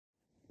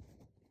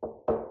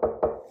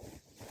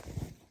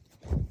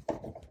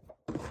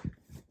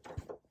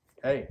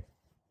Hey,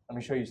 let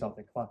me show you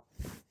something. Come on.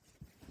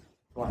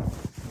 Come on.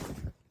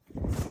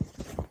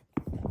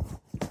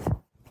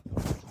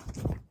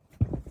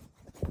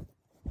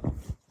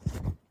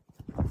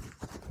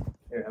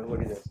 Here, have a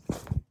look at this.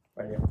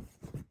 Right here.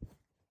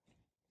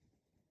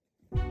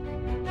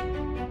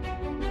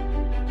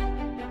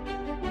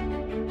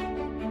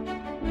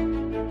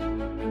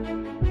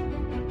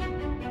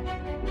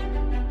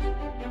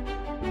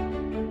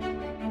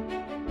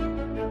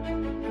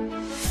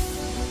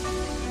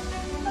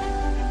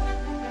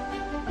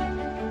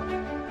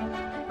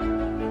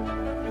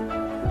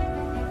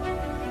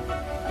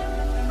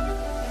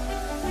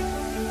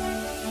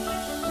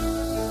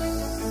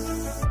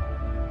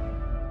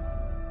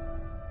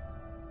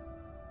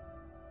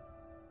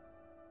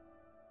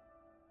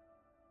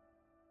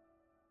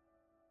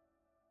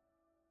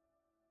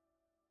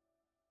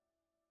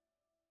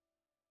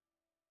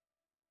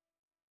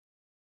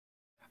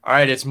 All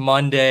right, it's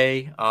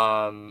Monday,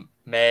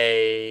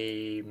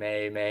 May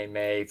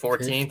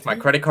 14th. My 15th?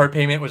 credit card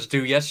payment was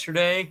due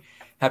yesterday.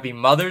 Happy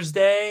Mother's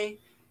Day.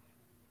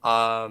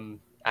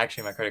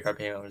 Actually, my credit card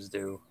payment was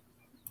due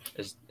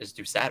is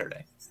due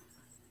Saturday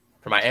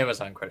for my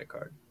Amazon credit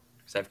card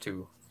because I have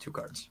two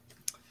cards.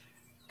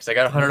 Because I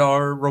got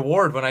 $100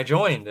 reward when I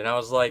joined, and I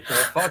was like,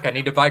 well, fuck, I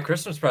need to buy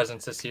Christmas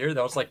presents this year.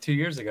 That was like 2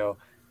 years ago,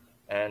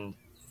 and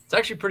it's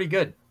actually pretty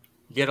good.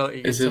 You get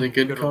Is it a some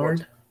good good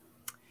rewards. card?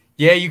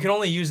 Yeah, you can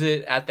only use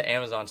it at the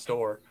Amazon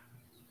store,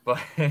 but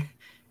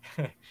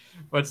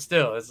but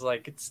still, it's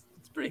like it's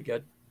pretty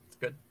good. It's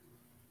good.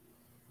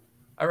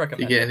 I Do you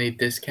recommend get it. any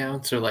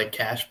discounts or like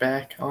cash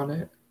back on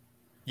it?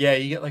 Yeah,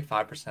 you get like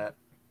 5%,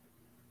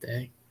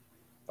 Dang.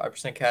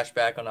 5% cash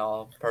back on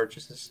all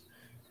purchases.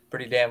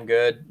 Pretty damn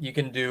good. You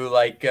can do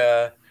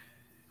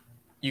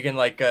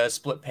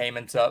split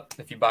payments up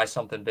if you buy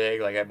something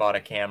big. Like I bought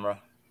a camera,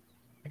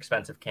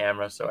 expensive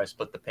camera, so I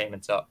split the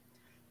payments up.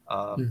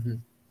 Mm-hmm.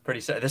 Pretty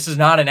sad. This is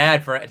not an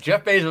ad for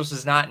Jeff Bezos.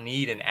 Does not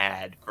need an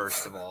ad.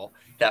 First of all,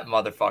 that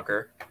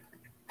motherfucker.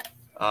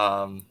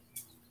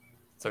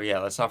 So yeah,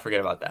 let's not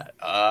forget about that.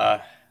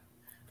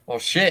 Well,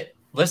 shit.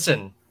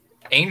 Listen,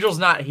 Angel's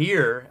not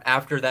here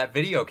after that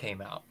video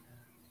came out.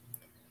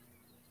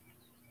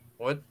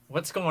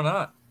 What's going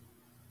on?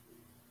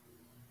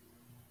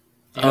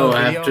 Do you know Oh, the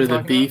video I'm after the talking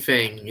about?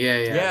 beefing. Yeah,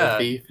 the Yeah,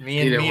 beef. me He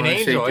and didn't me and want to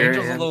Angel. shake your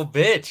Angel's a hand. little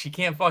bitch. He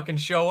can't fucking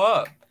show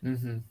up.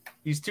 Mm-hmm.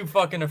 He's too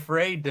fucking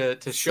afraid to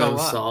So show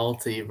up.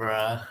 salty,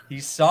 bruh.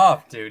 He's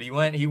soft, dude. He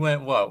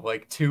went what,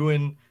 like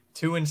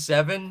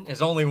 2-7?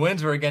 His only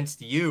wins were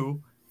against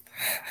you.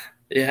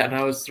 Yeah, and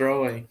I was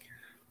throwing.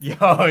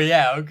 Oh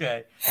yeah,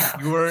 okay.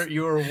 You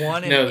were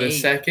one and No, the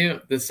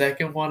eight.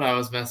 second one I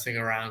was messing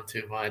around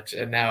too much,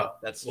 and now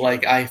That's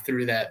like true. I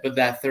threw that, but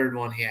that third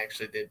one he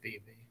actually did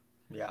beat me.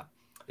 Yeah.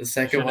 The You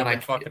second shouldn't one, have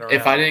been fucking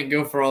if I around. didn't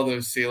go for all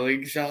those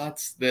ceiling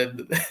shots,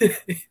 then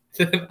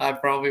then I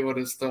probably would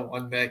have still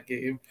won that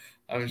game.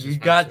 I was You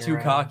just got messing too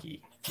around.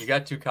 cocky. You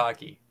got too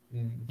cocky.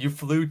 Mm. You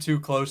flew too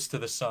close to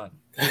the sun.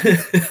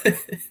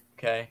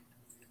 Okay?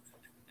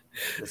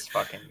 This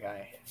fucking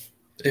guy.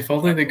 If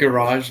only the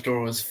garage door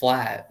was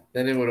flat,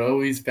 then it would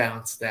always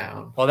bounce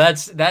down. Well,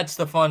 that's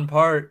the fun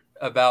part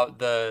about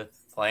the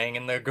playing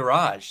in the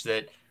garage,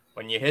 that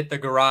when you hit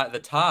the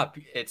top,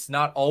 it's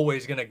not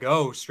always gonna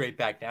go straight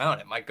back down.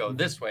 It might go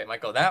this way, it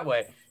might go that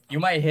way. You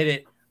might hit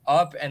it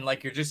up and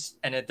like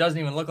and it doesn't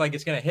even look like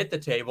it's gonna hit the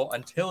table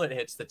until it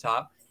hits the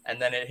top,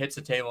 and then it hits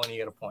the table and you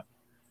get a point.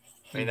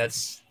 I mean,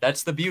 that's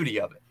the beauty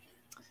of it.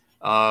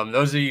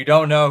 Those of you who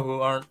don't know,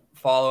 who aren't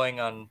following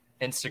on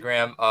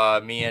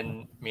Instagram, me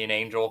and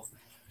Angel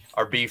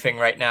are beefing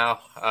right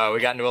now.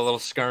 We got into a little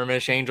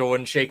skirmish. Angel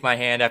wouldn't shake my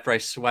hand after I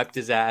swept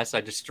his ass.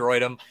 I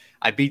destroyed him.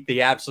 I beat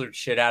the absolute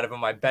shit out of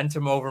him. I bent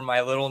him over my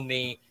little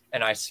knee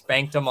and I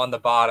spanked him on the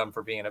bottom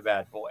for being a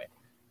bad boy.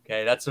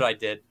 Okay, that's what I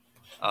did.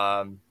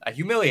 I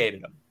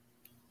humiliated him.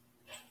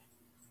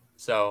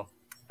 So,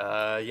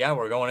 yeah,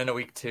 we're going into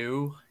week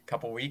 2. A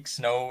couple weeks.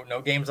 No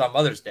games on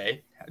Mother's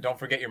Day. Don't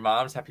forget your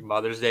moms. Happy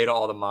Mother's Day to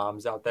all the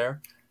moms out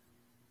there.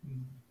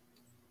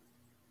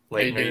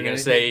 Layton, are you gonna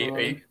say? Are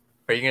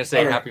you gonna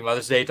say Happy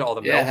Mother's Day to all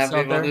the MILFs Happy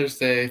out there? Mother's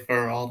Day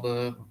for all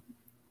the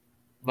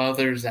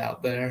mothers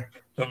out there.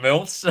 The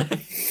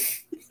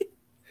MILFs?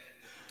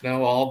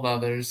 No, all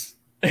mothers.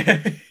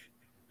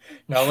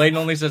 No, Layton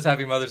only says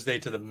Happy Mother's Day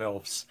to the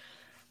MILFs.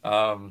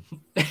 And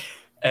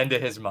to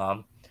his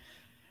mom.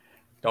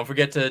 Don't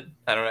forget to,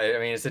 I don't know, I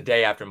mean, it's the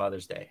day after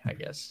Mother's Day, I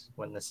guess,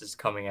 when this is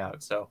coming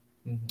out. So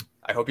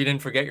I hope you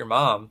didn't forget your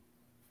mom.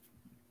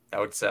 That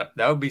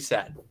would be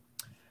sad.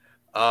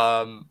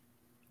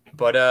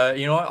 But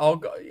you know what? I'll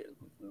go.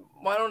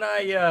 Why don't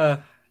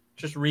I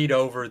just read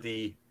over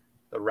the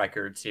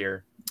records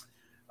here?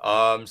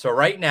 So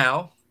right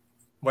now,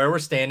 where we're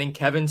standing,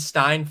 Kevin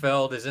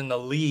Steinfeld is in the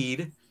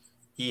lead.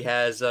 He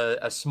has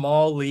a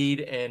small lead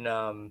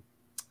in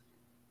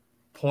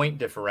point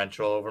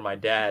differential over my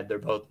dad. They're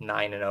both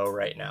 9-0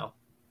 right now.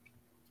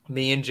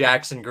 Me and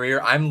Jackson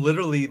Greer, I'm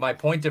literally, my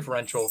point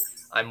differential,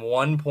 I'm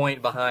 1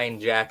 point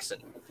behind Jackson.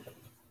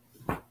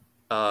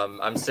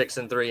 I'm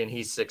 6-3 and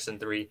he's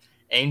 6-3.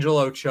 Angel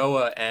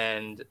Ochoa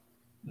and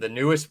the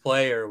newest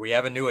player, we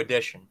have a new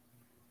addition.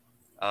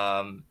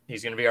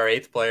 He's going to be our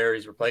 8th player.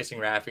 He's replacing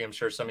Rafi. I'm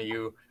sure some of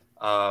you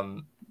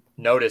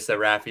noticed that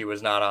Rafi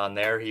was not on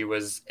there. He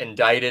was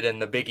indicted in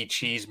the Biggie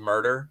Cheese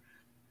murder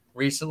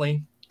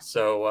recently,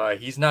 so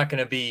he's not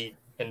going to be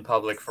in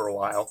public for a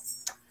while.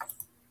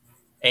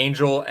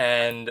 Angel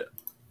and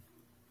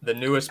the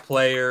newest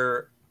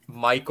player,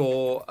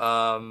 Michael.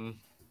 Forgot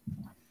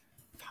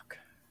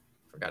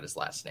his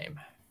last name.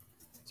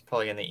 It's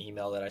probably in the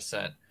email that I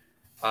sent.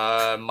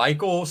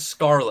 Michael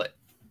Scarlett.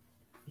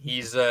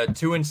 He's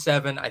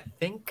 2-7. I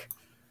think,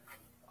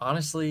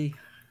 honestly,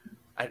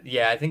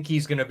 I think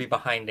he's going to be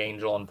behind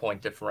Angel on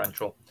point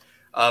differential.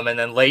 And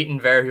then Leighton,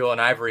 Verhul,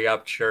 and Ivory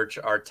Upchurch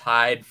are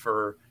tied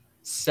for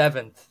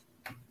 7th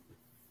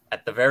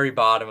at the very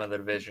bottom of the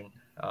division.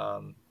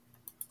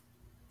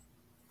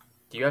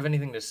 Do you have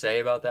anything to say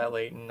about that,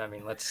 Leighton? I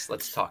mean,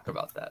 let's talk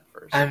about that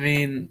first. I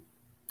mean,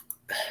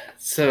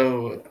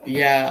 so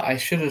yeah, I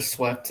should have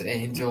swept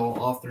Angel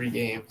all 3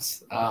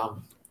 games.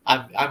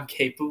 I'm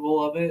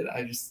capable of it.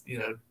 I just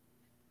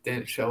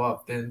didn't show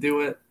up, didn't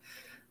do it.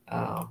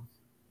 I'm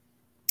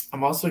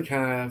also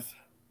kind of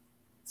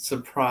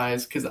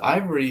surprised because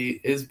Ivory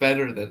is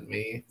better than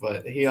me,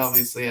 but he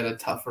obviously had a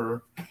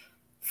tougher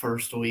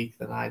first week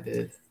than I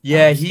did.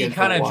 Yeah, he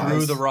kind of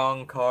drew the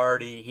wrong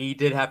card. He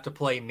did have to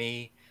play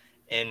me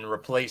in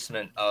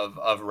replacement of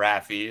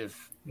Rafi.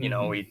 If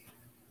we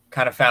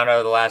kind of found out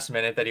at the last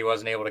minute that he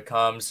wasn't able to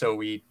come, so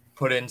we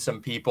put in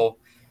some people.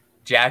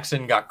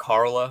 Jackson got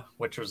Carla,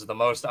 which was the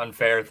most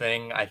unfair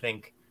thing I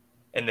think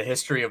in the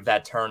history of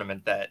that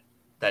tournament, that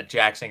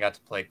Jackson got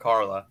to play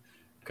Carla,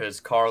 because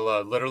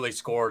Carla literally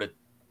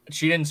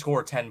she didn't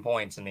score 10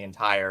 points in the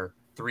entire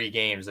 3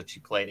 games that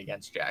she played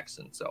against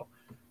Jackson. So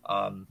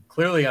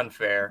clearly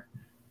unfair,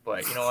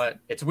 but you know what?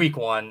 It's week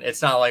 1.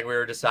 It's not like we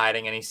were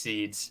deciding any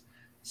seeds,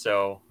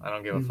 so I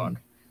don't give a fuck.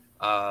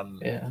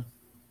 Yeah.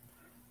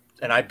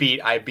 And I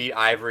beat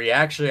Ivory.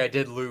 Actually, I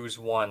did lose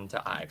 1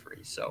 to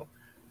Ivory, so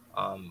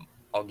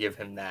I'll give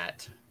him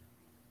that.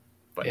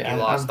 But yeah,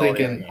 he lost I'm all the other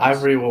thinking games.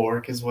 Ivory will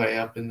work his way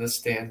up in the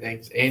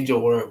standings.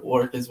 Angel will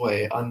work his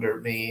way under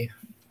me.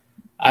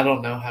 I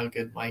don't know how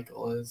good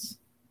Michael is,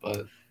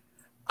 but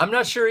I'm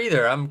not sure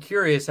either. I'm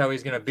curious how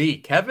he's going to be.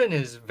 Kevin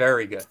is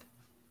very good.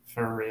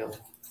 For real.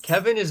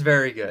 Kevin is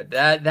very good.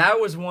 That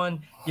was one.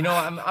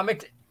 I'm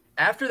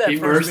after that he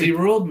first mercy week,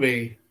 ruled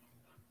me.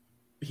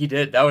 He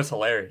did. That was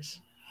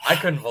hilarious. I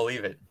couldn't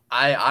believe it.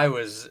 I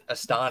was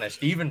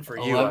astonished. Even for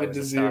you, I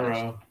was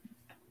 11-0.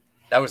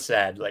 That was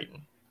sad,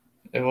 Leighton.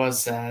 It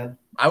was sad.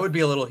 I would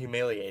be a little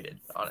humiliated,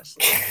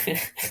 honestly.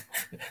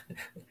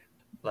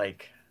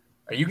 Like,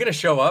 are you going to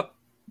show up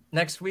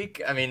next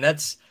week? I mean,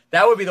 that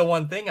would be the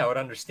one thing I would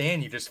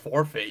understand. You just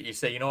forfeit. You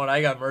say, you know what,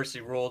 I got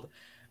mercy ruled.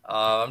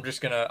 I'm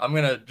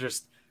gonna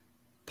just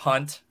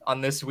punt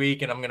on this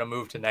week, and I'm gonna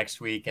move to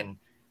next week and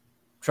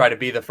try to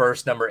be the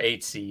first number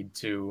 8 seed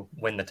to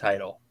win the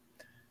title.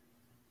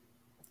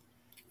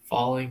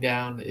 Falling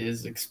down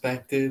is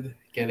expected.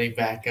 Getting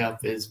back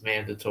up is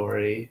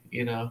mandatory,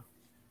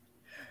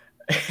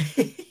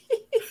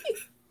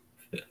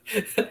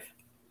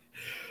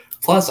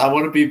 Plus, I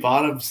want to be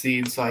bottom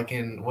seed so I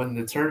can, when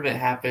the tournament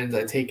happens,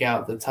 I take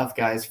out the tough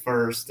guys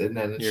first, and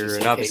then it's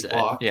just a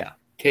cakewalk. Yeah.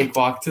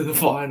 Cakewalk to the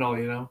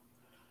final,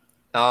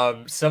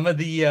 Some of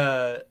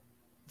the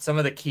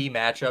key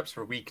matchups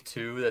for week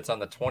 2 that's on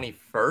the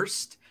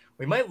 21st.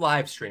 We might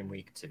live stream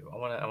week 2. I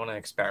want to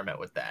experiment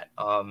with that.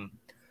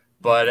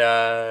 But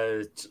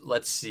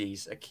let's see.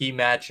 A key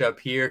matchup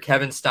here: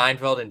 Kevin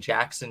Steinfeld and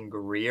Jackson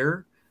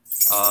Greer.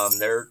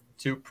 They're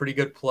 2 pretty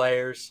good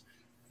players.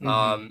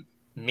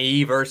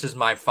 Me versus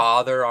my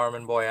father,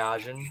 Armin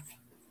Boyajian.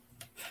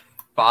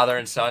 Father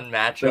and son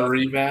matchup. The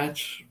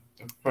rematch.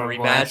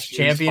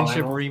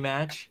 Championship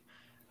rematch.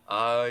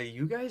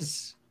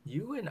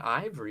 You and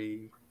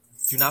Ivory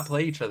do not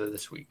play each other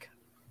this week.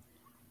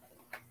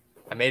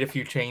 I made a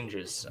few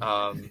changes.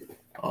 So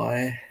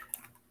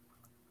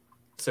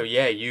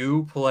yeah,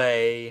 you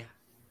play.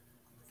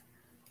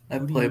 I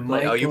play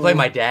Michael. Oh, you play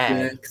my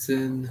dad.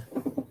 Jackson.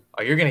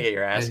 Oh, you're gonna get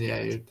your ass. And yeah,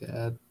 your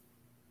dad.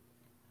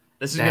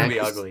 This is gonna be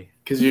ugly.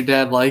 Because your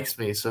dad likes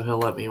me, so he'll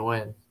let me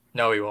win.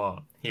 No, he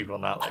won't. He will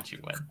not let you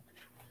win.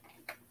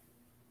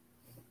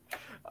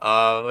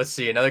 Let's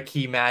see, another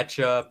key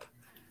matchup.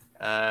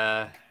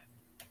 Man,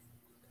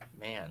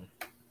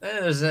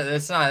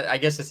 it's not. I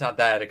guess it's not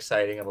that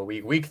exciting of a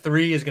week. Week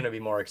 3 is going to be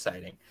more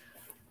exciting.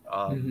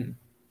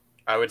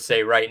 I would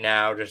say right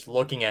now, just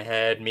looking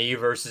ahead, me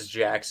versus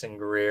Jackson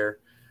Greer,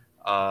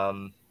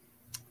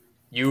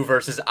 you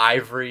versus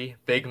Ivory,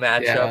 big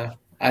matchup. Yeah,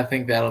 I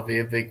think that'll be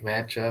a big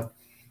matchup.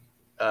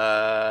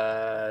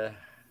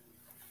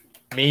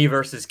 Me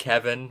versus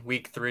Kevin,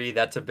 week 3,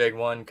 that's a big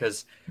one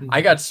because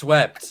I got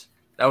swept.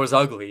 That was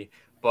ugly,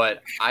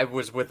 but I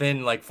was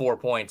within like 4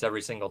 points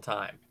every single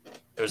time.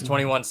 It was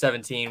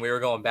 21-17. We were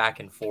going back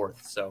and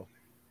forth. So,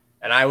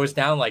 and I was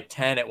down like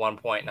 10 at one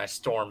point, and I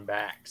stormed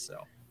back. So,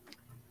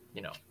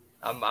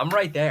 I'm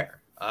right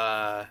there.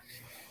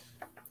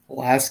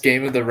 Last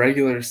game of the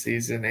regular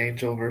season,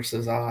 Angel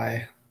versus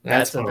I.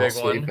 That's That's a when I'll big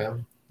sweep one.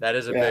 him. That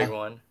is a big Yeah,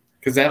 one.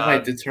 because that might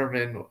Um,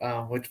 determine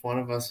which one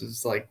of us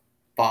is like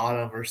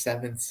bottom or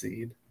seventh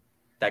seed.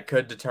 that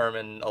could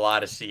determine a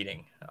lot of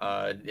seeding.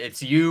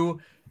 It's you.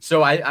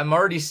 So I'm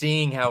already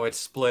seeing how it's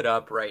split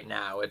up right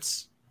now.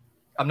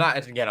 I'm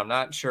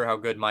not sure how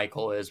good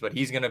Michael is, but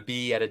he's gonna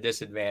be at a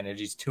disadvantage.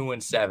 He's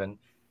 2-7.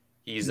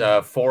 He's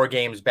Mhm. 4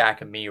 games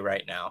back of me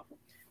right now.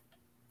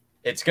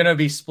 It's gonna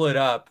be split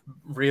up.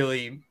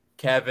 Really,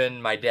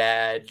 Kevin, my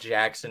dad,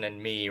 Jackson,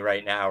 and me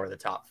right now are the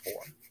top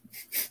four.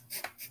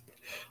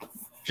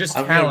 Just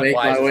I'm gonna talent make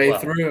my wise as way well.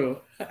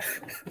 through.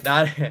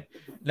 Not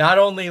not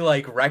only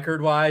like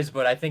record wise,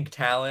 but I think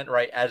talent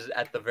right as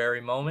at the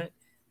very moment.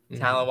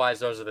 Talent Mhm. wise,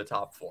 those are the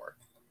top four.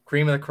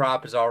 Cream of the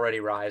crop is already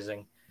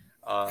rising.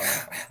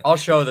 I'll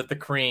show that the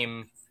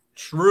cream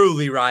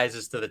truly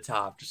rises to the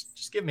top.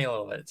 Just give me a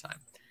little bit of time.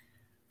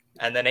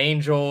 And then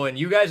Angel and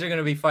you guys are going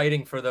to be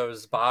fighting for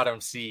those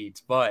bottom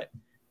seeds, but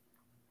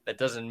that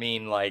doesn't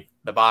mean like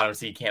the bottom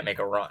seed can't make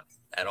a run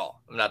at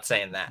all. I'm not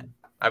saying that.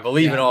 I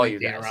believe Yeah, in I'm all you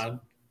making a guys. run.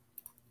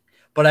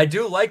 But I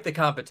do like the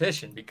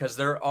competition because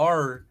there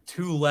are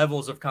 2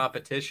 levels of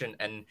competition,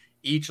 and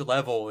each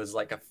level is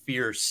like a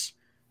fierce,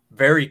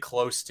 very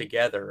close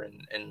together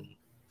and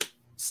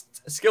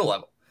skill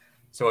level.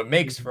 So it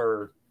makes Mhm.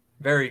 for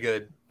very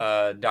good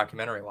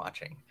documentary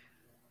watching.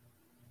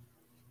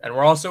 And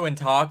we're also in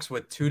talks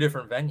with 2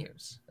 different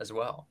venues as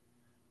well.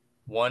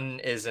 One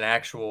is an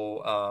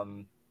actual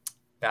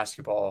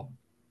basketball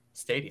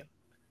stadium.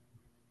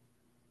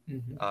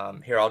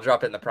 Mhm. Here, I'll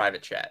drop it in the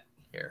private chat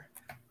here.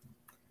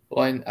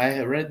 Well, I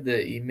read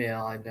the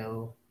email. I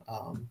know.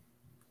 No,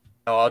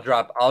 I'll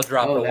drop Oh,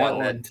 the that one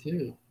one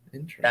too. that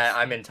Interesting.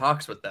 I'm in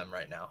talks with them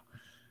right now.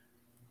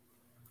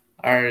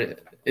 Are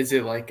is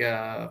it like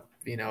a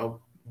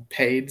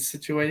paid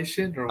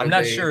situation, or I'm would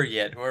not they? sure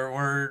yet.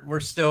 We're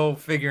still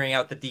figuring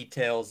out the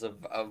details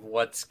of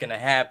what's gonna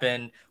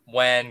happen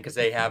when because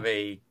they have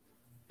a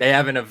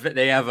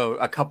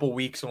couple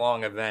weeks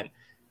long event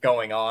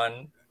going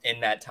on in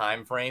that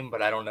time frame,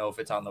 but I don't know if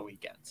it's on the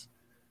weekends.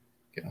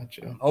 I'm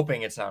Gotcha.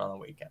 hoping it's not on the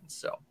weekends.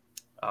 So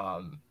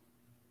um,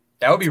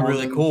 that would be Tell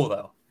really them cool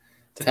though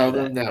to do Tell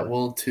that. them that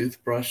we'll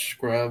toothbrush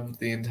scrub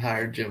the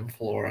entire gym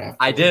floor I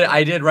after we did go.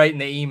 I did write in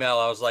the email.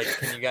 I was like,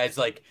 can you guys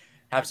like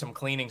have some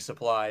cleaning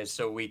supplies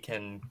so we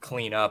can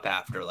clean up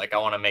after? Like I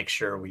want to make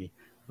sure we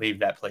leave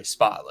that place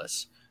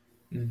spotless.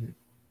 Mhm.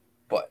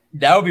 But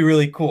that would be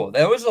really cool.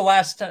 That was the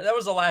last time. That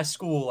was the last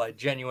school I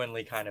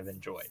genuinely kind of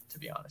enjoyed, to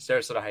be honest.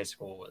 Sarasota High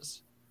School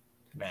was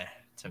meh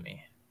to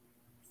me.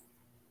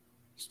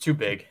 It's too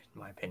big,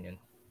 in my opinion.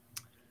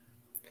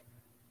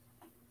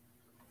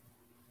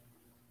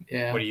 What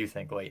Yeah. do you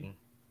think, Leighton?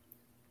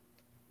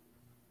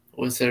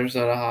 Was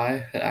Sarasota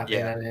high? I mean,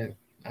 Yeah, I didn't.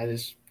 I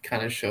just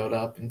kind of showed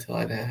up until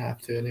I didn't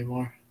have to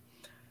anymore.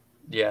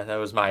 yeah, that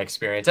was my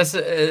experience.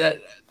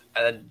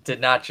 I did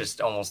not just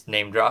almost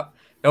name drop.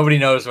 Nobody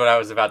knows what I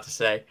was about to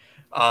say.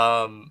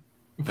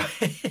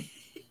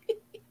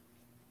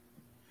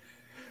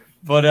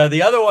 But,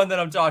 the other one that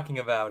I'm talking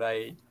about,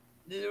 it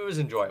was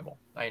enjoyable.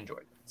 I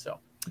enjoyed it. So,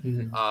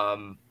 Mhm.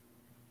 um,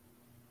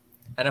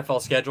 NFL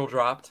schedule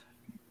dropped.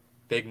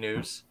 Big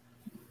news.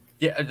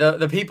 Yeah,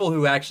 the people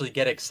who actually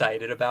get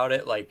excited about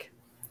it, like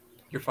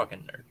you're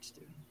fucking nerds,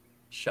 dude.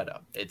 Shut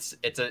up. It's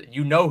a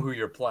you know who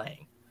you're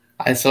playing.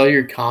 I saw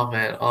your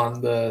comment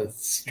on the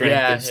strength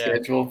Yeah, of yeah.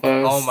 schedule Oh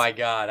post. my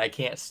God, I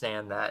can't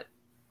stand that.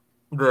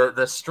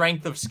 The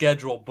strength of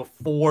schedule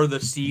before the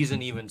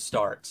season even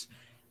starts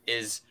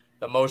is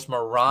the most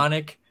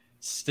moronic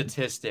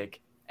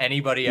statistic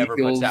anybody ever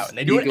puts out. And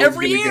they do it Eagles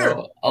every gonna year.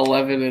 go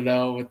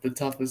 11-0 with the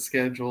toughest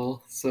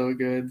schedule. So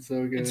good,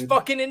 so It's good.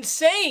 fucking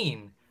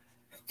insane.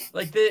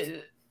 Like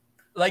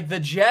the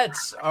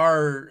Jets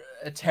are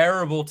a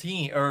terrible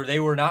team, or they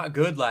were not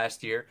good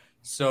last year.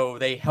 So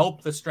they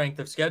help the strength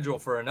of schedule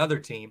for another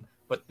team,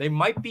 but they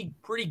might be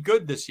pretty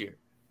good this year.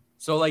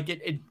 So like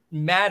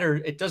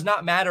it does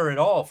not matter at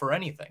all for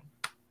anything.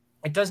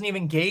 It doesn't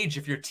even gauge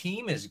if your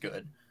team is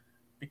good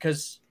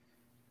because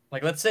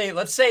like let's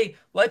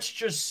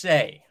just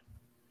say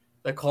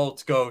the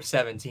Colts go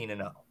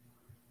 17-0.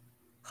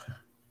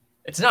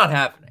 It's not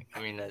happening.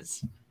 I mean,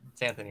 it's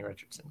Anthony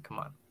Richardson. Come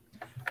on.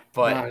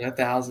 But Not in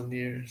 1,000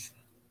 years.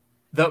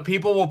 the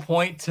people will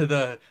point to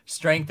the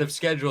strength of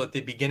schedule at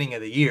the beginning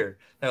of the year.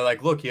 They're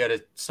like, look, you had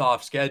a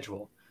soft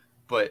schedule,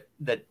 but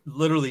that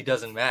literally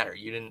doesn't matter.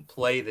 You didn't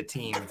play the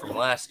team from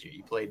last year.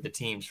 You played the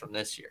teams from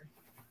this year.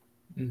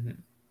 Hmm.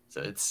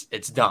 So it's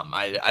dumb.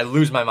 I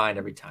lose my mind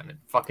every time. It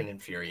fucking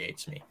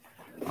infuriates me.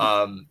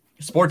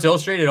 Sports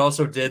Illustrated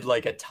also did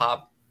like a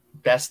top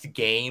best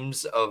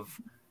games of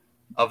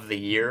the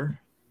year.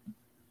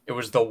 It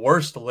was the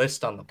worst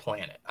list on the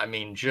planet. I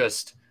mean,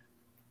 just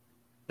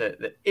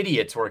the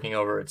idiots working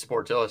over at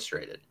Sports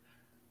Illustrated.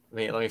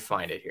 Let me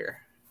find it here.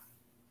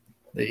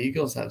 The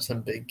Eagles have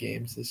some big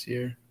games this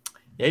year.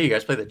 Yeah, you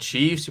guys play the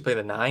Chiefs, you play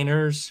the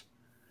Niners.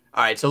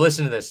 All right, so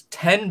listen to this.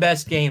 10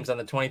 best games on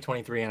the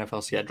 2023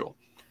 NFL schedule.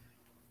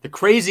 The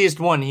craziest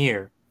one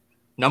here,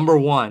 number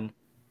 1,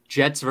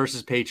 Jets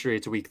versus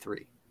Patriots week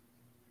 3.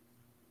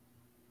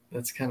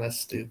 That's kind of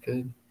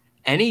stupid.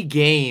 Any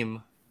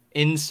game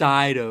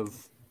inside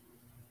of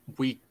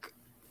week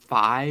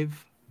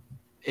 5,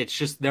 it's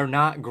just they're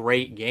not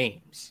great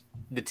games.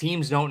 The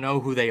teams don't know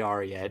who they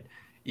are yet.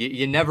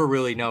 You never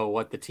really know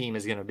what the team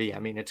is going to be. I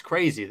mean, it's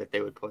crazy that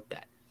they would put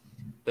that.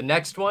 The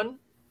next one,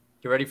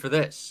 you ready for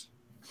this?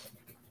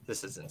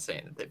 This is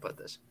insane that they put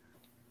this.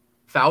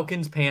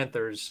 Falcons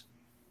Panthers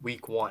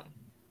week 1.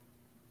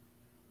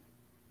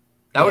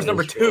 That was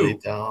number is really 2.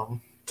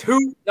 dumb.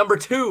 Number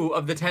 2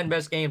 of the 10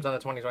 best games on the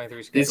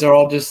 2023 schedule. These are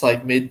all just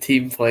like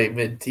mid-team play,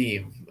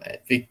 mid-team,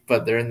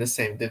 but they're in the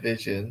same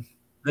division.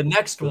 The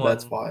next so one.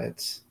 That's why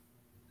it's.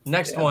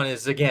 Next one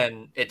is,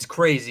 again, it's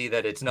crazy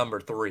that it's number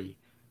 3.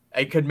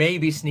 It could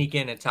maybe sneak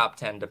in a top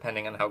 10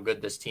 depending on how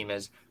good this team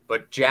is.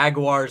 But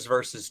Jaguars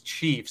versus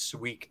Chiefs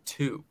week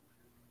 2.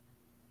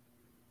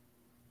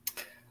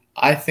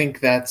 I think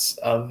that's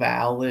a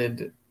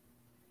valid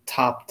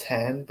top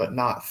 10, but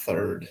not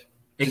third.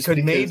 It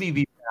could maybe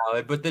be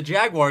valid, but the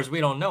Jaguars,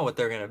 we don't know what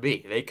they're going to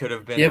be. They could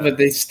have been. Yeah, but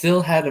they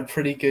still had a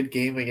pretty good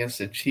game against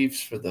the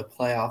Chiefs for the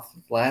playoff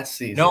last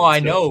season. No, I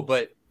know,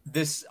 but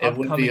this it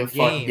would be a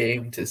fun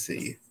game to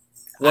see.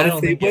 What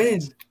if they win?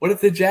 What if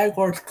the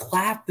Jaguars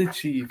clap the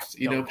Chiefs?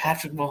 You know,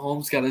 Patrick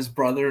Mahomes got his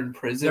brother in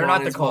prison. They're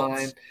not the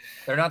Colts.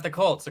 They're not the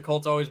Colts. The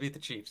Colts always beat the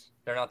Chiefs.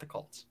 They're not the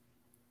Colts.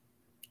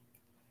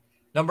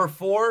 Number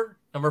four,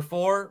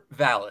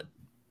 valid.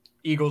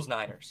 Eagles,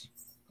 Niners,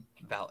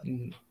 valid.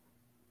 Mm-hmm.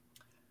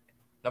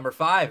 Number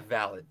 5,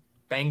 valid.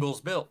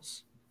 Bengals,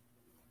 Bills,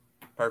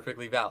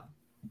 perfectly valid.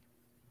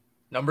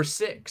 Number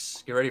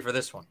 6, get ready for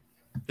this one.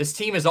 This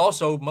team is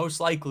also most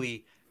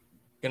likely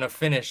going to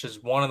finish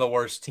as one of the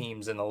worst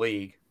teams in the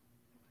league.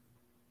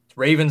 It's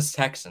Ravens,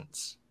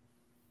 Texans.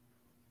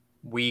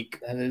 Week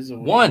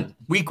 1.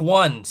 Week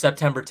 1,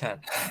 September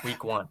 10th.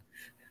 Week 1.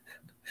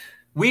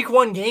 Week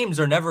 1 games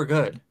are never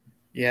good.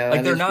 Yeah,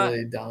 like they're not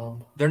really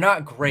dumb. They're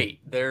not great.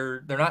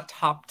 They're not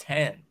top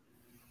 10.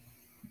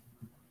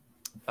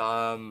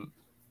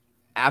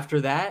 After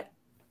that,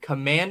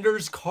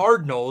 Commanders,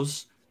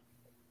 Cardinals,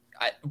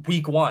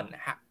 week 1.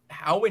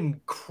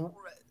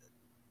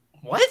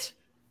 What?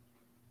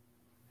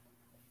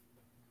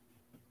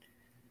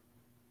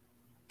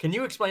 Can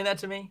you explain that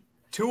to me?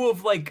 2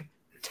 of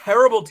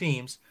terrible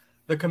teams.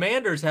 The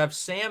Commanders have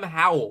Sam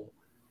Howell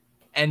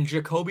and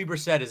Jacoby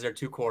Brissett as their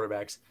 2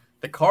 quarterbacks.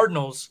 The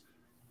Cardinals,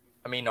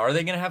 I mean, are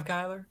they going to have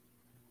Kyler?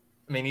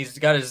 I mean,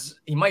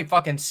 he might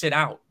fucking sit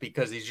out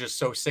because he's just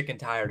so sick and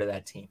tired of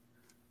that team.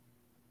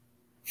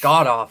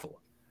 God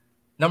awful.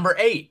 Number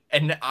 8,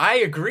 and I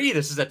agree,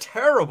 this is a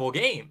terrible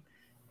game.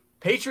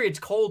 Patriots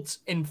Colts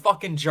in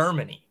fucking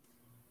Germany.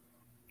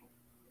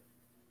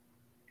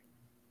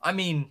 I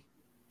mean,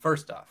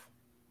 first off,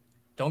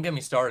 don't get me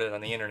started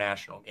on the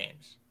international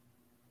games.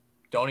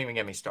 Don't even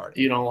get me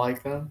started. You don't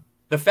like them?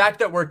 The fact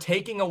that we're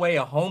taking away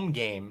a home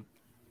game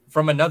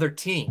from another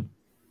team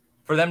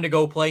for them to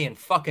go play in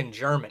fucking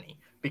Germany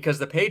because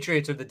the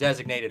Patriots are the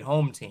designated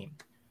home team.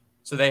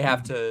 So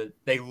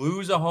they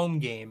lose a home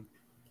game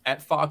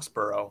at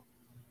Foxborough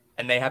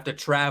and they have to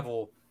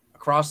travel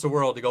across the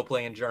world to go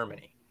play in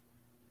Germany.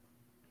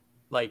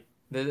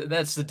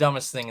 That's the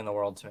dumbest thing in the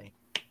world to me.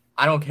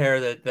 I don't care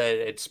that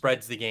it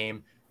spreads the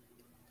game.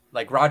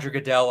 Roger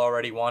Goodell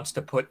already wants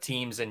to put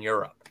teams in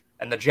Europe,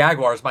 and the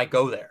Jaguars might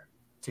go there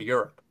to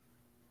Europe.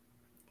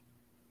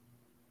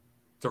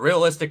 It's a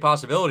realistic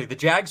possibility. The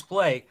Jags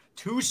play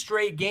 2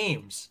 straight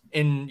games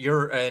in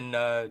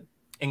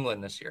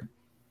England this year.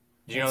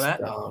 Did you know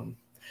that?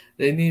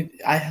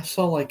 I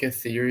saw a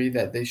theory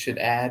that they should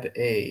add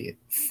a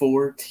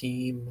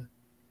 4-team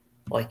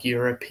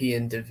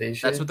European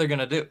division. That's what they're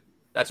gonna do.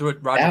 That's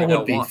what Roger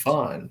Goodell wants. That would be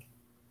fun.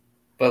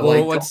 But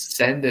don't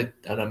send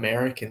an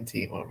American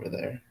team over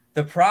there.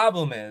 The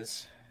problem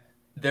is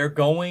they're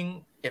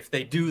going, if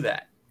they do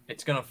that,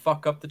 it's gonna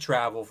fuck up the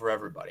travel for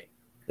everybody.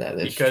 That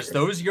is because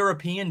true. Those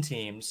European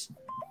teams,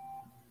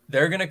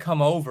 they're gonna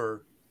come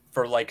over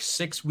for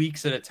 6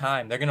 weeks at a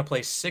time. They're gonna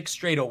play 6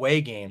 straight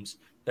away games.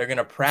 They're going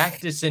to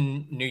practice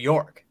in New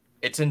York.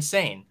 It's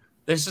insane.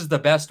 This is the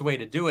best way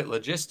to do it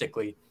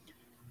logistically.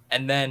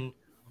 And then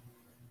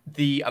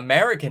the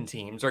American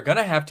teams are going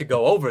to have to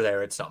go over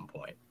there at some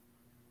point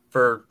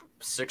for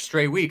 6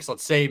 straight weeks.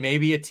 Let's say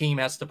maybe a team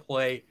has to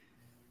play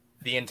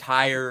the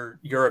entire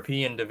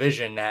European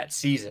division that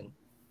season.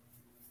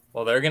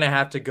 Well, they're going to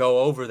have to go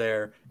over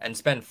there and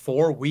spend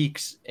 4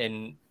 weeks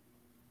in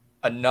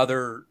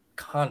another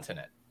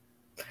continent.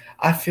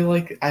 I feel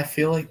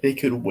like they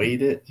could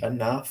wait it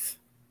enough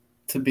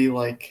to be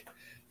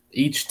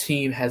each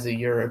team has a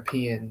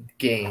European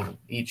game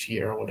each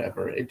year or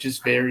whatever. It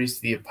just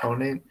varies the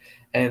opponent.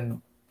 And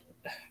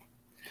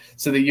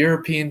so the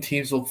European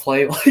teams will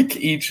play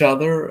each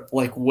other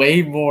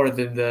way more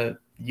than the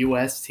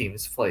U.S.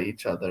 teams play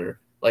each other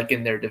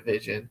in their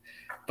division.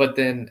 But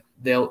then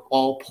they'll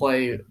all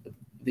play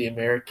the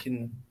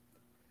American.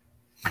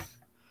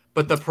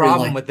 But the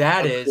problem with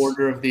that is a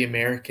quarter of the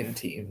American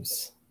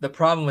teams. The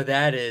problem with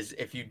that is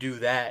if you do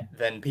that,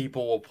 then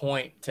people will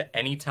point to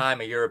any time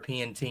a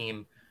European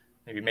team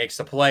maybe makes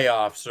the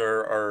playoffs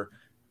or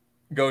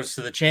goes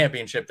to the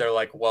championship, they're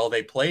like, well,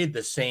 they played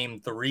the same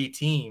three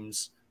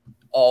teams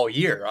all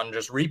year on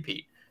just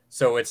repeat.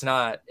 So it's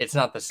not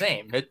the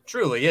same. It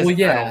truly Well, isn't.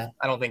 I don't yeah,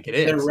 I don't think it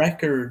their is.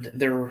 record,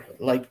 their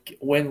like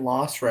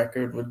win-loss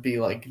record would be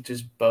like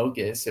just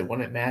bogus. It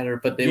wouldn't matter,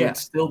 but they would Yeah.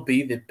 still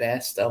be the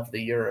best of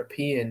the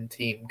European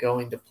team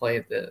going to play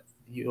the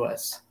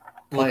U.S.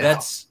 Well,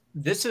 playoff.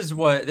 this is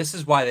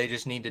why they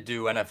just need to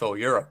do NFL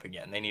Europe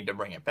again. They need to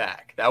bring it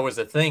back. That was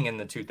a thing in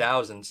the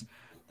 2000s.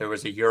 There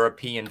was a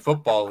European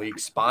Football League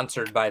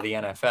sponsored by the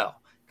NFL,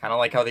 kind of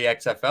like how the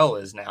XFL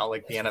is now.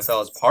 Like the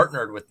NFL is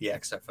partnered with the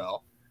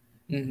XFL.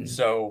 Hmm.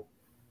 So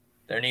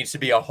there needs to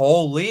be a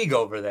whole league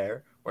over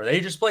there where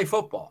they just play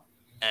football.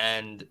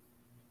 And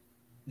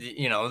the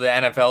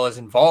NFL is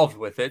involved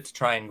with it to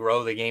try and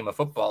grow the game of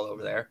football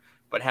over there.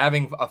 But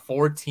having a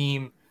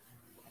four-team,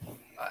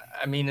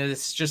 I mean,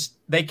 it's just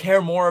they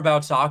care more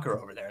about soccer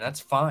over there, and that's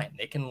fine.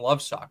 They can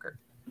love soccer.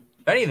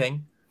 If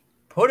anything,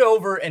 put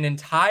over an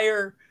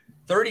entire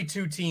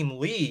 32-team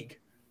league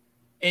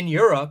in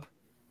Europe,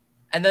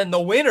 and then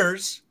the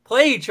winners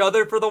play each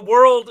other for the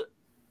World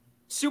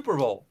Super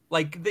Bowl.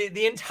 Like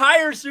the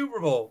entire Super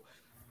Bowl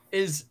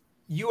is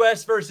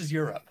US versus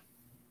Europe.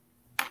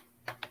 That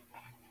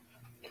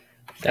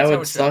That's how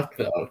would it should be. suck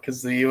though,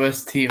 because the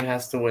U.S. team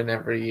has to win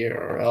every year,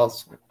 or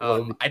else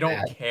we'll be I don't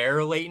mad.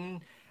 care,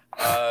 Leighton.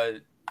 Uh,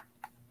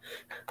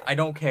 I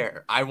don't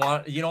care. I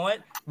want, you know what?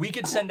 We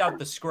could send out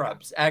the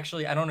scrubs.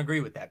 Actually, I don't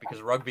agree with that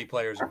because rugby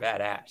players are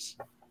badass.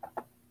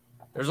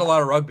 There's a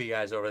lot of rugby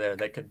guys over there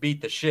that could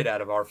beat the shit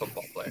out of our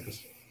football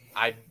players.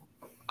 I,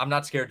 I'm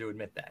not scared to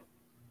admit that.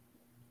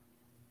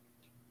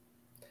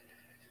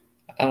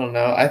 I don't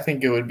know. I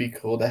think it would be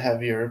cool to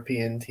have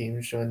European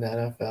teams join the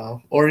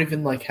NFL, or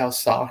even like how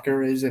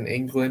soccer is in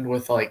England,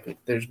 with like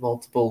there's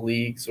multiple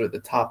leagues where the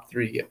top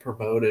three get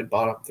promoted,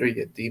 bottom three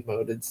get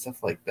demoted,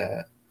 stuff like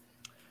that.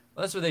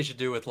 Well, that's what they should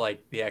do with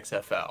like the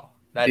XFL.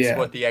 That's Yeah.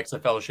 what the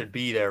XFL should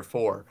be there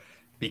for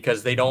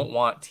because they Mhm. don't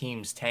want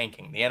teams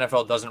tanking. The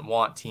NFL doesn't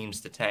want teams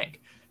to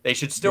tank. They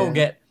should still Yeah.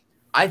 get,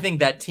 I think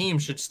that team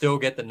should still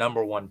get the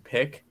number one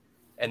pick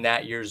in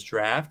that year's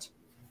draft.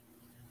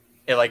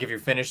 Like if you're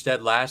finished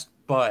dead last,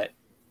 but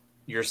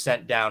you're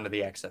sent down to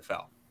the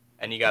XFL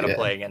and you got to Yeah.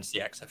 play against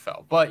the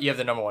XFL. But you have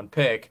the number one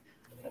pick,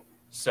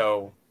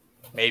 so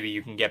maybe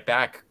you can get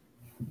back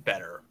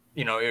better,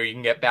 or you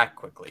can get back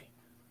quickly.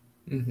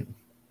 Hmm.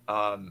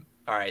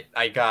 All right,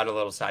 I got a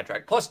little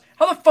sidetracked. Plus,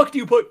 how the fuck do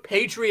you put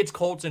Patriots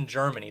Colts in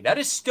Germany? That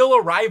is still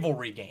a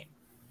rivalry game.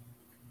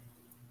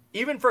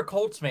 Even for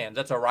Colts fans,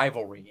 that's a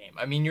rivalry game.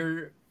 I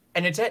mean,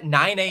 and it's at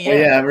 9 Oh yeah,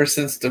 a.m. ever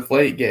since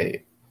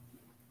Deflategate,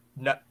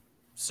 No,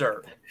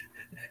 sir,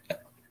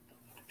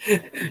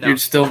 you're no,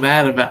 still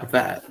mad about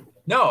that.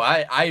 no.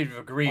 I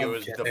agree. It I'm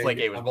was kidding.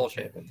 Deflategate was I'm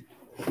bullshit. kidding.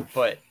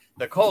 But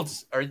the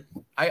Colts are.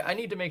 I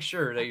need to make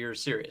sure that you're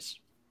serious.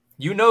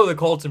 You know the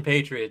Colts and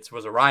Patriots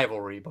was a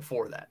rivalry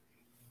before that.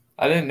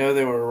 I didn't know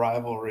they were a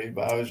rivalry,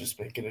 but I was just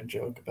making a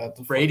joke about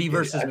Brady Deflategate.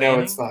 versus I know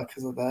it's Manning, not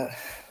because of that.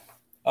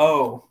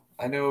 Oh,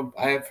 I know.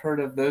 I have heard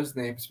of those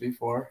names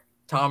before.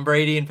 Tom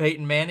Brady and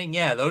Peyton Manning.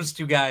 Yeah, those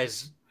two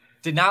guys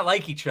did not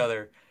like each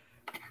other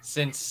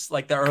since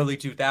like the early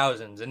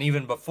 2000s. And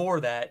even before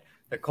that,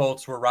 the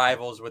Colts were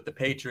rivals with the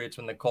Patriots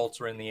when the Colts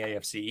were in the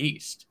AFC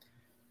East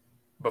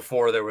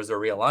before there was a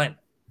realignment.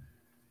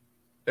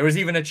 There was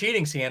even a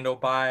cheating scandal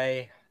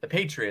by the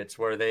Patriots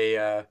where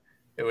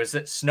it was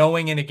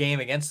snowing in a game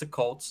against the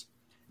Colts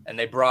and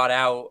they brought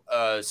out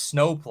a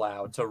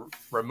snowplow to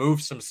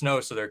remove some snow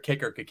so their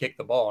kicker could kick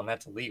the ball, and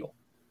that's illegal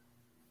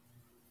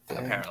Dang.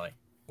 apparently,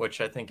 which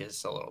I think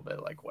is a little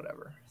bit like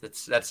whatever.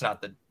 That's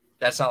not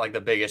like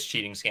the biggest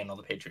cheating scandal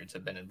the Patriots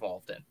have been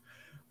involved in.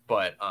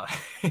 But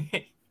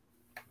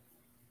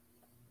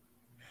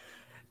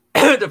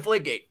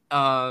Deflategate.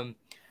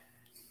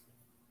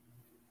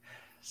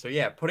 So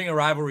yeah, putting a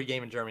rivalry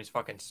game in Germany is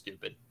fucking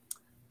stupid.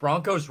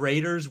 Broncos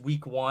Raiders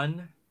week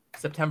 1,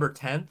 September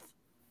 10th.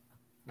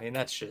 I mean,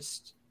 that's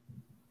just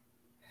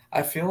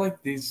I feel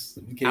like these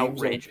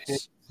games are picked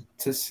outrageous.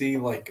 to see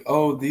like,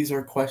 oh, these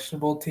are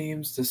questionable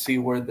teams to see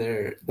where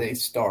they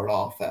start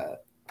off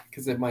at,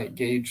 because it might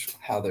gauge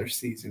how their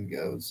season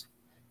goes.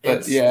 But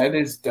It's yeah, it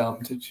is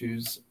dumb to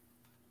choose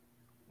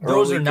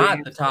those early are not the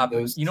games and top.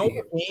 those teams.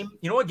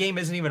 You know what game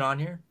isn't even on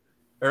here?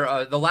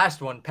 Or the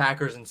last one,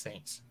 Packers and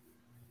Saints.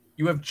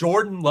 You have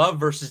Jordan Love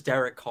versus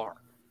Derek Carr.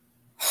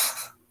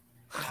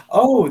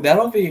 Oh,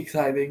 that'll be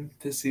exciting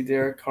to see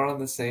Derek Carr on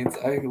the Saints.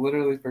 I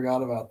literally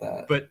forgot about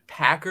that. But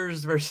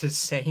Packers versus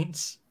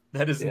Saints,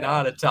 that is Yeah,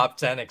 not a top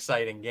 10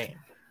 exciting game.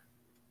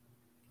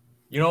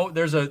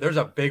 There's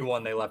a big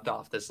one they left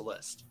off this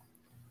list.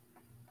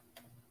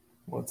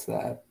 what's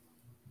that?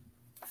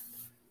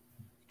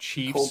 Colts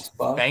Chiefs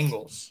Bucks.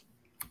 Bengals.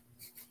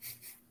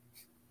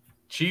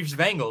 Chiefs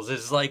Bengals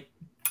is like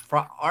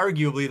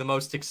arguably the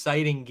most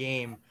exciting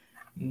game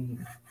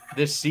Mhm.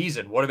 this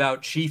season. What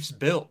about Chiefs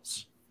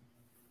Bills?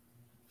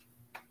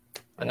 Yeah,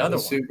 the Another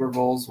one. Super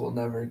Bowls will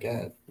never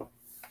get.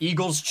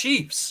 Eagles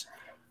Chiefs.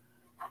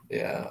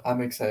 Yeah,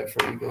 I'm excited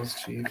for Eagles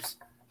Chiefs.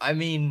 I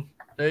mean,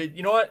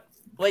 You know what,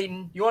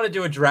 Leighton? You want to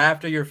do a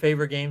draft of your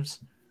favorite games?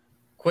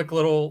 Quick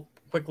little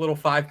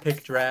 5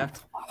 pick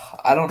draft.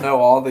 I don't know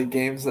all the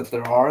games that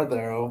there are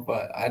though,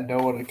 but I know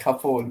what a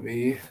couple would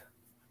be.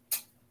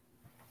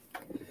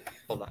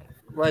 Hold on.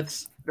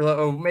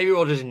 Maybe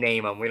we'll just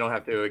name them. We don't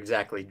have to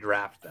exactly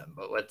draft them,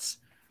 but let's.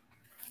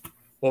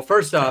 Well,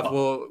 first off,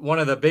 Oh, one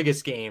of the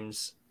biggest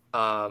games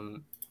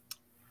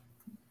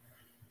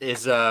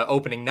is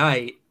opening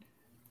night.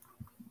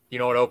 You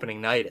know what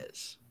opening night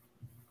is?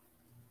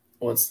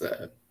 what's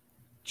that?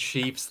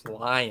 Chiefs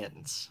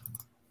Lions.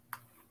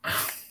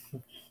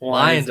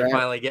 Why is Lions are that?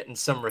 finally getting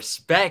some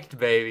respect,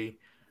 baby.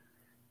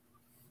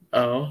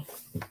 Oh,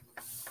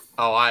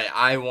 Oh,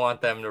 I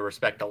want them to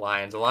respect the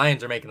Lions. The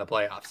Lions are making the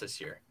playoffs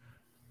this year.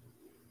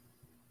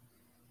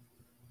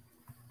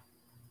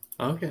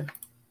 okay.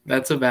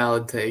 That's a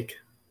valid take.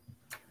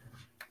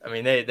 I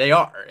mean, they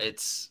are.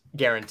 It's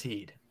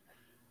guaranteed.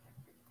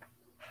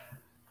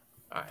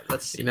 All right,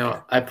 let's You see know,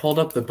 here. I pulled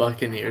up the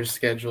Buccaneers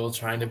schedule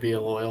trying to be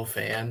a loyal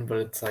fan, but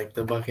it's like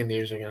the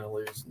Buccaneers are going to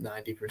lose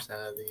 90%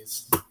 of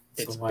these. So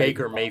It's why even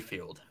Baker bother?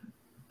 Mayfield.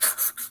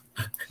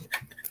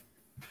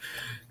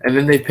 And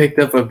then they picked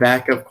up a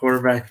backup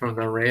quarterback from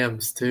the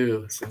Rams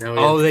too. So now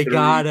we have Oh, they three.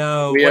 got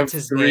We have what's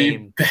his three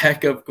name?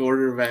 backup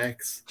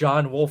quarterbacks.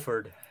 John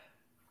Wolford.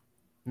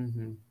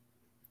 Mm-hmm.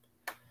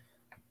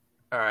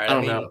 All right, I I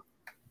don't mean,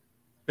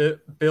 know.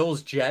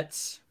 Bills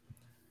Jets.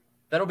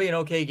 That'll be an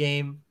okay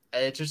game.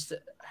 It just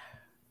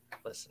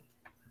listen.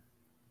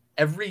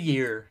 Every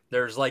year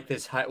there's like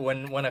this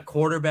when a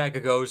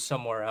quarterback goes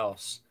somewhere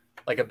else,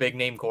 like a big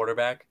name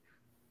quarterback,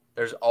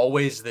 there's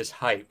always this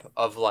hype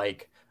of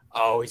like,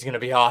 oh, he's going to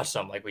be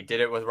awesome. Like we did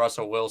it with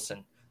Russell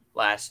Wilson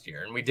last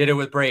year and we did it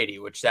with Brady,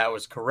 which that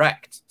was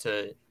correct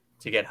to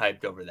get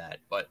hyped over that.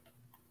 But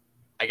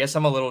I guess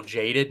I'm a little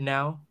jaded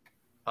now.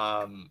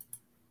 Um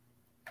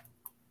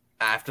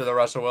After the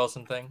Russell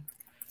Wilson thing,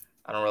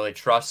 I don't really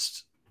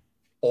trust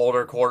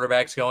older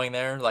quarterbacks going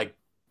there, like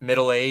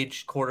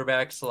middle-aged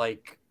quarterbacks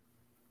like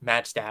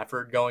Matt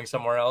Stafford going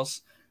somewhere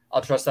else.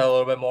 I'll trust that a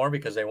little bit more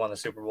because they won the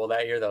Super Bowl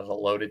that year. That was a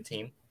loaded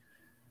team.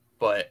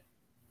 But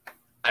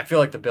I feel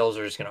like the Bills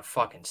are just gonna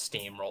fucking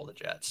steamroll the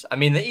Jets. I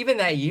mean, even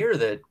that year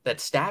that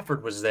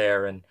Stafford was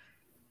there and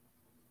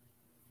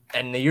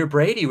the year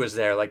Brady was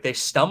there, like they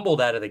stumbled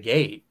out of the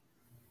gate.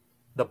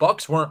 The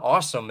Bucks weren't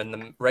awesome in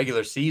the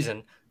regular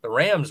season. The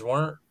Rams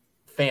weren't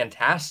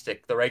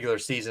fantastic the regular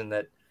season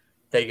that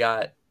they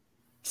got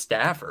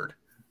Stafford.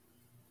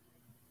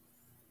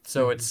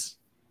 So Mm-hmm. it's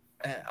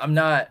I'm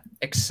not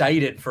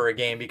excited for a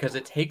game because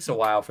it takes a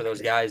while for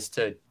those guys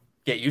to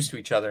get used to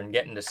each other and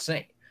get into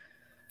sync.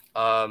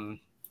 Um,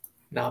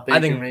 Not I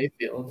Baker think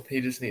Mayfield.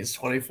 He just needs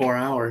 24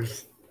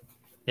 hours.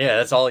 yeah,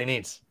 that's all he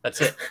needs. That's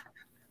it.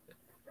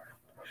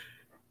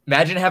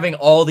 Imagine having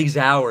all these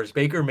hours.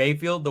 Baker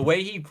Mayfield, the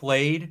way he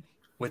played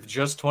with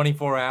just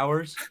 24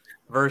 hours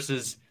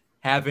versus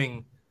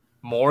having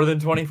more than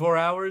 24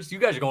 hours. You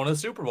guys are going to the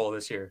Super Bowl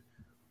this year.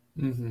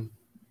 Mm-hmm.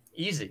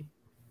 Easy.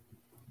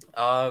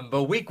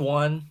 But week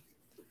one,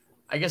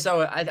 I guess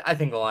I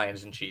think the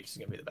Lions and Chiefs is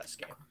gonna be the best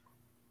game.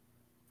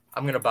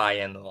 I'm gonna buy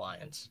in the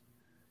Lions.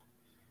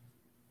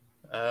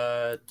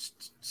 Uh,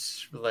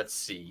 let's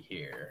see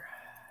here.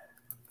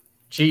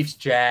 Chiefs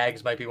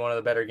Jags might be one of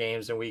the better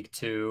games in week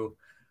two.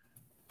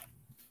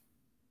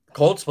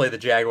 Colts play the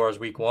Jaguars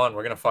week one.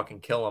 We're gonna fucking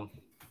kill them.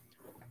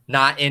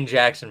 Not in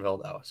Jacksonville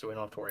though, so we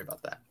don't have to worry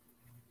about that.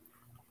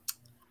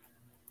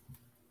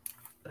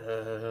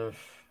 Man,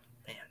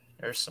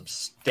 there's some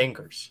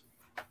stinkers.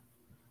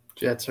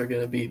 Jets are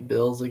going to beat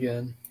Bills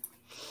again.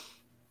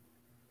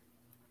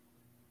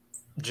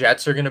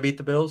 Jets are gonna beat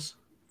the Bills.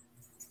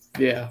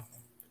 Yeah.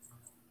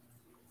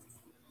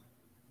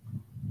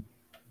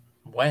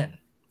 When?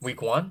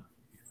 Week one?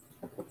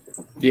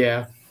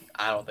 Yeah.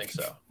 I don't think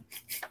so.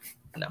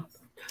 No.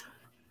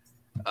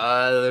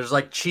 There's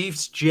like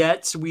Chiefs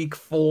Jets week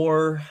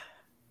four.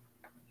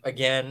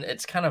 Again,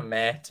 it's kind of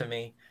meh to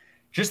me.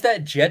 Just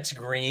that Jets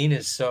green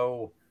is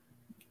so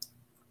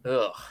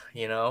ugh,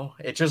 you know?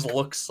 It just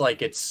looks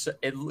like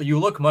you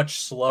look much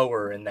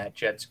slower in that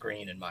Jets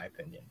green in my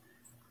opinion.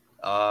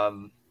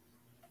 Um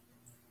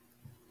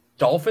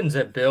Dolphins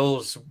at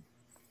Bills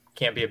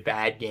can't be a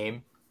bad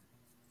game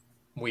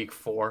week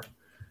 4.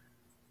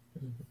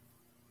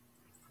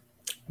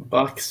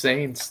 Buck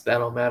Saints.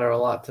 That'll matter a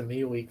lot to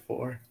me week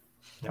 4.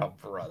 Oh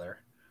brother.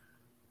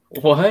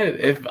 What?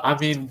 If I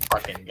mean,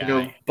 Fucking you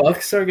know, guy.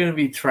 Bucks are going to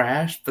be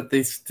trash, but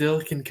they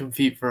still can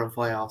compete for a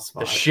playoff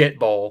The spot. shit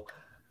bowl.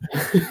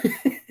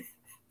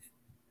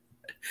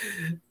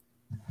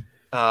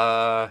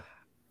 Uh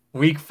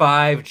Week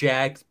 5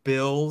 Jags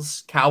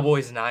Bills,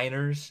 Cowboys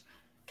Niners.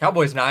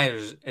 Cowboys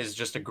Niners is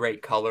just a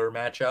great color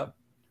matchup.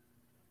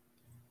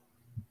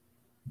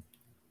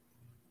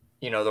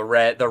 You know, the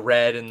red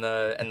and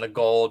the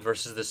gold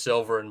versus the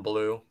silver and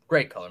blue.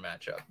 Great color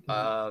matchup.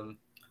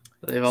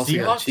 They've also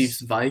got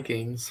Chiefs Seahawks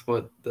Vikings,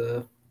 what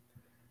the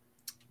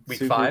week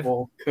Super 5.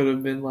 Bowl could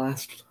have been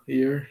last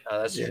year.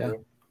 That's Yeah.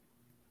 true.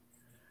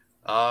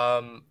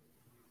 Um,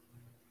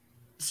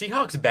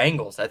 Seahawks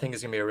Bengals. I think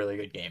is gonna be a really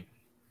good game.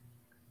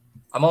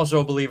 I'm also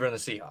a believer in the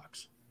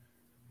Seahawks.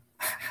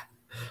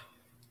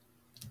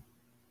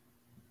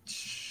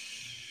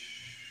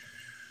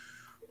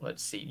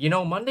 Let's see.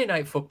 Monday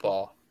Night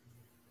Football.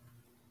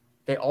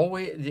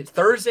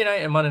 Thursday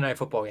night and Monday Night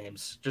Football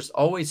games just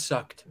always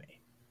suck to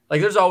me.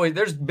 Like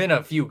there's been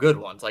a few good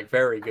ones, like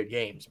very good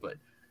games, but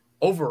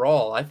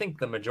overall, I think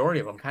the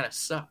majority of them kind of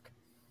suck.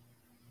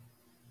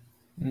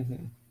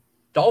 Mm-hmm.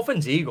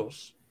 Dolphins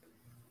Eagles.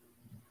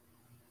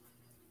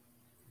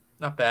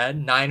 Not bad.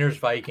 Niners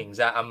Vikings.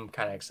 I'm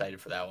kind of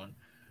excited for that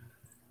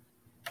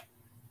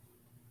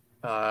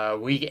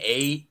one. Week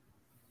 8.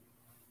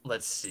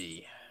 Let's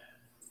see.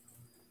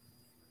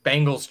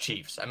 Bengals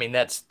Chiefs. I mean,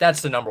 that's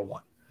the number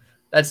one.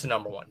 That's the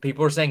number one.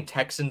 People are saying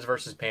Texans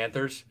versus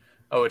Panthers.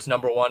 Oh, it's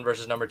number 1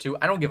 versus number 2.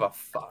 I don't give a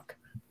fuck.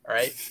 All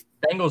right.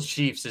 Bengals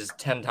Chiefs is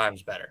 10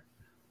 times better.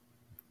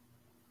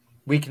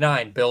 Week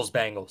 9, Bills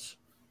Bengals.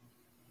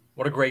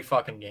 What a great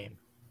fucking game.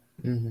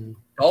 Mm-hmm.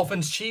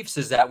 Dolphins Chiefs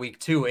is that week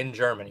 2 in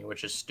Germany,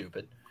 which is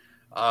stupid.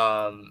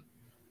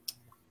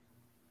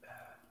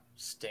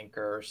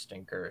 Stinker.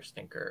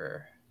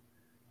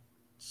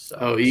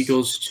 Sucks. Oh,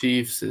 Eagles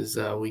Chiefs is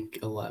week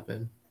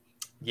 11.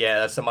 Yeah,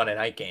 that's the Monday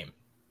night game.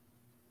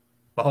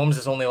 Mahomes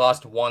has only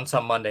lost once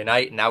on Monday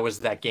night, and that was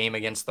that game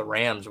against the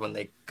Rams when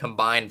they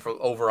combined for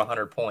over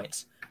 100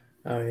 points.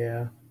 Oh,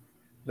 yeah.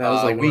 That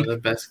was one of the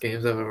best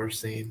games I've ever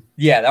seen.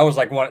 Yeah, that was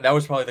that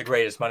was probably the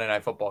greatest Monday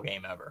Night Football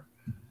game ever.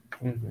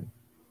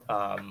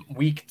 Mm-hmm.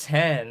 Week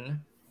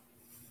 10,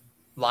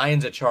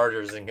 Lions at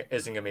Chargers isn't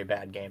going to be a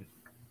bad game.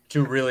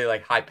 Two really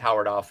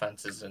high-powered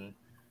offenses and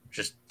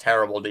just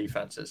terrible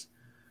defenses.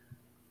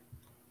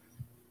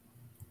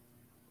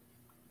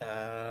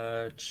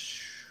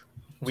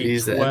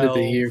 Week 12, the end of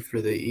the year for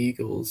the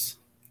Eagles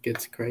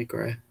gets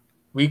cray-cray.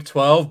 Week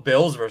 12,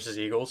 Bills versus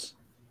Eagles.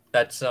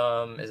 That's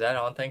is that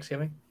on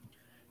Thanksgiving?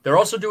 They're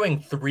also doing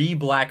 3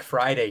 Black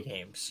Friday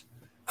games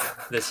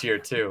this year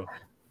too.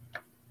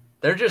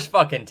 They're just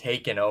fucking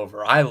taking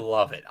over. I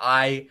love it.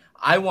 I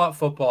want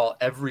football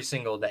every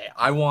single day.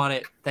 I want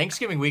it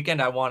Thanksgiving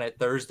weekend. I want it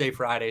Thursday,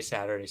 Friday,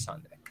 Saturday,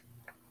 Sunday.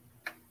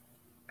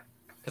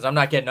 Because I'm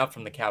not getting up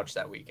from the couch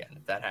that weekend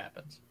if that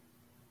happens.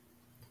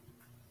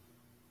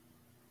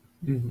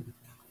 Mm-hmm.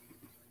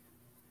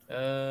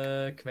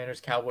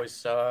 Commanders Cowboys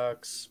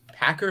sucks.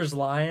 Packers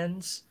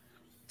Lions.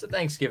 It's a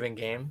Thanksgiving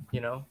game,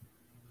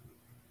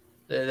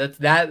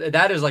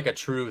 That is like a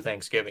true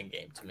Thanksgiving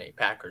game to me.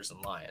 Packers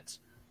and Lions,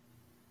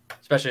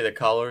 especially the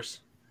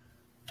colors.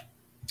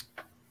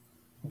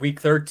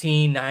 Week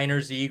 13,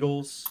 Niners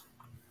Eagles.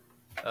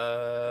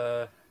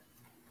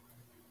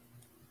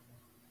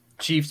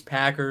 Chiefs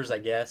Packers, I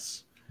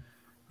guess.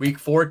 Week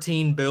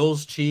 14,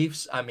 Bills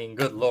Chiefs. I mean,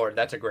 good Lord,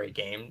 that's a great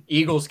game.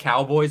 Eagles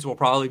Cowboys will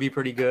probably be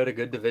pretty good, a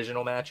good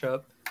divisional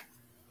matchup.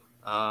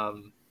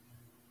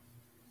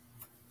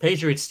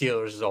 Patriots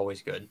Steelers is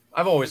always good.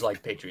 I've always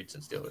liked Patriots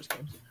and Steelers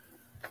games,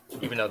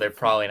 even though they're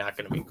probably not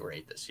going to be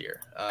great this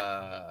year.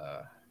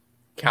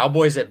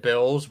 Cowboys at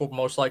Bills will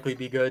most likely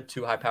be good.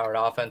 2 high-powered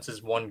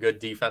offenses, 1 good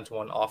defense,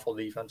 1 awful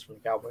defense from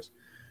the Cowboys.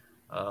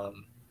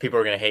 People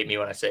are going to hate me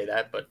when I say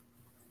that, but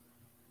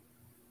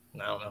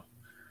I don't know.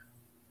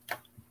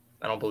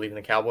 I don't believe in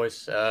the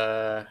Cowboys.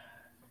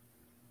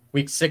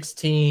 Week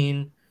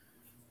 16,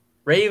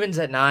 Ravens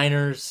at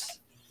Niners.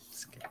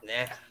 It's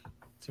going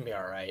to be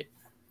all right.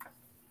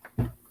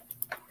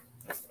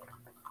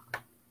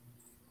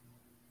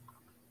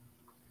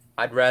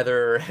 I'd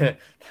rather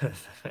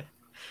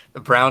the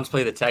Browns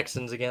play the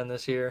Texans again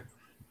this year.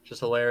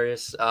 Just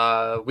hilarious.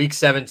 Week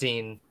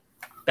 17,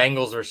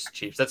 Bengals versus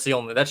Chiefs. That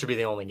should be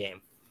the only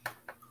game.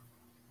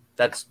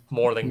 That's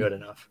more than good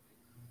enough.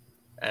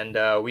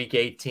 And week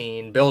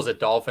 18, Bills at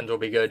Dolphins will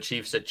be good.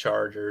 Chiefs at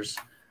Chargers.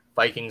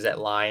 Vikings at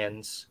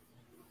Lions.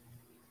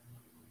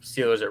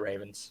 Steelers at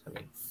Ravens. I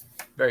mean,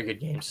 very good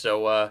games.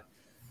 So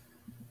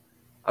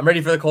I'm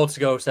ready for the Colts to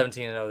go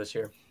 17-0 this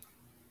year.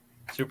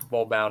 Super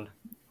Bowl bound.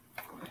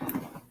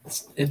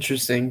 It's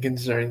interesting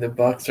considering the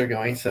Bucs are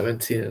going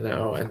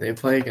 17-0 and they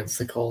play against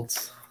the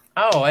Colts.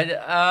 Oh, I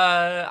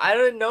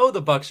didn't know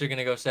the Bucs are going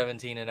to go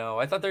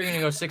 17-0. I thought they were going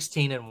to go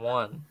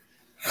 16-1.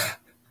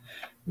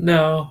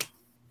 No.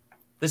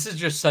 This is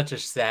just such a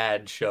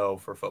sad show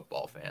for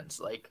football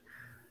fans.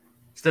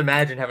 Just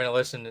imagine having to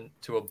listen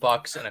to a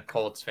Bucs and a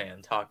Colts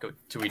fan talk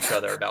to each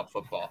other about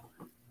football.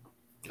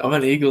 I'm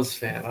an Eagles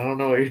fan. I don't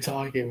know what you're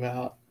talking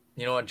about.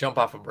 You know what? Jump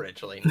off a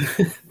bridge, Layton.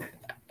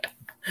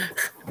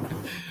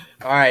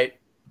 All right,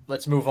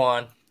 let's move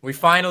on. We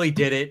finally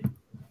did it.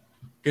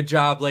 Good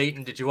job,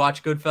 Layton. Did you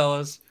watch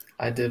Goodfellas?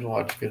 I did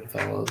watch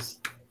Goodfellas.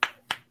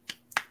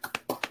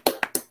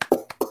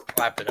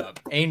 Clap it up.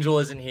 Angel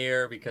isn't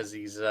here because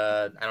he's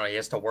I don't know, he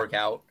has to work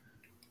out.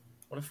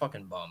 What a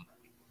fucking bum.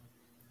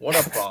 What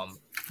a bum.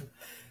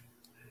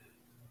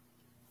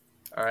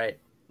 All right.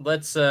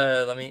 Let's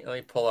let me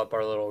pull up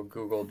our little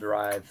Google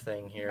Drive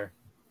thing here.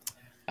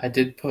 I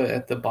did put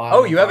at the bottom.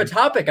 Oh, you have a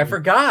topic. I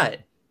forgot.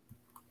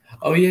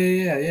 Oh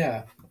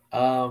yeah.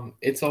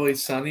 It's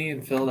Always Sunny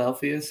in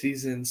Philadelphia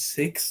season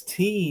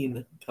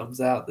 16 comes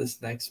out this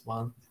next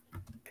month.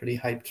 Pretty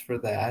hyped for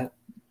that.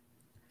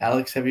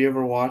 Alex, have you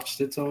ever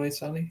watched It's Always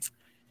Sunny?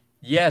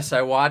 Yes,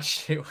 I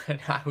watched it when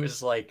I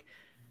was like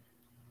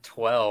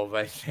 12,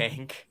 I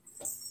think.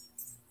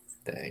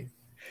 Dang.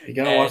 You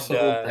gotta watch And the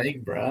whole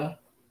thing, bruh.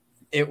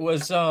 it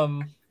was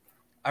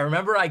I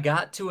remember I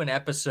got to an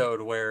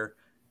episode where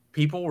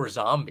people were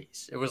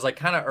zombies. It was like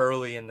kind of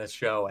early in the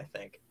show, I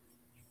think.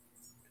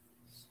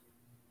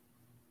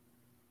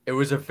 It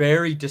was a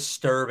very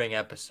disturbing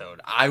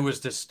episode. I was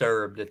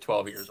disturbed at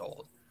 12 years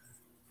old.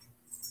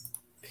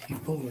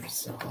 People were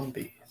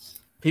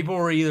zombies. People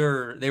were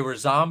either they were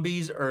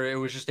zombies or it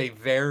was just a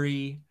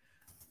very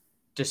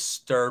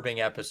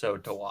disturbing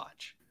episode to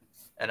watch.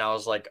 And I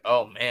was like,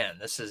 "Oh man,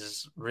 this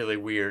is really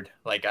weird.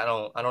 Like I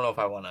don't know if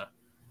I want to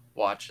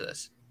watch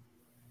this."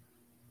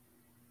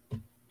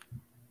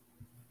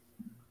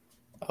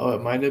 Oh,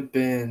 it might have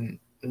been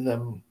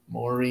the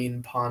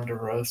Maureen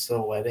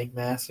Ponderosa wedding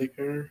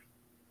massacre.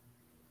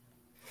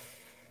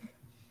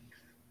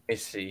 Let me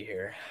see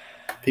here.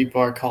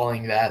 People are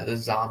calling that the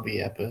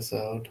zombie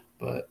episode,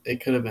 but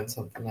it could have been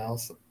something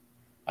else.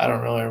 I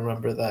don't really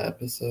remember that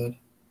episode.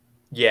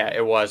 Yeah,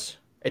 it was.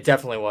 It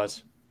definitely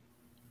was.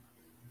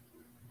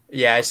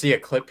 Yeah, I see a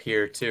clip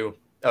here too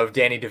of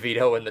Danny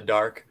DeVito in the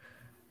dark.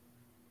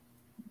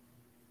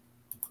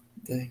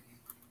 Dang.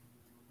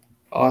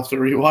 I'll have to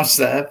rewatch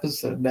that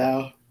episode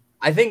now.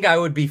 I think I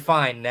would be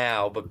fine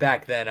now, but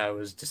back then I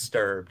was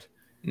disturbed.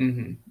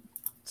 Hmm.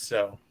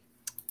 So,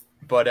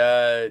 but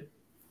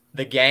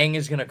the gang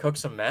is gonna cook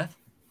some meth.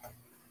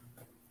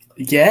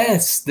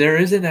 Yes, there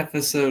is an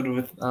episode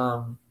with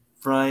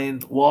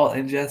Brian, Walt,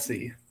 and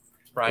Jesse.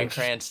 Bryan Which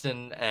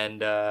Cranston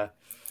and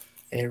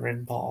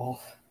Aaron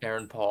Paul.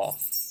 Aaron Paul.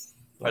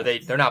 Are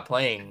But they're not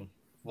playing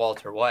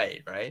Walter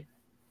White, right?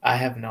 I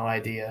have no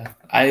idea.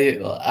 I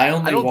I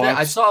only don't think watched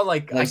I like saw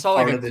like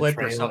part a of the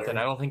clip or something.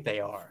 I trailer. don't think they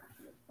are.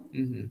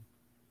 Hmm.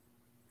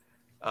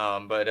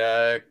 But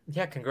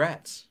yeah,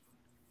 congrats.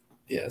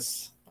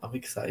 Yes, I'm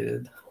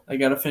excited. I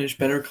gotta finish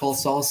Better Call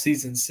Saul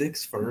season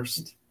 6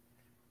 first.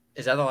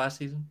 Is that the last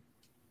season?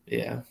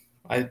 Yeah,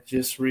 I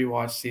just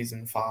rewatched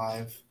season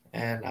 5,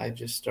 and I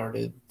just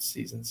started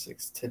season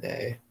 6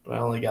 today, but I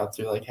only got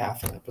through like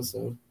half an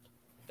episode.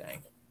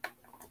 Dang.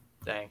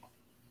 Dang.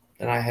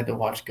 And I had to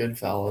watch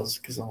Goodfellas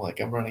because I'm like,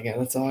 I'm running out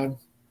of time.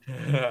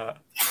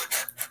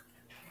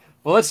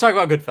 Well, let's talk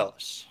about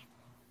Goodfellas.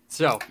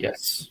 So,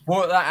 Yes.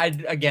 well,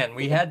 again,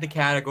 we had the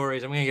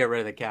categories. I'm gonna get rid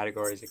of the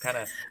categories. It kind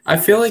of I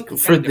feel like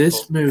it's for kind of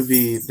this difficult.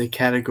 movie, the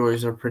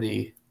categories are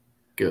pretty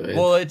good.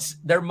 Well, it's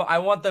there. I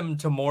want them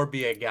to more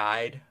be a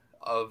guide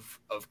of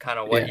kind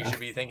of what you Yeah. should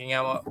be thinking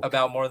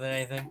about more than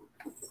anything.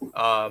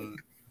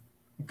 Um,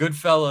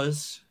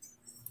 Goodfellas.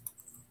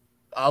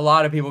 A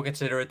lot of people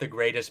consider it the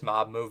greatest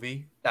mob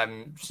movie.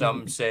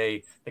 Some Mhm.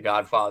 say The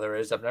Godfather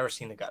is. I've never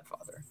seen The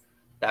Godfather.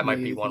 That might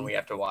Me be one either. we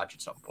have to watch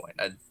at some point.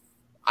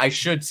 I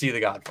should see The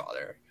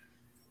Godfather.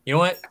 You know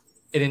what?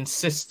 It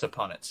insists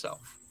upon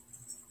itself.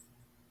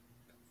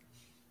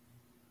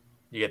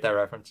 You get that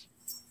reference?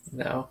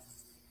 No.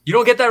 You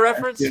don't get that I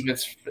reference? assume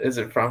is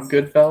it from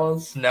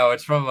Goodfellas? No,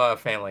 it's from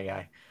Family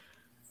Guy.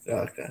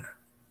 Okay.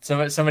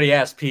 Somebody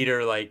asked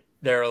Peter, like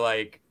they're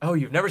like, "Oh,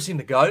 you've never seen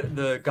the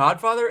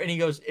Godfather?" And he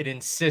goes, "It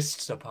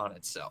insists upon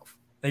itself."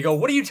 They go,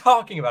 "What are you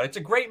talking about? It's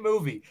a great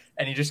movie."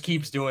 And he just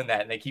keeps doing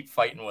that, and they keep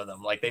fighting with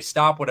him. Like they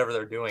stop whatever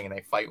they're doing and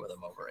they fight with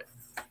him over it.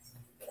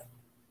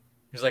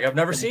 He's like, "I've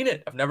never seen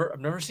it. I've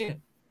never seen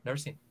it. Never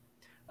seen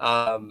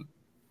it."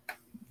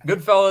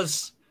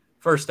 Goodfellas.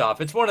 First off,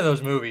 it's one of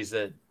those movies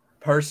that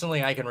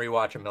personally I can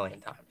rewatch a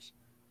million times.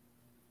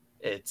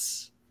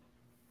 It's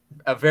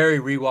a very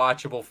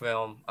rewatchable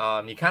film.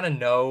 You kind of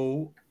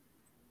know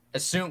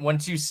as soon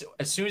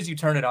as you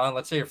turn it on.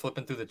 Let's say you're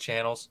flipping through the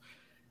channels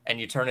and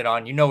you turn it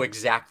on, you know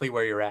exactly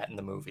where you're at in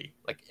the movie,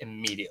 like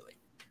immediately.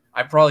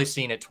 I've probably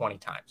seen it 20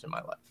 times in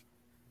my life.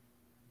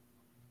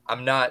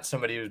 I'm not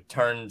somebody who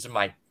turns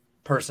my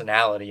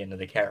personality into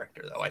the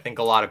character, though. I think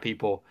a lot of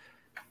people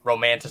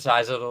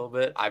romanticize it a little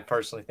bit. I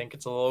personally think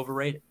it's a little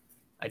overrated.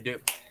 I do.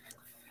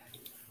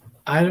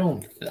 I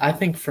don't. I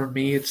think for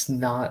me, it's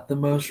not the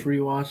most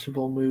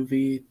rewatchable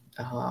movie.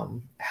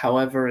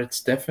 However,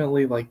 it's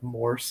definitely like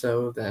more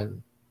so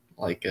than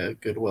like a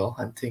Goodwill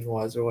Hunting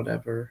was or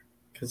whatever.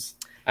 Because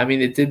I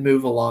mean, it did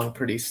move along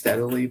pretty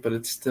steadily, but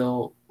it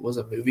still was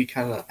a movie.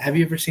 Kind of. Have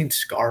you ever seen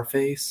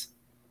Scarface?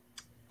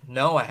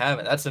 No, I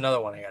haven't. That's another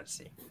one I got to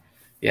see.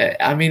 Yeah,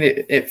 I mean,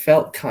 it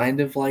felt kind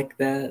of like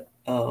that.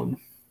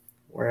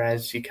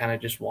 Whereas you kind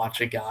of just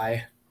watch a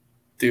guy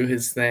do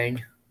his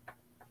thing.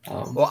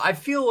 Um, Well, I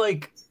feel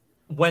like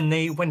when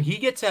he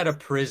gets out of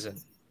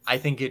prison, I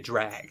think it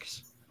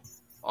drags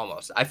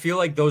almost. I feel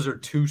like those are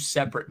two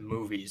separate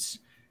movies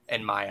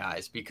in my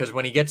eyes because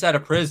when he gets out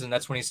of prison,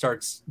 that's when he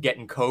starts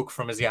getting coke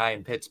from his guy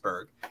in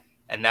Pittsburgh,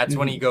 and that's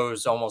when he mhm.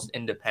 goes almost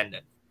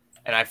independent.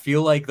 And I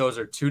feel like those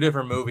are two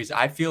different movies.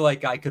 I feel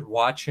like I could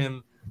watch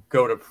him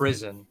go to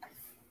prison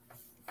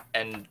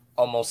and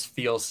almost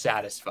feel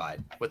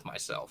satisfied with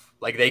myself.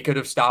 Like they could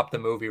have stopped the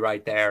movie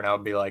right there and I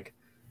would be like,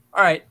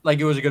 all right, like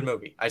it was a good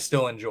movie. I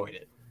still enjoyed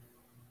it.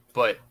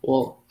 But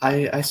Well,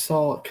 I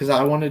saw because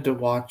I wanted to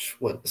watch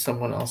what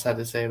someone else had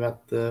to say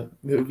about the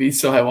movie,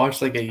 so I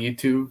watched like a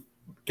YouTube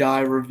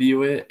guy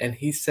review it, and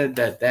he said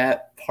that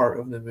that part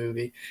of the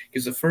movie,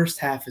 because the first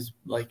half is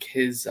like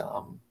his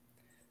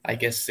I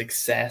guess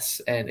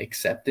success and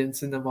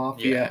acceptance in the yeah.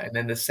 mafia, and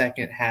then the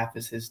second half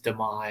is his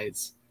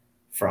demise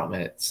from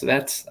it. So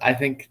that's I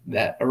think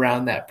that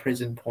around that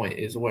prison point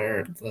is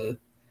where the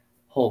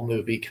whole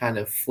movie kind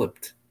of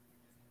flipped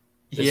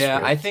the Yeah,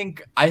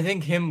 script. I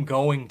think him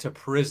going to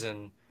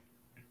prison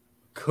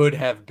could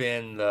have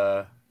been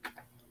the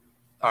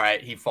all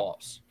right, he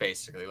falls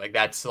basically. Like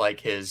that's like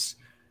his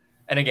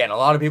and again, a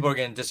lot of people are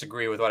going to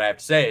disagree with what I have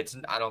to say. It's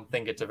I don't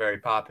think it's a very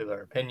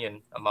popular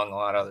opinion among a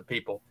lot of other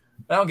people.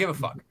 But I don't give a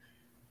fuck.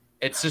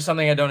 It's just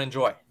something I don't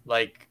enjoy.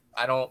 Like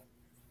I don't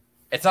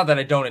it's not that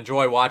I don't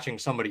enjoy watching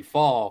somebody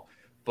fall,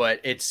 but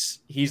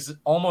he's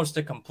almost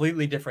a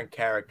completely different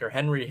character.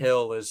 Henry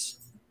Hill is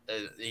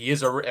he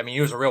is a I mean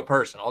he was a real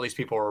person. All these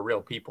people are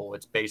real people.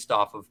 It's based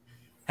off of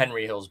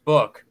Henry Hill's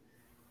book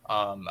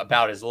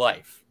about his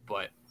life.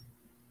 But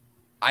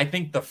I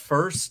think the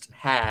first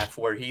half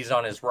where he's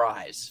on his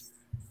rise,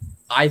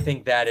 I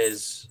think that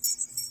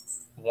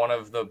is one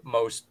of the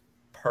most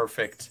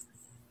perfect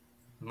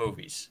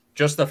movies.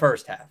 Just the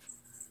first half.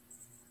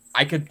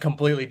 I could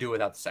completely do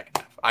without the second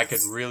half. I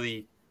could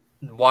really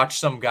watch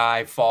some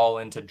guy fall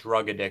into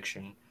drug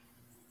addiction.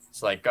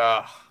 It's like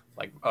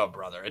oh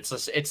brother, it's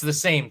the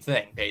same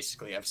thing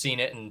basically. I've seen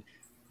it in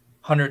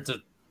hundreds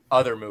of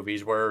other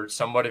movies where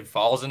somebody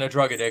falls into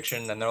drug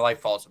addiction and their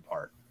life falls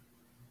apart,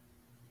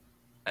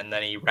 and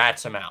then he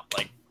rats him out.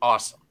 Like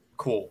awesome,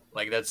 cool.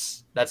 Like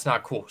that's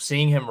not cool.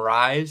 Seeing him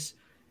rise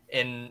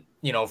in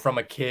from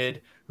a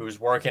kid who's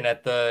working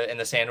at the in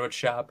the sandwich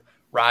shop,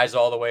 rise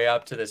all the way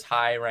up to this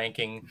high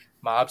ranking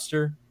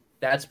mobster.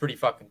 That's pretty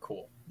fucking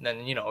cool. And then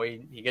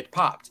he gets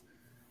popped.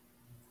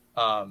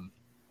 Um,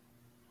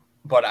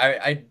 but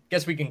I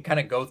guess we can kind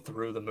of go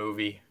through the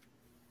movie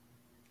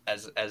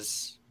as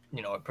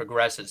it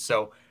progresses.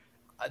 So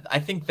I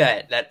think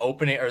that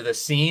opening or the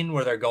scene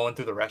where they're going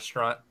through the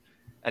restaurant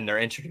and they're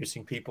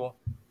introducing people.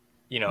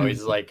 He's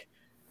Mhm. like,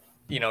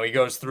 he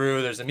goes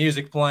through. There's the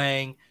music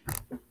playing.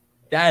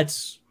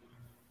 That's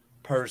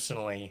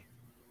personally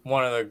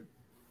one of the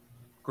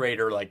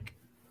greater like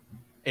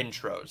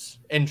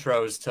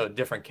intros to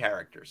different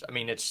characters. I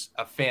mean, it's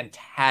a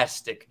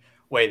fantastic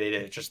way they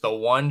did it. Just the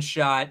one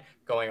shot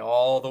going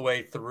all the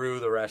way through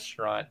the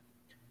restaurant.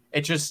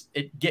 It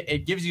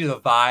gives you the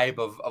vibe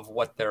of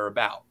what they're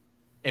about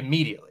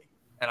immediately,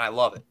 and I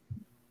love it.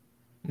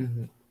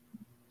 Mhm.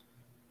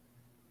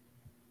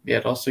 Yeah,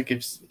 it also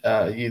gives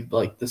you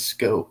like the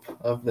scope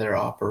of their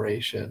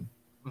operation.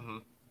 Hmm.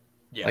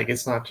 Yeah, Like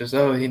it's not just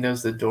oh he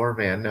knows the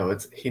doorman. No,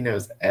 it's he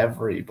knows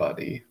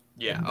everybody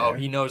yeah. in Oh, there.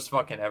 he knows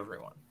fucking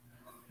everyone,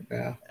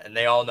 Yeah. and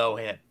they all know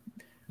him.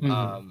 Hmm.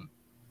 Um,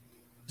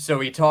 so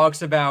he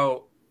talks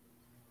about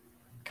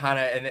kind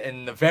of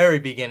in the very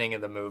beginning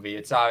of the movie.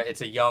 It's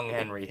a young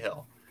Henry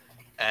Hill,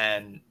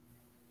 and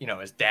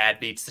his dad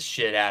beats the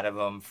shit out of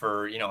him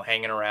for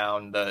hanging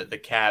around the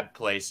cab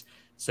place.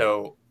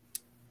 So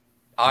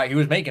he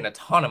was making a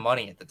ton of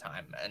money at the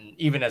time, and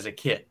even as a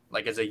kid,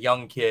 like as a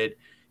young kid,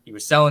 he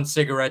was selling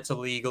cigarettes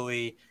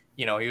illegally.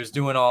 He was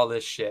doing all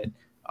this shit.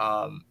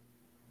 Um,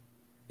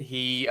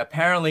 he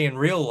apparently in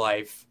real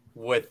life,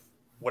 with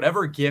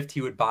whatever gift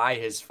he would buy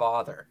his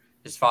father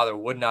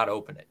would not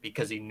open it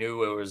because he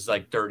knew it was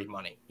like dirty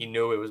money. He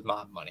knew it was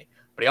mob money,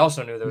 but he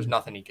also knew there was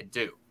nothing he could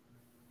do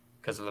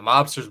because if the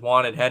mobsters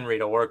wanted Henry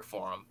to work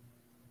for him,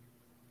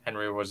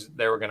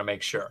 they were going to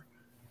make sure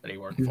that he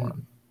worked for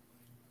him.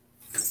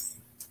 Hmm.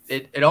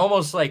 It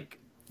almost like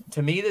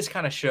to me this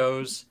kind of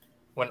shows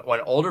when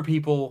older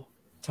people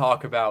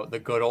talk about the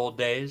good old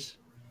days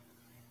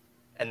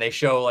and they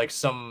show like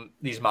some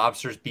these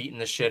mobsters beating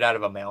the shit out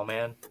of a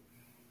mailman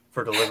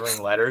for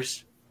delivering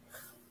letters.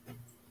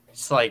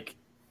 It's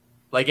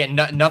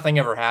nothing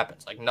ever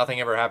happens. Like nothing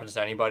ever happens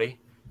to anybody.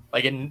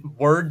 Like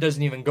word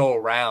doesn't even go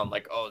around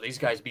like, oh, these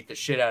guys beat the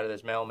shit out of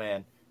this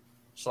mailman.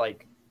 It's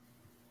like,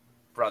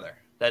 brother,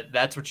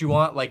 that's what you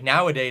want. Like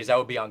nowadays that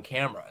would be on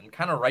camera and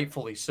kind of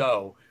rightfully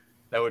so.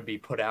 That would be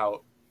put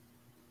out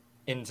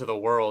into the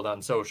world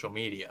on social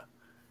media.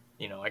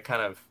 I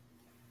kind of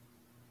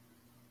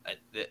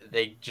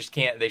they just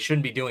can't. They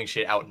shouldn't be doing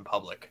shit out in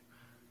public,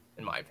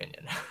 in my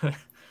opinion.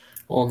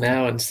 Well,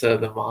 now instead of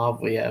the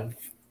mob, we have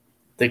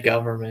the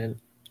government.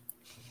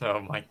 Oh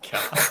my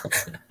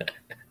god.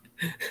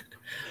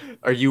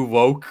 Are you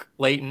woke,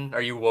 Leighton?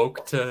 Are you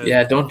woke to?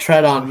 Yeah, don't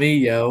tread on me,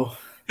 yo.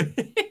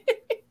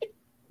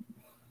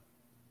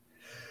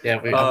 Yeah,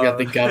 I've got uh,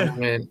 the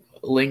government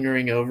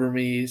lingering over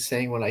me,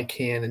 saying what I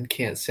can and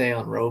can't say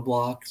on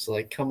Roblox.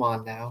 Like, come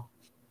on now.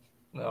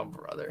 oh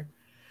brother.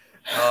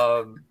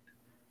 Um,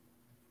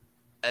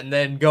 and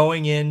then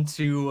going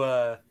into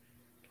and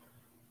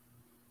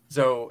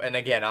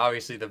again,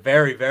 obviously the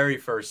very very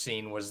first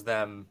scene was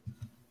them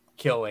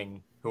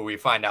killing who we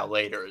find out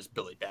later is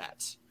Billy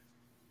Bats.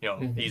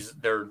 Hmm.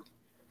 They're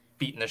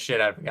beating the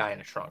shit out of a guy in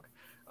a trunk.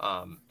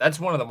 That's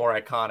one of the more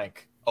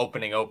iconic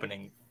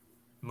opening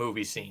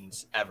movie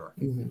scenes ever.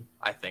 Hmm.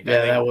 I think. I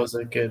Yeah, think that was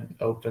a good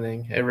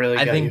opening. It really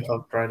I got you think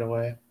hooked right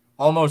away.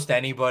 almost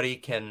anybody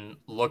can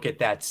look at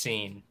that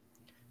scene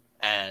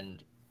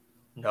and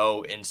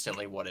know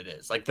instantly what it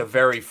is. Like the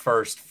very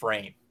first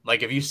frame.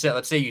 Like if you sit,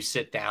 let's say you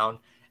sit down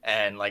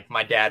and like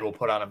my dad will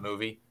put on a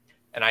movie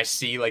and I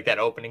see like that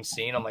opening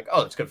scene, I'm like,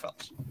 oh, it's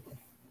Goodfellas.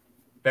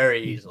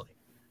 Very easily.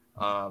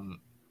 Um,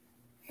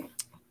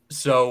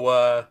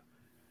 so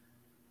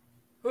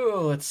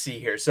oh, let's see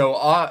here. So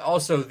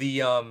also the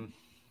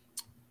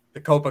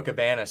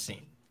Copacabana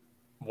scene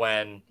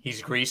when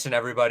he's greasing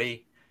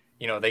everybody.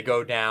 You know, they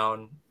go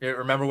down.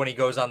 Remember when he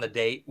goes on the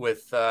date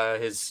with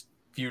his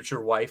future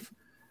wife,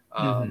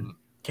 Hmm.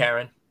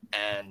 Karen,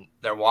 and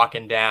they're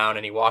walking down,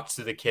 and he walks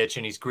through the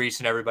kitchen. He's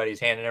greasing everybody. He's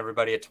handing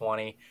everybody a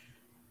 20.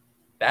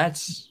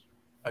 That's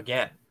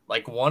again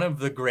like one of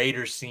the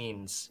greater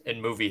scenes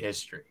in movie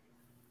history.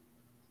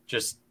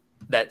 Just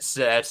that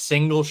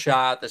single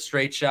shot, the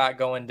straight shot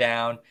going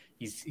down.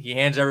 He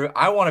hands every.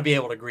 I want to be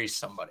able to grease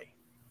somebody.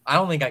 I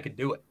don't think I could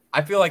do it.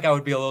 I feel like I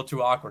would be a little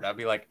too awkward. I'd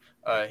be like,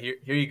 here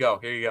you go,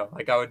 here you go.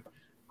 Like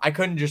I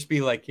couldn't just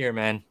be like, here,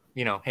 man,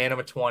 hand him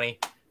a 20,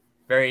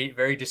 very,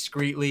 very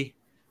discreetly,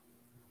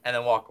 and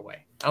then walk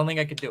away. I don't think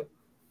I could do it.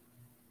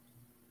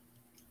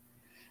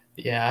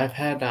 Yeah, I've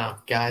had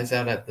guys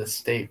out at the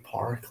state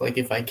park. Like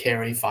if I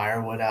carry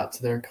firewood out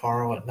to their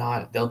car or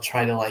whatnot, they'll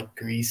try to like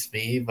grease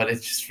me, but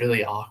it's just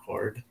really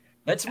awkward.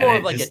 That's And more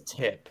of it like a just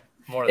tip,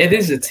 more than it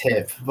is a anything.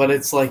 tip, but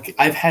it's like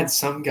I've had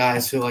some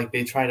guys who like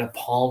they try to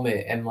palm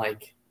it and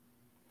like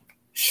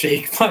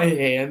shake my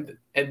hand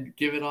and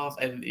give it off,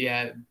 and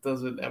yeah, it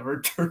doesn't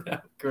ever turn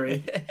out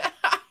great.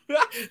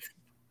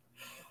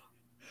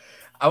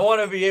 I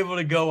want to be able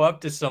to go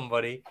up to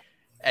somebody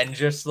and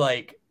just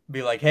like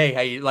be like, hey,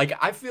 how you like?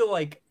 I feel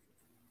like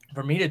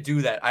for me to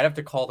do that, I'd have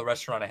to call the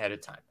restaurant ahead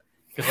of time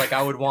because like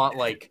I would want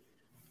like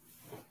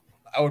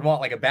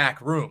a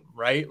back room,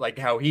 right? Like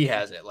how he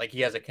has it, like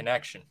he has a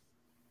connection.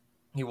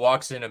 He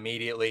walks in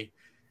immediately,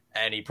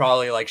 and he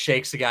probably like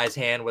shakes the guy's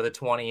hand with a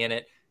 20 in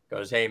it.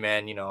 Goes, hey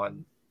man,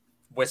 and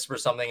whisper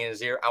something in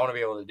his ear. I want to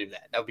be able to do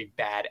that. That would be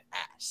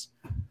badass,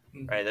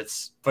 right?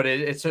 That's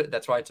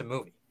why it's a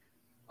movie.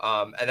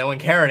 And then when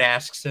Karen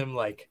asks him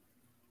like,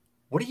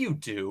 "What do you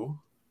do?"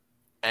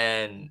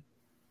 and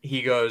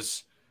he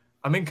goes,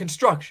 "I'm in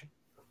construction."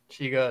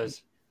 She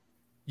goes,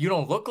 "You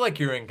don't look like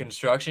you're in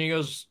construction." He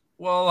goes,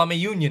 "Well, I'm a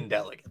union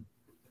delegate."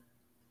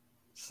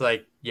 It's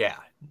like, yeah,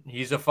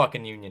 he's a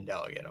fucking union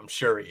delegate. I'm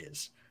sure he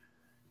is.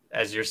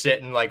 As you're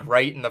sitting like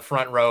right in the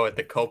front row at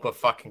the Copa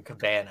fucking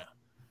Cabana.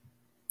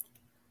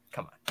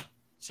 Come on,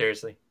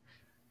 seriously.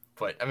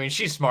 But I mean,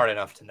 she's smart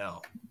enough to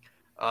know.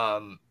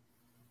 Um,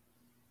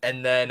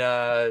 and then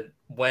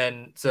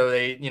when so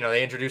they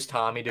introduced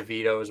Tommy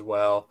DeVito as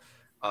well.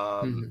 Um,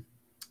 Mhm.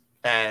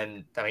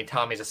 and I mean,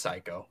 Tommy's a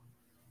psycho,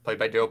 played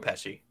by Joe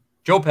Pesci.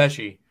 Joe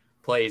Pesci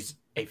plays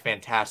a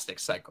fantastic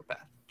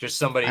psychopath, just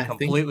somebody I think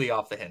completely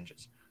off the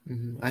hinges.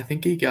 I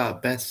think he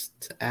got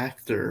best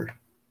actor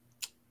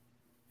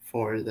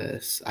for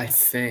this. I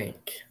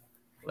think.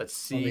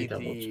 Let's Let me see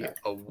double the check.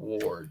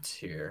 awards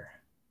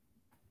here.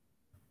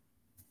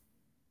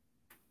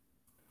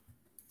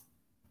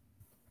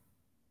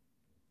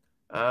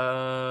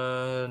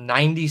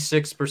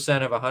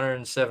 96% of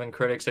 107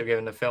 critics have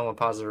given the film a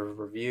positive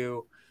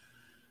review.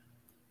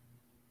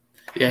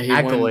 Yeah, he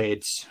won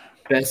Accolades.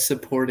 best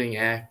supporting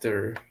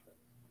actor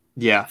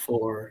Yeah.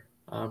 for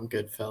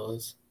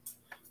Goodfellas.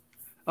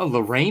 Oh,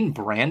 Lorraine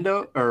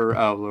Brando or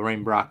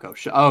Lorraine Bracco.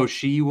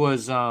 She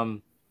was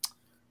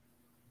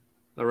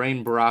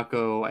Lorraine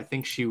Bracco. I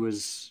think she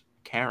was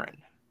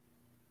Karen.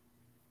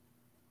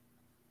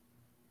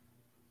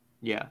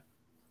 Yeah.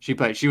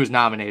 She was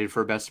nominated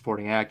for Best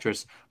Supporting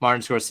Actress.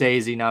 Martin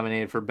Scorsese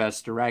nominated for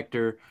Best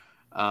Director.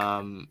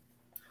 Um,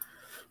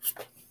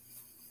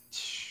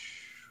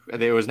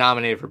 it was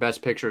nominated for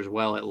Best Picture as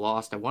well. It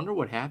lost. I wonder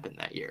what happened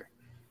that year.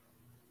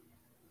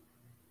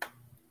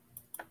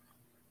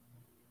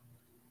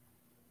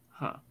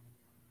 Huh.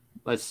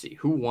 Let's see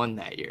who won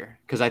that year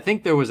because I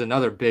think there was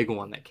another big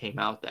one that came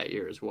out that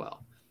year as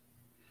well.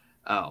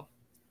 Oh,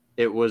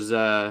 it was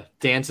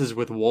Dances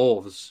with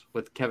Wolves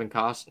with Kevin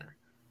Costner.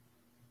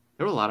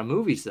 There were a lot of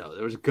movies though.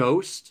 There was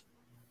Ghost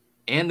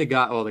and the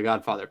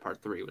Godfather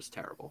Part 3 was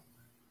terrible.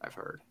 I've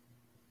heard.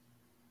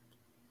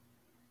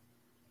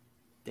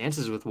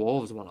 Dances with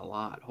Wolves won a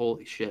lot.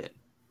 Holy shit.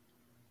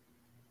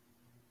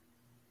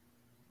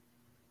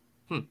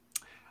 Hmm.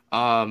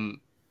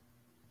 Um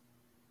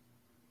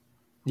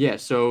yeah,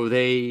 so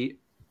they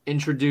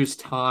introduced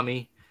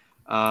Tommy.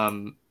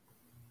 Um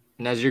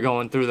and as you're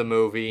going through the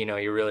movie,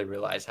 you really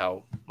realize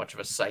how much of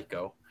a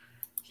psycho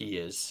he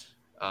is.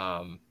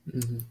 Um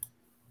Hmm.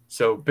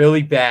 So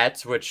Billy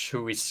Batts,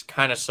 who we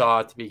kind of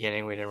saw at the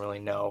beginning, we didn't really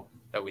know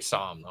that we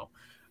saw him though.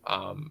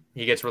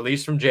 He gets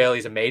released from jail.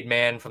 He's a made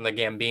man from the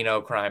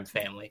Gambino crime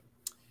family,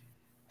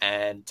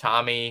 and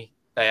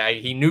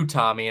he knew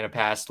Tommy in a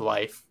past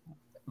life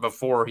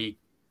before he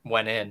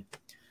went in.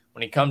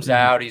 When he comes Hmm.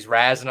 out, he's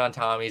razzing on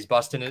Tommy. He's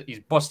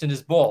busting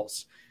his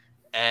balls,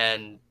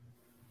 and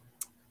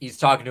he's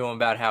talking to him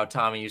about how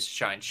Tommy used to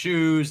shine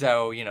shoes,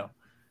 how,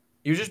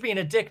 he was just being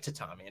a dick to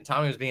Tommy, and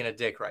Tommy was being a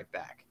dick right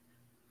back.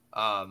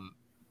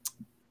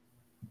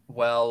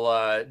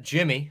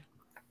 Jimmy,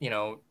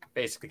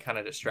 basically kind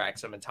of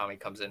distracts him, and Tommy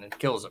comes in and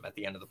kills him at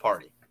the end of the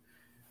party.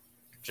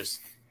 Just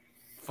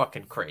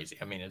fucking crazy.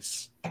 I mean,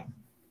 it's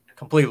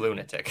complete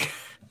lunatic.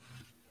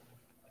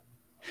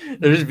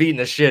 They're just beating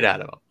the shit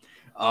out of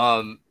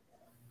him.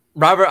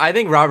 I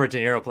think Robert De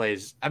Niro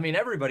plays,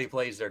 everybody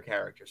plays their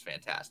characters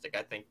fantastic.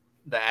 I think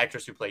the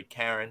actress who played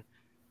Karen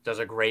does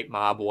a great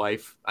mob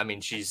wife. I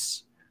mean,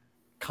 she's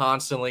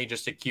constantly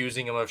just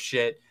accusing him of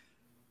shit.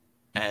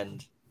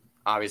 And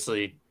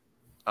obviously,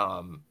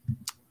 Ray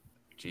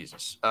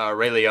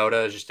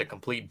Liotta is just a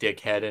complete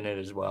dickhead in it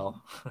as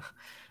well.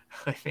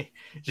 I mean,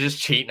 just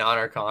cheating on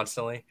her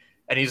constantly.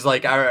 And he's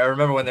like, I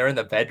remember when they're in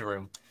the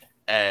bedroom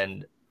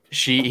and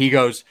he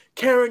goes,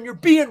 Karen, you're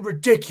being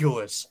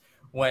ridiculous.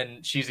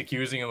 When she's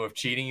accusing him of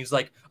cheating, he's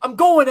like, I'm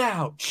going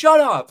out. Shut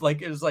up.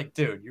 Like, it was like,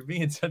 dude, you're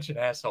being such an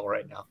asshole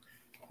right now.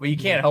 But you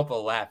can't help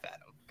but laugh at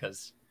him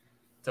because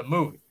it's a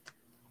movie.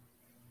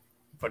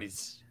 But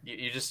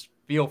you just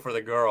feel for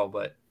the girl,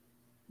 but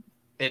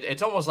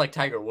it's almost like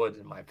Tiger Woods,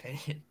 in my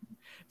opinion.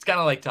 It's kind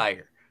of like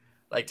Tiger.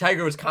 Like,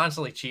 Tiger was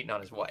constantly cheating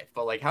on his wife,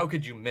 but, like, how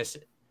could you miss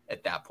it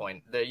at that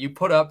point? You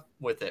put up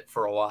with it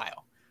for a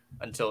while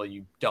until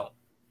you don't.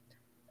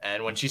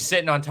 And when she's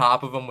sitting on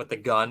top of him with the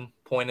gun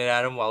pointed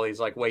at him while he's,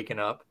 like, waking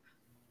up,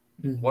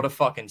 what a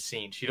fucking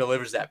scene. She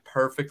delivers that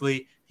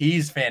perfectly.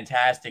 He's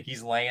fantastic.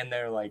 He's laying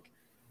there like,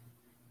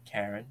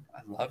 Karen,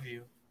 I love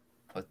you.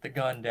 Put the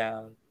gun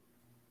down.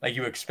 Like,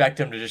 you expect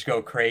him to just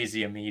go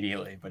crazy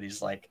immediately, but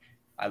he's like,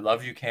 I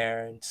love you,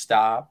 Karen.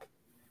 Stop.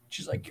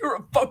 She's like, you're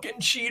a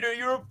fucking cheater.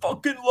 You're a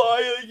fucking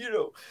liar,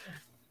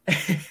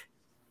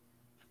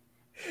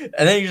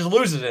 And then he just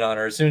loses it on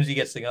her as soon as he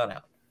gets the gun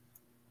out.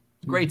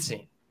 Great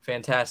scene.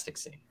 Fantastic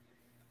scene.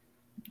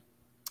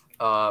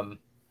 Let's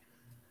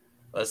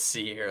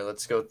see here.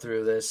 Let's go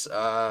through this.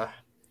 So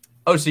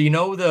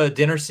the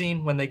dinner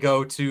scene when they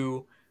go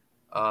to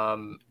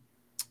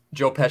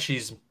Joe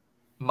Pesci's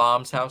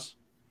mom's house?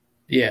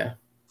 Yeah.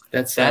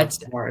 That's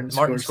Martin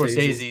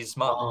Scorsese's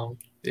mom.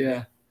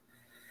 Yeah.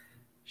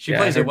 She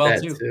plays it well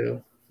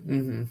too.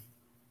 Mm-hmm.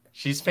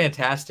 She's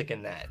fantastic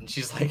in that. And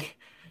she's like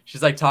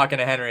talking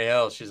to Henry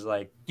Hill. She's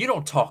like, you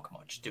don't talk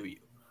much, do you?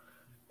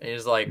 And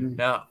he's like,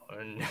 no.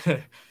 And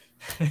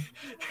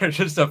there's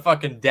just a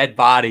fucking dead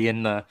body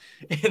in the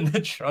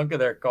trunk of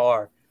their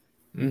car.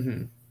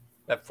 Mm-hmm.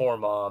 That poor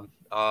mom.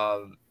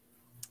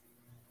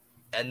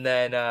 And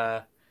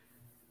then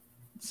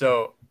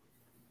so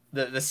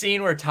the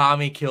scene where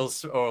Tommy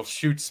kills or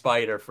shoots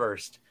Spider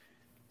first.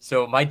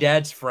 So my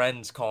dad's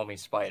friends call me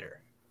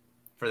Spider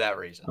for that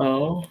reason.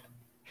 Oh.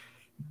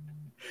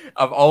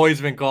 I've always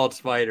been called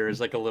Spider as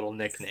like a little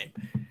nickname.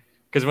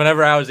 Because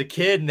whenever I was a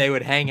kid and they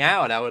would hang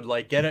out, I would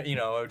like get it,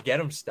 I would get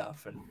them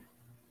stuff and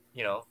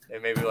they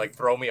maybe like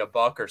throw me a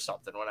buck or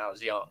something when I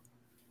was young.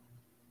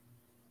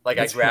 Like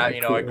I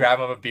grab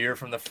them a beer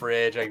from the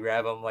fridge, I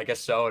grab them like a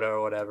soda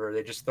or whatever.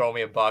 They just throw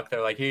me a buck.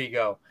 They're like, here you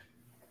go.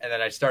 And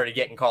then I started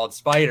getting called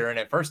Spider, and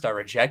at first I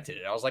rejected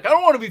it. I was like, I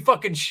don't want to be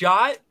fucking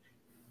shot.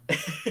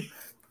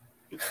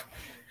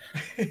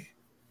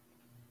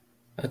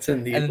 That's a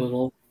neat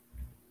little.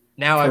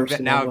 Now I've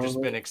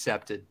just been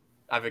accepted.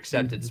 I've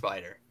accepted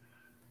Spider.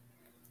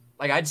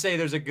 Like, I'd say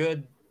there's a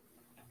good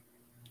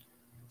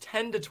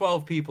 10 to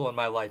 12 people in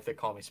my life that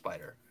call me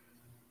Spider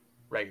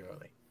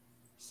regularly.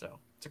 So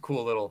it's a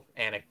cool little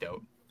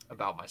anecdote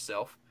about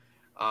myself.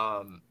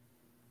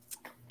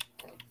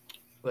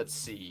 Let's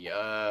see.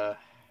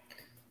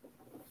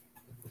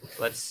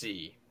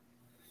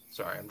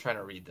 Sorry, I'm trying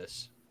to read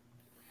this.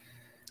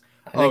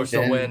 I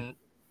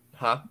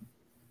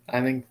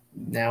think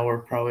now we're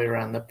probably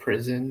around the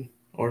prison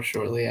or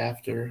shortly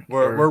after.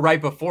 We're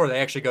right before they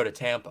actually go to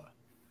Tampa.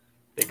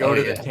 They go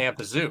to the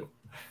Tampa Zoo.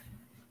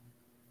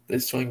 They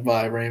swing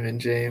by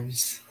Raymond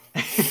James.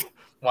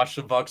 Watch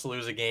the Bucks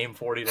lose a game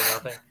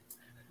 40-0.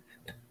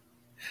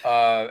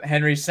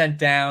 Henry's sent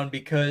down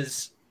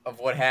because of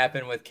what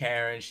happened with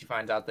Karen. She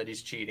finds out that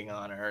he's cheating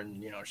on her,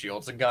 and she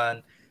holds a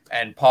gun.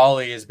 And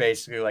Paulie is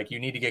basically like, you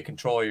need to get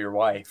control of your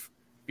wife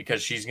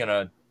because she's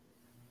gonna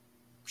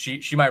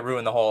she might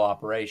ruin the whole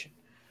operation.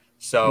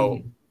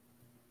 So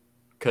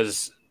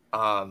because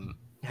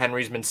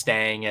Henry's been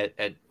staying at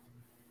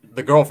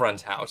his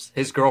girlfriend's house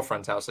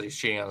that he's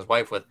cheating on his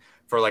wife with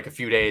for like a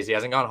few days. He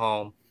hasn't gone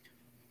home.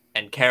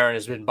 And Karen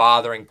has been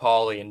bothering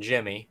Paulie and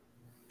Jimmy,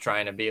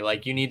 trying to be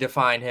like, you need to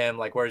find him.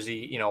 Like, where's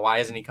he? Why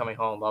isn't he coming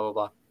home? Blah,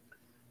 blah,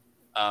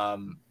 blah.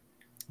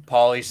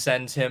 Paulie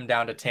sends him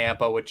down to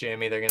Tampa with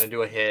Jimmy. They're going to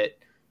do a hit,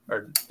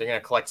 or they're going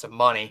to collect some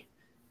money.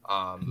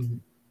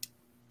 The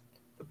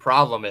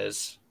problem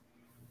is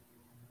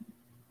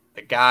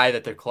the guy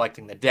that they're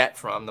collecting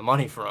the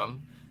money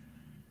from,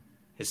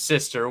 his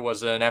sister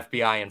was an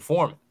FBI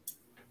informant.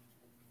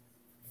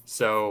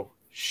 So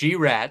he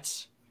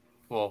rats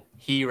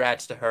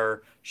to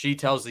her. She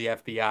tells the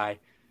FBI.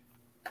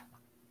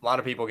 A lot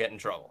of people get in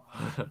trouble.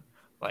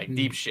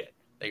 Deep shit.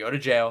 They go to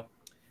jail.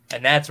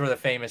 And that's where the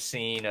famous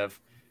scene of,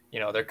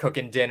 they're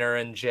cooking dinner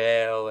in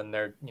jail, and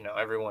they're,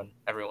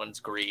 everyone's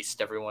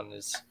greased.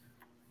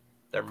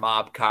 They're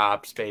mob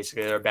cops,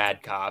 basically. They're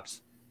bad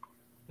cops.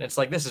 And it's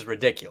like, this is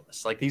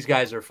ridiculous. Like, these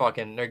guys are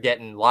they're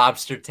getting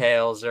lobster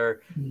tails,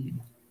 or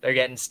they're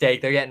getting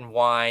steak, they're getting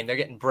wine, they're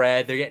getting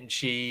bread, they're getting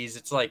cheese.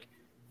 It's like,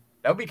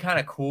 that would be kind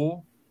of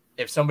cool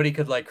if somebody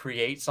could like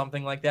create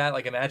something like that.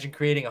 Like, imagine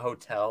creating a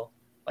hotel,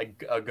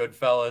 like a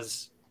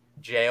Goodfellas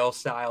jail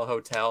style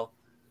hotel.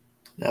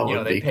 That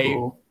would They be pay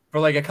cool. for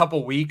like a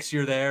couple weeks.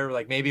 You're there,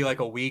 like maybe like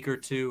a week or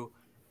two.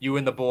 You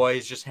and the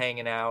boys just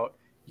hanging out.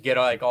 You get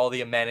like all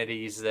the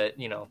amenities that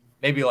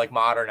maybe like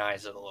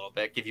modernize it a little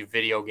bit, give you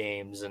video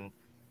games and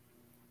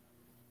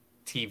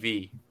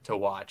TV to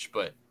watch,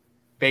 but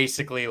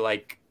basically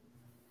like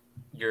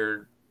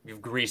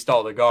you've greased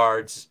all the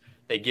guards.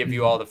 They give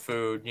you all the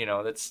food.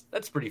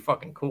 That's pretty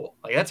fucking cool.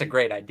 Like, that's a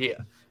great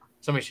idea.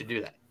 Somebody should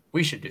do that.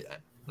 We should do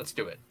that. Let's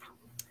do it.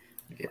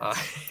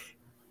 Yes.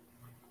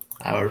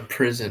 Our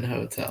prison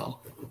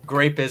hotel.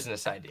 Great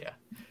business idea.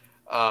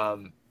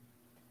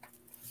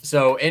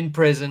 So in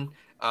prison,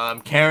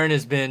 Karen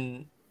has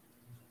been.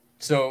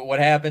 So what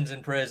happens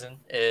in prison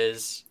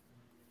is,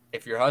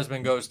 if your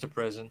husband goes to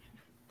prison,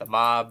 the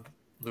mob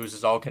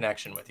loses all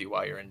connection with you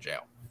while you're in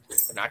jail.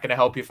 They're not going to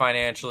help you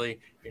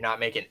financially. You're not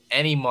making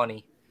any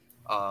money.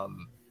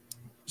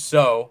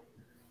 So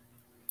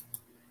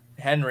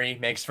Henry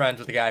makes friends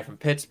with a guy from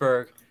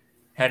Pittsburgh.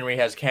 Henry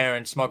has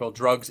Karen smuggle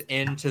drugs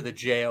into the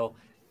jail,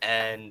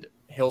 and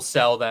he'll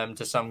sell them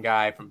to some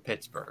guy from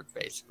Pittsburgh,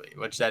 basically,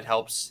 which that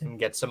helps him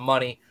get some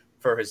money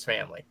for his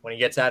family. When he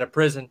gets out of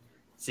prison,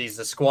 sees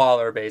the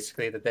squalor,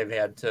 basically, that they've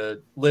had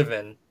to live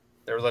in.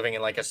 They're living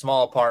in like a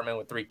small apartment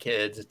with 3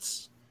 kids.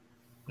 It's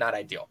not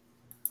ideal.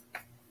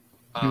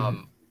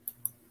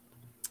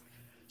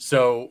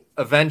 So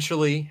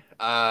eventually,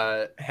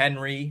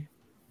 Henry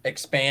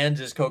expands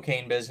his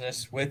cocaine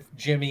business with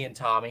Jimmy and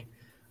Tommy,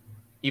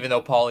 even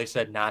though Paulie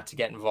said not to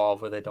get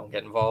involved with it. Don't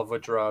get involved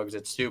with drugs.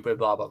 It's stupid,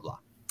 blah, blah,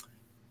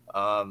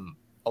 blah.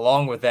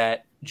 Along with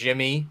that,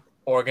 Jimmy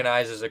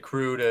organizes a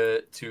crew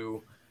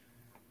to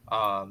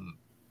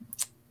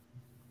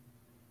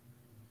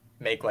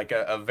make like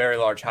a very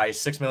large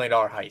heist, $6 million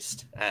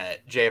heist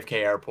at JFK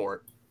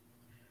Airport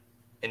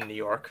in New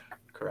York,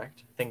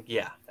 correct? I think,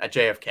 yeah, at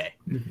JFK.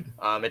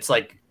 It's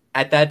like,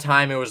 at that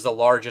time, it was the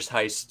largest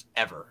heist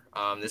ever.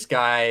 This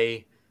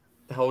guy,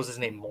 the hell was his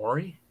name?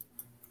 Maury?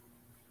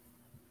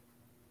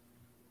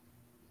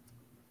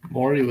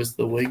 Maury was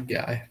the wig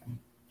guy.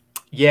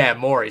 Yeah,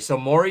 Maury. So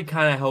Maury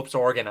kind of helps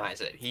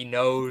organize it. He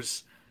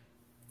knows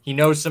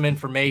some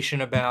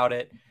information about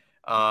it.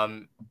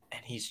 And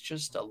he's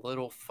just a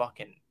little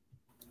fucking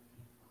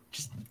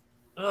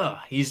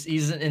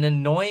he's an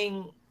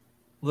annoying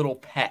little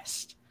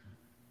pest.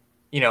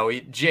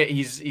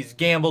 He's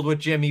gambled with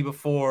Jimmy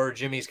before.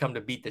 Jimmy's come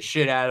to beat the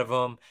shit out of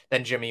him.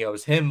 Then Jimmy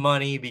owes him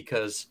money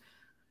because,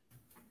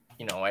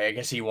 I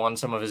guess he won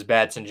some of his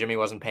bets and Jimmy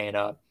wasn't paying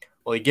up.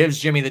 Well, he gives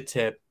Jimmy the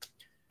tip.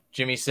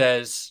 Jimmy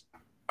says,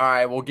 all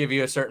right, we'll give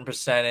you a certain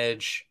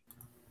percentage,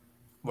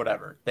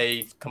 whatever.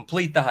 They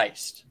complete the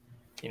heist.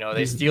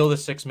 They steal the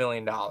 $6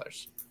 million.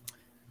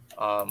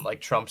 Like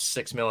Trump's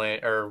 $6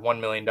 million or $1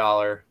 million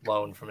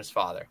loan from his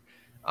father.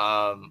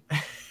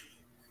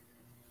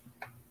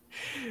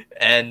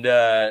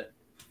 And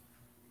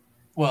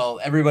well,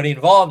 everybody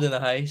involved in the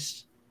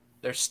heist,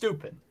 they're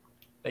stupid.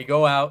 They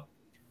go out,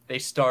 they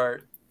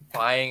start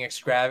buying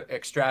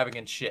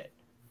extravagant shit.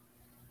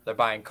 They're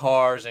buying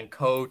cars and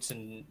coats,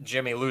 and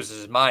Jimmy loses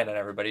his mind on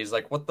everybody. He's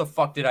like, what the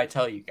fuck did I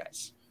tell you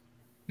guys?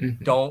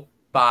 Don't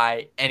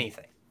buy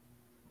anything.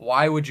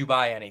 Why would you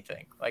buy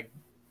anything? Like,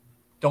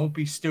 don't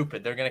be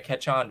stupid. They're going to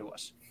catch on to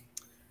us.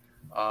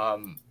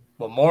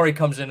 Well, Maury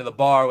comes into the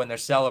bar when they're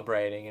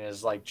celebrating and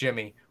is like,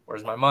 Jimmy,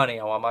 where's my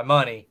money? I want my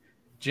money.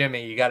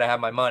 Jimmy, you got to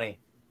have my money.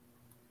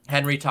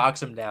 Henry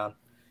talks him down.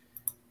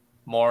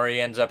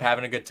 Maury ends up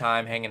having a good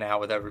time hanging out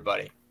with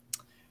everybody.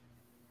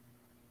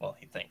 Well,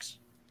 he thinks.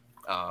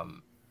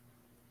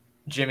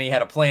 Jimmy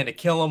had a plan to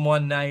kill him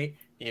one night.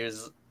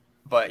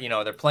 But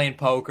they're playing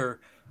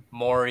poker.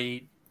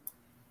 Maury,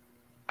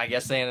 I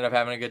guess they ended up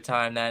having a good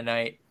time that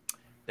night.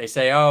 They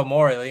say, "Oh,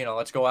 Maury,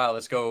 let's go out.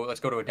 Let's go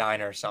to a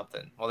diner or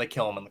something." Well, they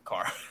kill him in the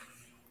car.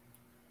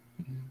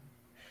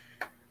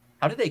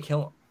 How did they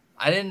kill him?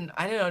 I didn't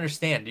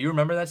understand. Do you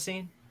remember that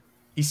scene?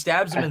 He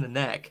stabs him in the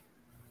neck.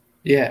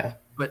 Yeah.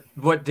 But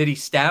what did he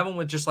stab him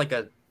with? Just like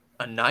a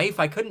knife?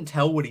 I couldn't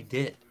tell what he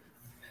did.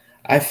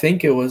 I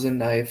think it was a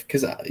knife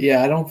because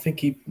I don't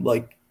think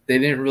they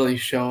didn't really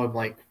show him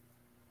like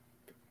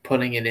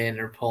putting it in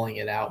or pulling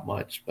it out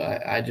much,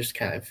 but I just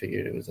kind of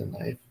figured it was a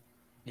knife.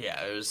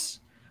 Yeah, it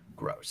was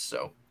gross.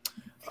 So,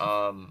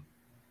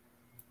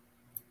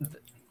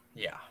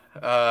 yeah.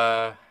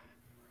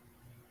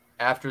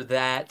 After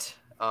that,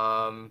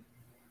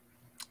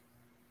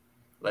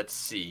 let's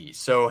see.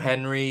 So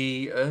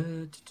Henry,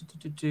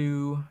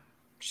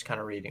 just kind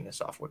of reading this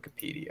off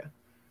Wikipedia.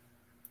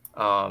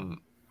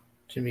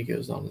 Jimmy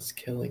goes on his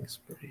killing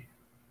spree.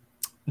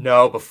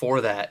 No,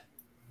 before that.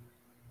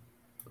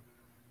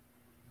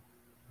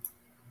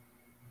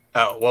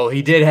 Oh, well,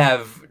 he did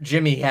have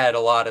Jimmy had a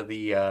lot of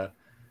the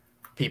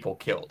people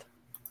killed.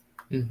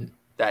 Hmm.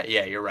 That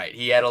yeah, you're right.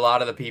 He had a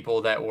lot of the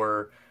people that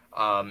were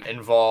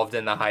involved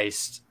in the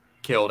heist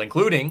killed,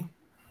 including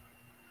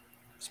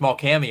small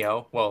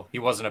cameo. Well, he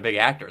wasn't a big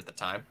actor at the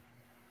time.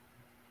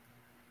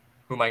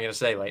 Who am I going to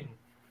say, Leighton?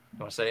 You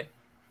want to say it?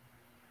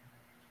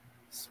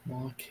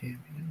 Small cameo.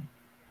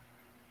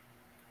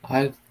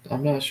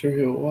 I'm not sure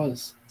who it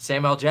was.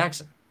 Samuel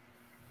Jackson.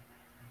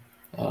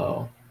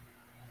 Oh.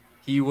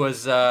 He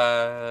was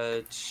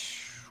what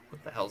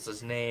the hell's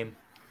his name?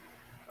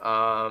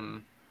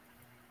 Um,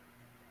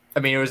 I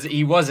mean,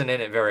 he wasn't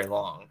in it very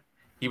long.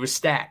 He was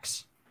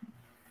Stax.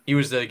 He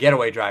was the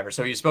getaway driver,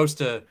 so he was supposed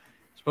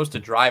to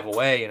drive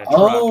away in a truck.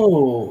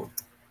 Oh,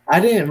 I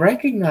didn't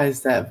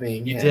recognize that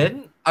being You him.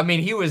 didn't? I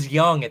mean, he was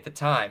young at the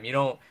time. You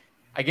don't.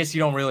 I guess you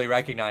don't really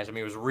recognize him.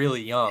 He was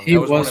really young. He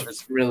was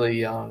really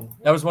young.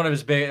 That was one of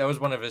his big. That was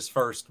one of his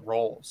first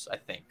roles, I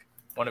think.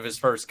 One of his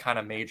first kind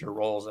of major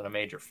roles in a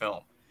major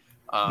film.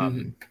 Um,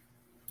 Hmm.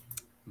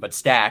 but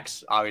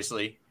Stax,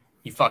 obviously,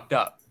 he fucked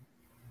up.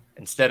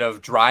 Instead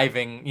of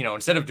driving,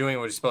 instead of doing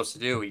what he's supposed to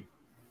do, he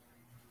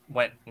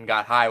went and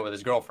got high with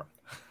his girlfriend.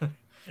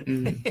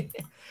 Hmm.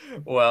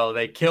 Well,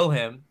 they kill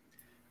him.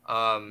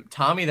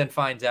 Tommy then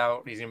finds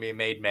out he's gonna be a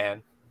made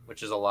man,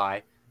 which is a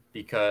lie,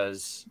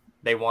 because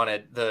they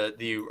wanted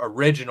the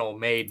original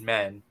made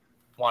men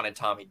wanted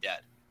Tommy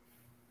dead,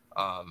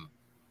 um,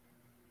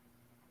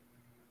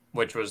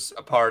 which was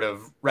a part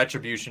of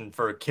retribution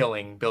for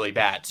killing Billy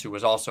Batts, who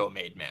was also a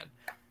made man.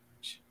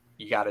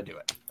 You got to do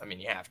it. I mean,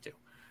 you have to.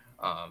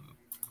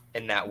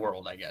 In that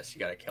world, I guess you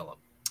got to kill him.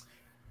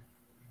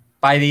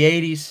 By the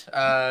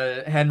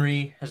 80s,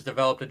 Henry has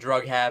developed a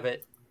drug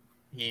habit.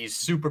 He's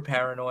super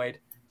paranoid,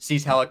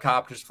 sees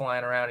helicopters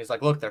flying around. He's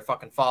like, look, they're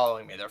fucking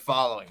following me. They're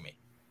following me.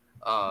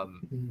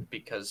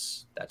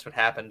 Because that's what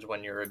happens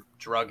when you're a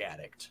drug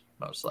addict,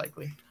 most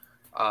likely.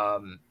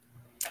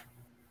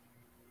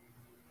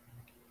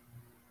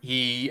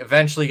 He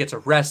eventually gets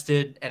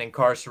arrested and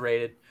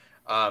incarcerated.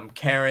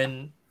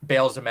 Karen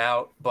bails him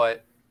out,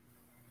 but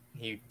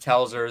he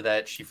tells her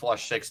that she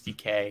flushed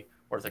 $60K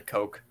worth of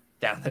coke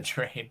down the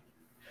drain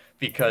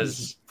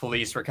because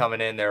police were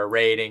coming in. They were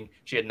raiding.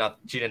 She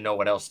didn't know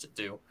what else to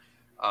do.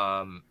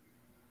 The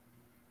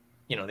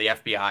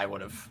FBI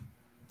would have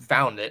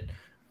found it.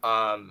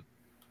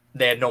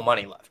 They had no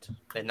money left.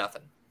 They had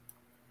nothing.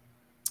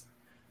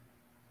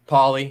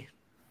 Paulie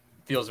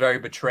feels very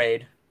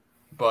betrayed,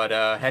 but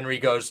Henry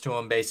goes to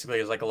him basically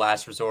as like a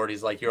last resort.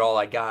 He's like, "You're all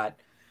I got."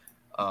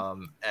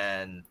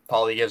 And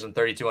Paulie gives him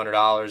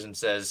 $3,200 and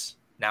says,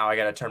 "Now I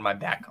got to turn my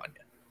back on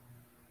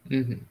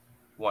you."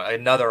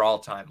 Another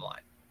all-time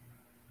line.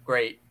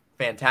 Great,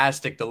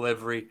 fantastic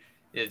delivery.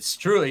 It's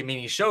truly, I mean,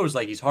 he shows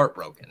like he's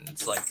heartbroken.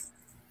 It's like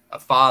a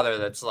father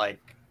that's like,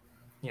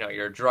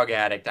 you're a drug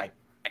addict. I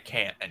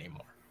can't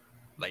anymore.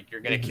 Like,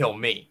 you're going to kill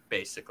me,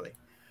 basically.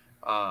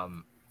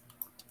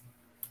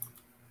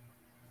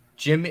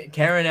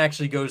 Karen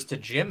actually goes to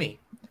Jimmy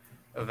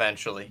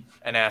eventually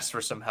and asks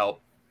for some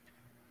help.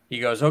 He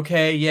goes,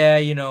 okay, yeah,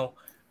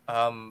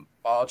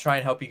 I'll try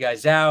and help you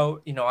guys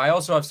out. I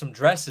also have some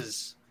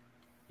dresses,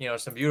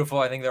 some beautiful,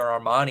 I think they're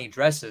Armani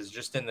dresses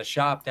just in the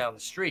shop down the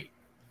street.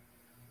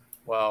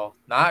 Well,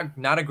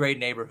 not a great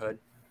neighborhood.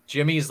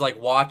 Jimmy's like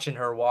watching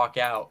her walk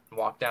down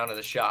to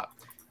the shop.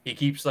 He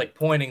keeps like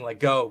pointing, like,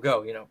 go,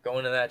 go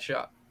into that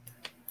shop.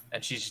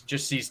 And she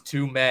just sees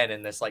two men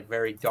in this like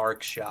very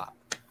dark shop.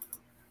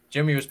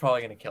 Jimmy was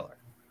probably going to kill her.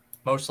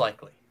 Most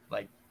likely.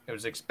 Like, it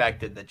was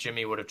expected that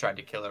Jimmy would have tried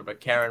to kill her,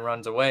 but Karen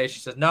runs away. She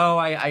says, no,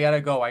 I got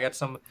to go. I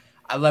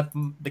left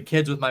the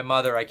kids with my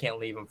mother. I can't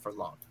leave them for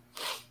long.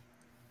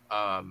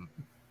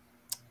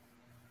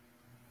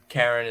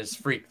 Karen is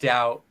freaked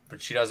out,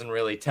 but she doesn't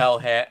really tell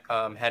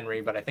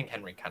Henry, but I think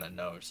Henry kind of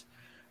knows.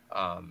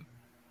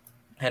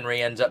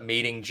 Henry ends up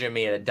meeting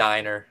Jimmy at a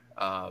diner,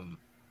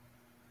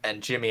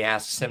 and Jimmy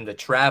asks him to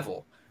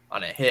travel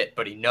on a hit,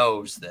 but he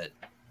knows that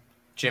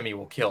Jimmy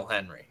will kill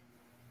Henry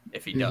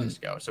if he does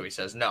go, so he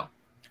says no.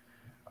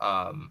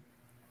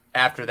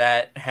 After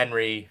that,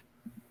 Henry's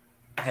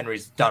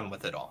done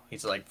with it all.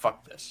 He's like,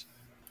 fuck this.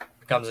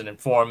 Becomes an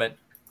informant,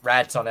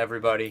 rats on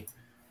everybody.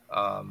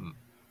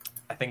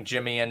 I think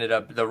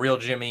the real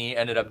Jimmy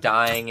ended up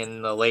dying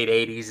in the late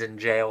 80s in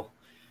jail.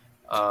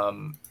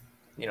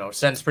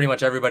 Sends pretty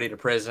much everybody to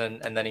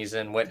prison, and then he's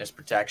in witness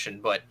protection.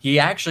 But he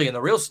actually, in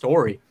the real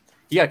story,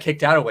 he got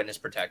kicked out of witness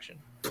protection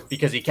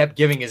because he kept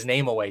giving his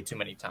name away too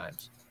many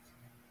times.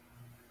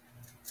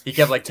 He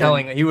kept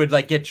he would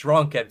like get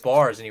drunk at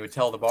bars and he would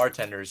tell the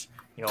bartenders,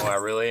 you know what I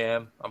really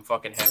am? I'm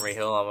fucking Henry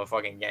Hill. I'm a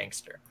fucking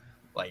gangster.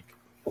 Like,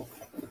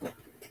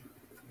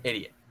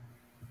 idiot.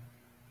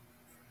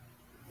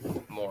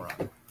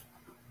 Moron.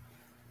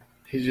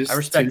 He's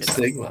just too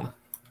Sigma.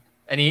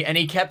 And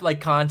he kept like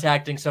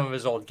contacting some of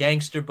his old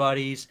gangster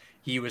buddies.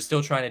 He was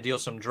still trying to deal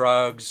some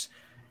drugs,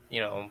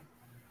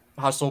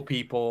 hustle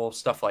people,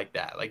 stuff like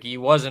that. Like, he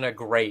wasn't a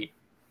great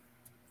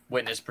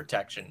witness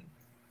protection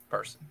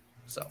person.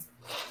 So,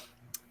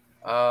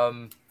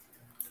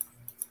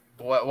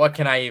 what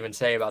can I even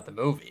say about the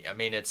movie? I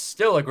mean, it's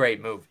still a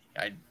great movie.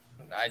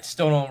 I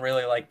still don't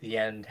really like the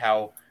end.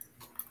 How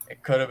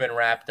it could have been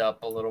wrapped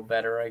up a little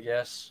better, I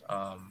guess.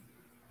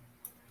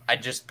 I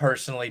just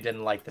personally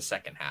didn't like the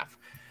second half.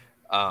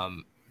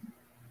 Um,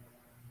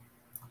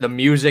 the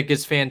music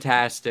is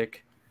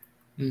fantastic.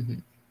 Mm-hmm.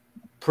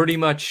 Pretty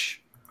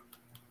much,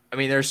 I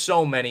mean, there's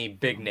so many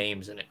big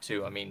names in it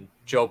too. I mean,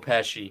 Joe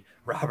Pesci,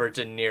 Robert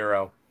De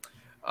Niro.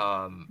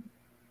 Um,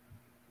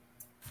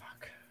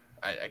 fuck,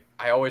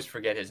 I always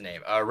forget his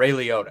name. Ray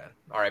Liotta,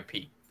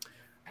 R.I.P.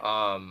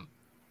 Um,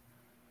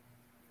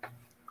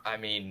 I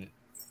mean,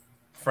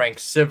 Frank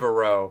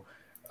Sivero.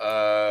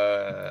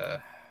 Uh,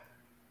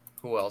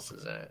 who else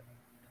is in it?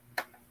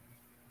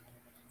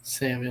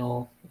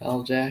 Samuel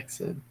L.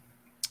 Jackson.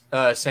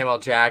 Samuel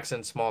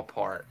Jackson, small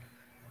part.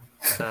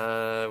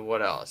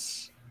 What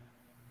else?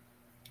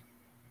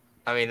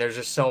 I mean, there's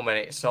just so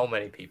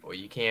many people.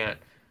 You can't.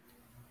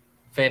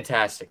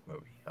 Fantastic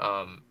movie.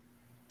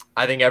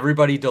 I think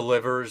everybody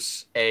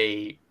delivers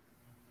a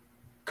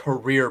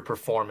career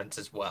performance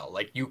as well.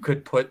 Like you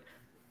could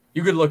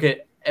look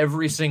at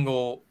every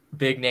single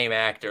big name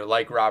actor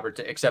like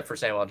except for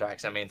Samuel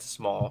Jackson. I mean, it's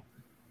a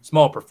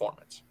small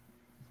performance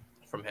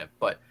from him.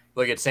 But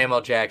look at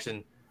Samuel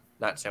Jackson,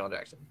 not Samuel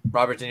Jackson,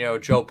 Robert De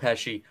Niro, Joe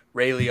Pesci,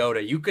 Ray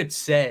Liotta. You could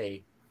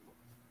say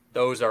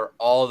those are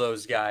all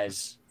those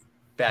guys'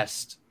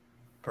 best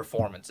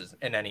performances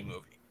in any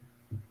movie.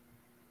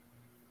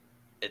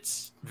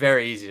 It's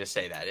very easy to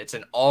say that. It's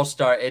an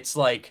all-star. It's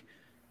like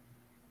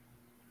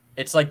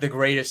the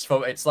greatest.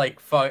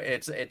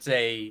 It's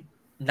a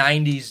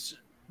 '90s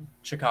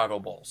Chicago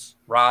Bulls.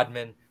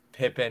 Rodman,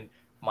 Pippen,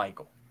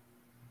 Michael.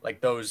 Like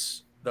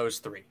those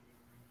three.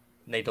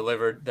 And they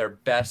delivered their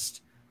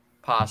best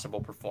possible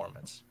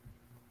performance.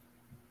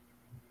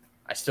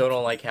 I still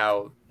don't like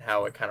how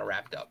it kind of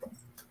wrapped up.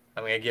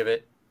 I'm gonna give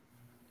it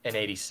an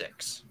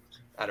 86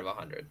 out of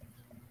 100.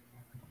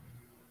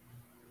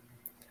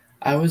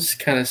 I was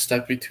kind of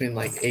stuck between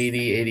like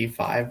 80,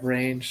 85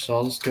 range, so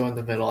I'll just go in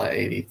the middle at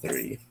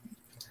 83.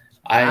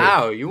 I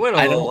Wow, you went a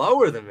I little don't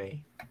lower than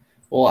me.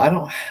 well, I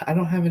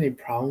don't have any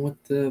problem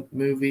with the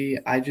movie.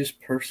 I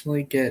just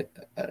personally get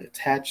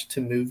attached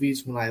to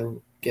movies when I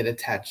get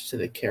attached to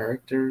the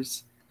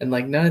characters. And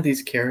like none of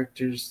these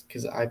characters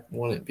cuz I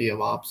wouldn't be a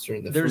mobster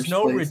in the There's first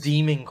no place.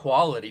 redeeming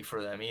quality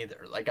for them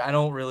either. Like I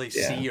don't really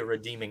Yeah. see a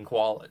redeeming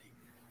quality.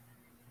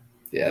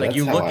 Yeah, Like that's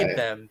you how look at I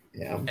them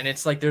am. and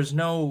it's like there's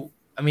no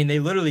I mean they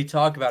literally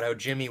talk about how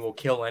Jimmy will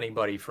kill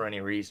anybody for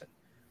any reason.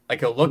 Like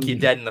he'll look you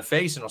Mhm. dead in the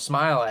face and he'll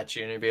smile at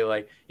you and he'll be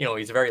like,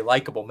 he's a very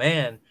likable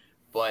man,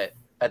 but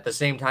at the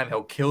same time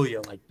he'll kill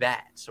you like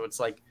that. So it's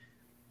like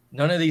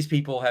none of these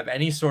people have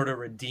any sort of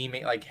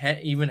redeeming like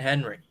even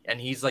Henry and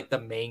he's like the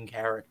main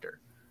character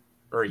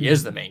or he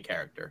is the Mhm. main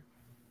character.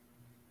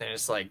 And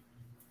it's like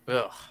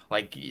ugh,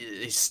 like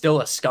he's still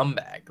a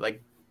scumbag.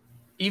 Like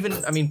even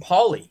I mean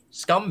Paulie,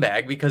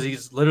 scumbag because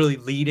he's literally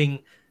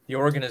leading the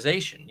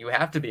organization. You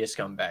have to be a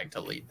scumbag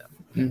to lead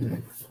them.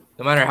 Mhm.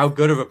 No matter how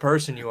good of a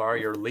person you are,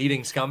 you're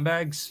leading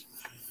scumbags,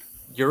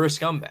 you're a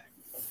scumbag.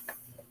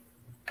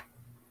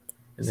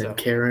 And then So,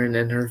 Karen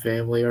and her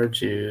family are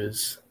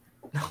Jews.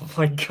 oh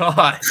my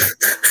god.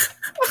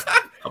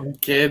 I'm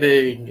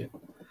kidding.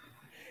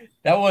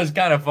 That was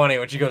kind of funny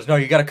when she goes, "No,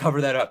 you got to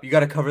cover that up. You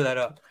got to cover that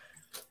up."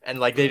 And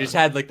like they just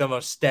had like the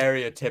most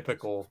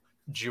stereotypical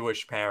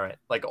Jewish parent,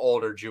 like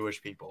older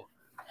Jewish people.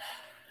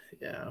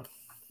 Yeah.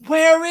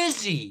 Where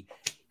is he?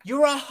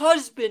 You're a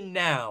husband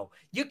now.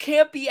 You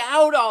can't be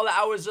out all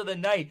hours of the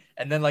night.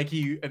 And then like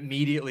he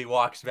immediately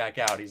walks back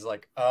out. He's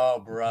like, "Oh,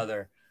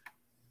 brother."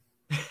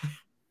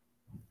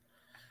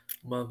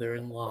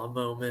 Mother-in-law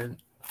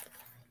moment.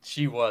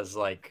 She was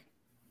like,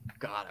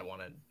 God,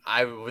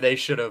 they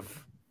should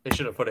have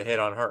put a hit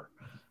on her.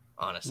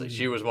 Honestly,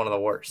 she Mhm. was one of the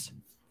worst.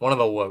 One of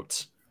the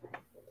loats.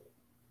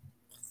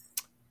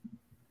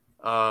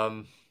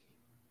 Um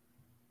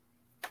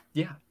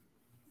yeah.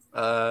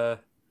 Uh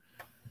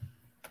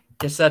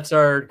guess that's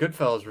our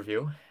Goodfellas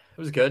review. It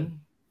was good.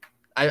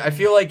 I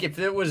feel like if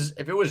it was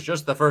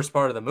just the first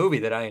part of the movie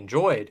that I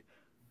enjoyed,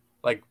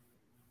 like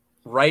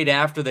right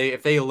after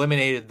if they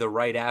eliminated the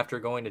right after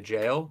going to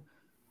jail,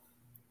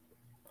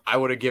 I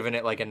would have given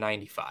it like a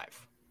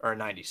 95 or a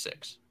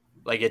 96.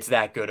 Like it's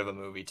that good of a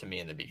movie to me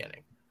in the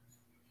beginning.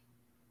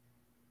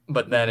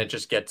 But then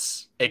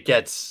Mhm. it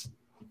gets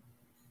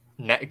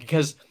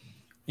because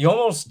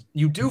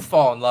you do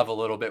fall in love a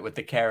little bit with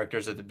the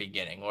characters at the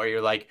beginning where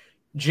you're like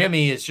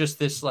Jimmy is just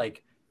this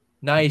like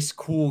nice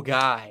cool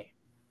guy,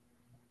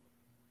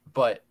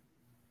 but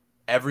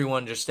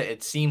everyone just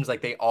it seems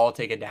like they all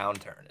take a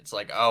downturn. It's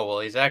like, oh well,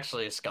 he's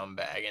actually a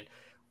scumbag, and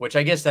which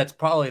I guess that's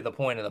probably the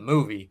point of the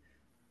movie,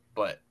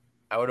 but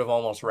I would have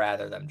almost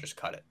rather them just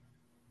cut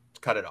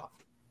it off.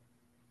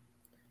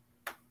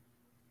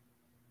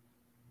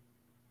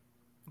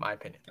 My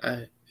opinion.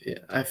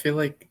 I feel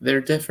like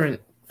they're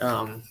different.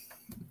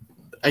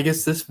 I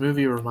guess this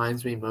movie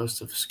reminds me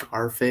most of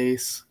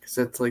Scarface because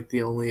that's like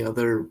the only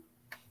other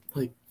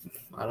like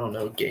I don't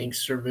know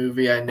gangster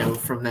movie I know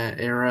from that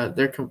era.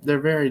 They're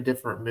very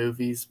different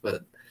movies,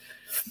 but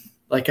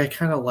like I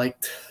kind of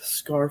liked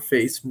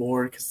Scarface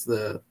more because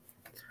the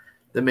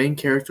main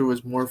character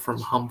was more from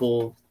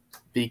humble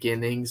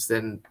beginnings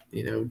than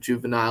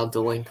juvenile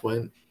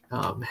delinquent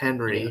Yeah.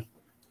 Henry,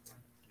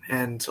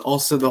 and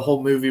also the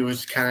whole movie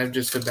was kind of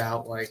just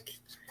about like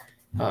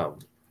um,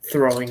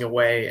 throwing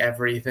away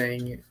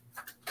everything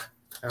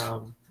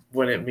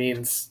when it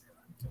means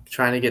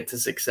trying to get to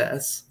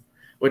success,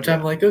 which I'm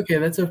Yeah. like, okay,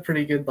 that's a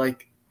pretty good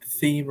like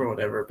theme or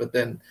whatever. But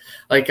then,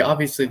 like,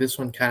 obviously this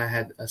one kind of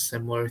had a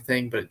similar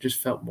thing, but it just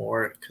felt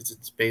more because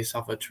it's based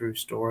off a true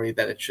story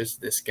that it's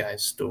just this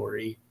guy's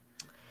story.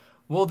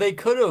 Well, they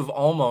could have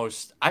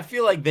almost, I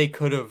feel like they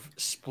could have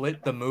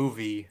split the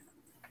movie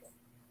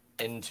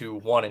into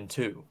one and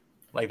two.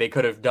 Like they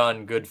could have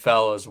done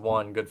Goodfellas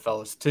one,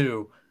 Goodfellas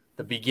two.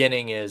 The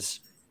beginning is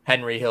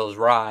Henry Hill's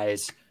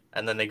rise,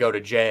 and then they go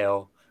to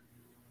jail.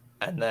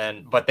 And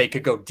then, but they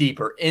could go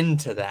deeper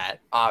into that.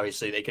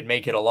 Obviously, they could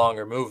make it a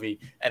longer movie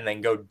and then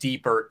go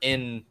deeper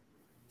into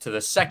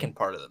the second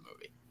part of the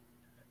movie.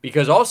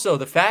 Because also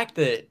the fact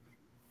that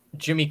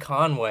Jimmy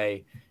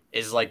Conway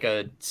is like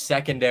a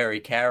secondary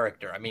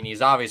character. I mean,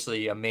 he's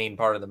obviously a main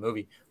part of the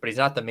movie, but he's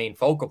not the main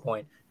focal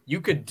point. You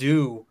could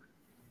do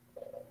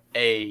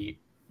a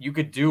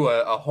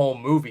a whole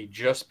movie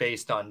just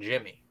based on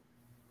Jimmy.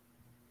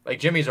 Like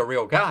Jimmy's a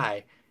real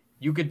guy.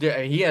 You could do,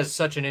 he has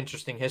such an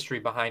interesting history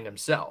behind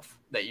himself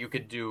that you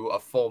could do a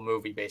full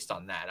movie based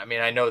on that. I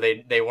mean, I know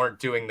they weren't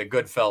doing the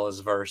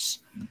Goodfellas verse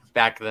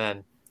back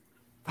then.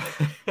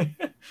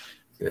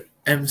 The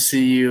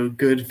MCU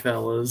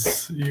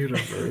Goodfellas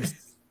universe.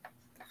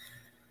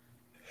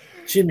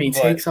 Jimmy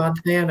But takes on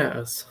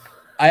Thanos.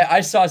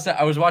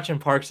 I was watching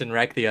Parks and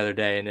Rec the other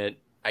day, and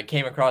I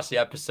came across the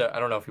episode. I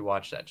don't know if you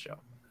watched that show.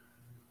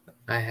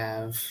 I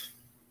have.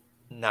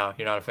 No,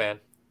 you're not a fan.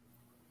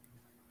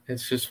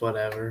 It's just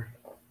whatever.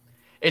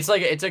 It's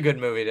like it's a good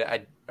movie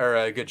or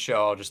a good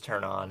show. I'll just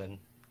turn on and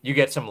you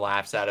get some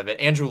laughs out of it.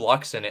 Andrew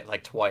Luck's in it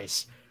like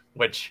twice,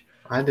 which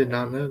I did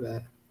not know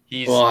that. Well,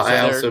 he's so I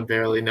they're also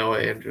barely know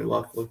what Andrew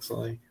Luck looks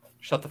like.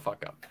 shut the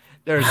fuck up.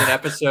 There's an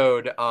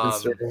episode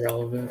It's sort of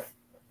irrelevant.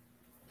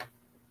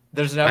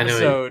 there's an I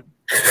know it.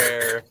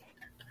 episode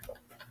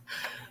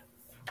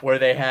where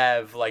they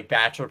have like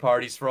bachelor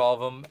parties for all of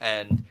them,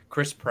 and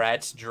Chris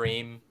Pratt's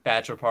dream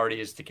bachelor party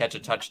is to catch a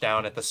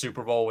touchdown at the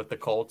Super Bowl with the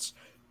Colts,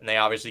 and they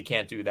obviously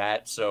can't do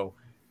that. So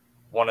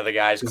one of the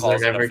guys Because they're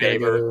calls in a never going to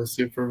go favor. to the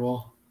Super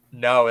Bowl.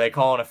 No, they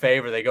call in a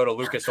favor. They go to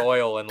Lucas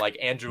Oil, and like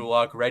Andrew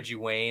Luck, Reggie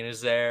Wayne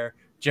is there,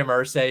 Jim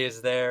Irsay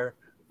is there,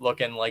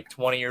 looking like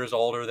 20 years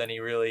older than he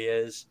really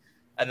is.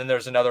 And then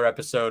there's another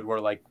episode where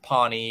like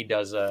Pawnee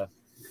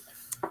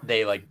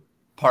they like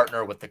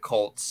partner with the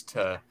Colts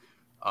to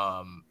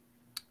um,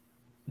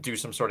 do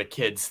some sort of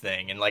kids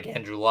thing, and like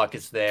Andrew Luck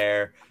is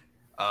there.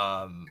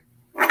 Um,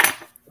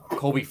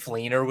 Colby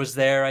Fleener was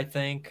there, I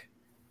think.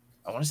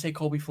 I want to say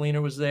Colby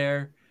Fleener was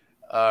there.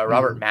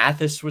 Robert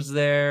Mathis was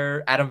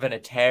there. Adam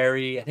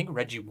Vinatieri. I think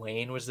Reggie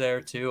Wayne was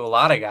there too. A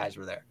lot of guys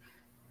were there.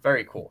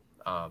 Very cool.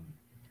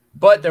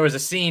 But there was a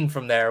scene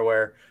from there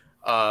where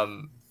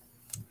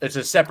it's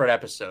a separate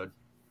episode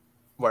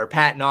where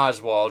Patton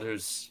Oswalt,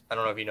 who's, I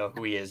don't know if you know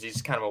who he is.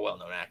 He's kind of a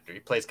well-known actor. He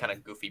plays kind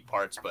of goofy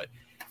parts, but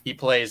he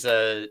plays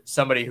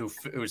somebody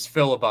who's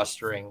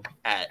filibustering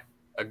at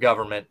a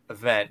government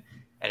event,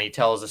 and he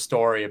tells a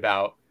story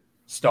about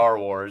Star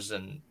Wars,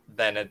 and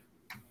then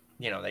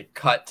they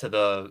cut to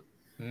the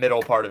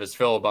middle part of his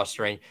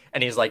filibustering,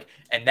 and he's like,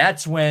 and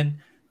that's when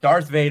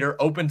Darth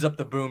Vader opens up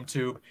the boom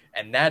tube,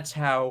 and that's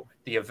how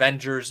the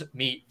Avengers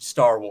meet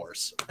Star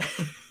Wars.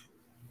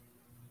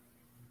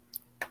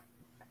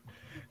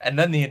 And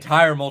then the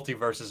entire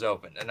multiverse is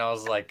open. And I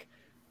was like,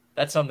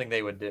 that's something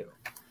they would do.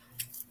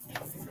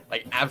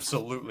 Like,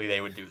 absolutely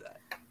they would do that.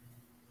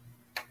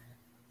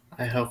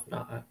 I hope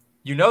not.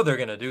 You know they're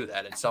going to do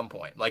that at some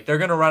point. Like, they're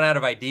going to run out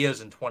of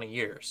ideas in 20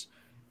 years.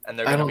 And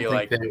they're I going to don't be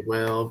think like... they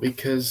will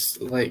because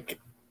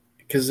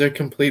they're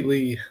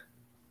completely...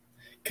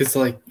 Because,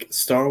 like,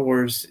 Star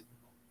Wars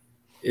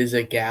is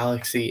a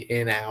galaxy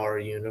in our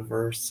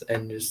universe,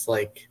 and just,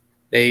 like,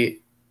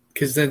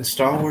 because then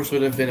Star Wars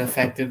would have been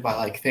affected by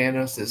like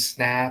Thanos'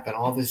 snap and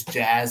all this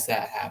jazz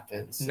that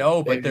happens.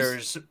 No, but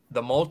there's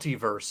the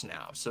multiverse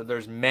now. So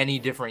there's many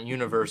different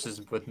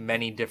universes with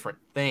many different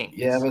things.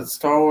 Yeah, but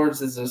Star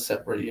Wars is a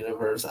separate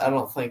universe. I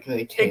don't think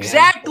they can.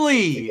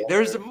 Exactly.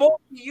 There's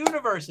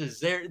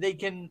multi-universes. They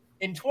can,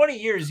 in 20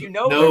 years,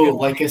 No,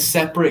 like a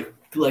separate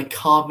like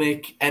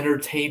comic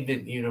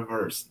entertainment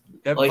universe.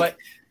 But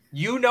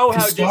you know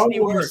how Disney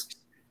works.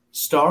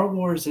 Star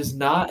Wars is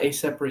not a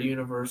separate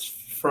universe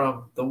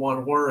from the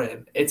one we're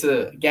in. It's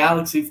a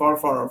galaxy far,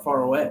 far,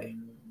 far away.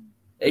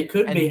 It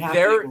could be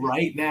happening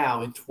right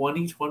now in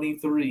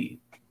 2023.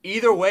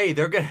 Either way,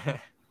 they're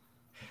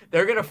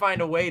gonna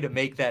find a way to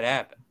make that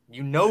happen.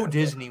 You know,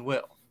 Disney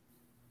will.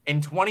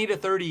 In 20 to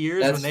 30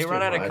 years, when they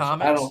run out of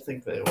comics, I don't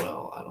think they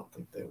will.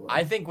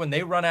 I think when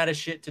they run out of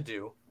shit to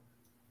do,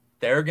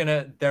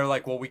 they're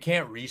like, well, we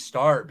can't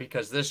restart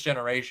because this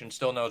generation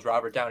still knows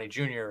Robert Downey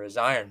Jr. as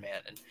Iron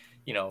Man, and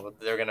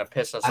they're gonna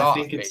piss us off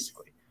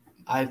basically.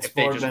 It's if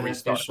they more just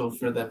restart. beneficial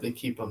for them to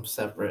keep them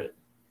separate.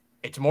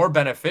 It's more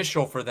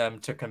beneficial for them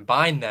to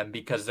combine them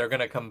because they're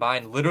going to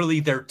combine literally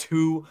their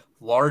two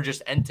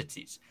largest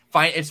entities.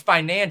 It's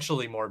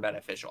financially more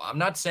beneficial. I'm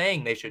not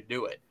saying they should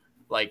do it.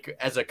 Like,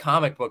 as a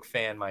comic book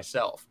fan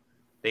myself,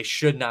 they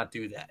should not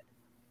do that.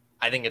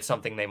 I think it's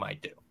something they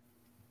might do.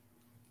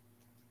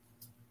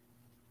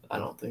 I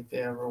don't think they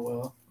ever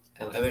will,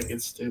 and I think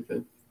it's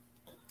stupid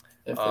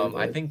if they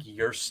I did. think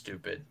you're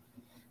stupid.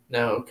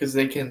 No, because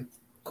they can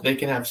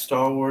have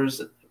Star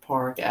Wars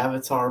Park,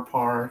 Avatar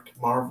Park,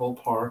 Marvel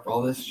Park,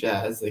 all this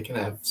jazz. They can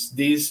have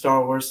these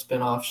Star Wars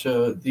spin-off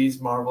show,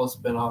 these Marvel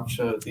spin-off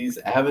show, these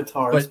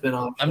Avatar But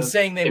spin-off I'm shows.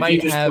 saying If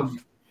you just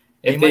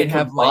they if they might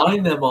have like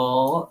combine them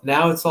all,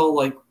 now it's all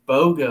like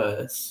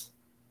bogus,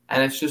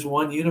 and it's just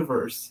one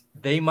universe.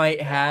 they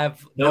might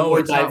have No no, more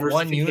it's not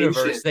one universe.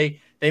 diversification.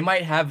 They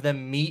might have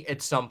them meet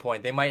at some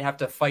point. They might have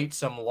to fight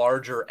some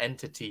larger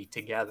entity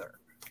together.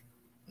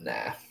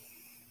 Nah.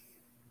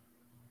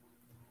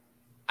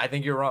 I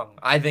think you're wrong.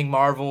 I think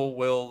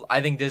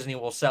Disney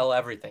will sell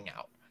everything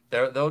out.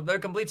 They're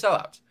complete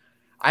sellouts.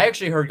 I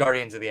actually heard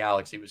Guardians of the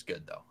Galaxy was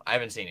good though. I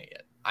haven't seen it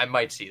yet. I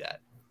might see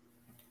that.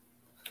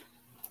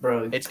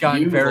 Bro, It's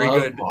gotten you very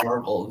love good.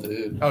 Marvel,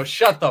 dude. Oh,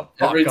 shut the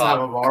Every fuck time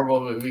a up.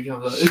 Marvel movie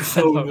comes out, it's Shut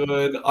so up.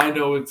 good. I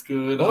know it's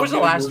good. What I'm was the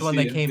gonna go last one see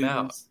that it in came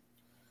out? theaters.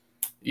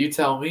 You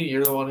tell me.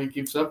 You're the one who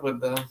keeps up with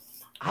them.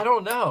 I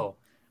don't know.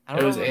 I It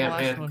don't know was when the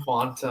last Ant-Man one.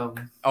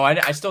 Quantum. Oh,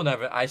 I still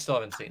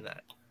haven't seen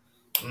that.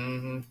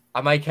 Mm-hmm.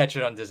 I might catch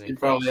it on Disney You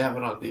probably Plus. have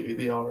it on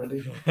DVD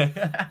already.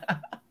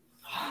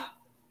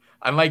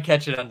 I might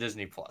catch it on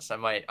Disney Plus. I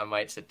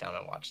might sit down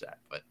and watch that.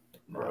 But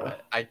Bruh.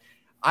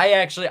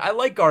 I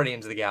like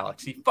Guardians of the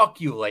Galaxy.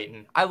 Fuck you,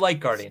 Leighton. I like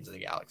Guardians of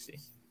the Galaxy.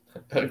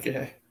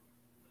 Okay.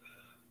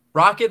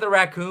 Rocket the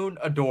Raccoon,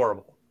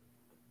 adorable.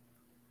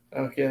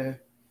 Okay.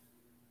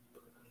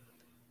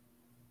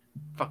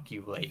 Fuck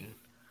you, Leighton.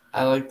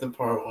 I like the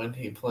part when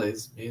he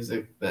plays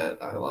music that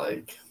I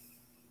like.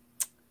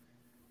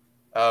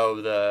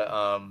 Oh,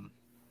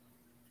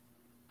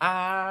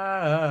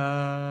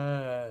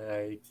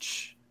 I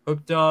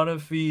hooked on a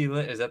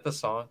feeling. Is that the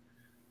song?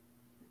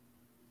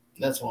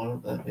 That's one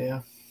of them,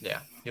 yeah. Yeah.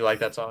 You like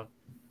that song?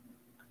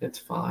 It's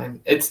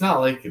fine. It's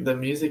not like the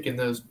music in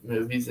those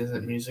movies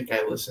isn't music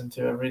I listen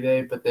to every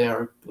day, but they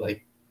are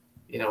like,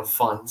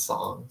 fun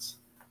songs.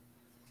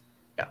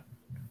 Yeah.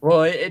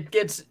 Well, it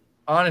gets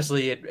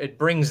honestly, it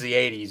brings the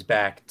 80s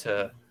back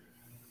to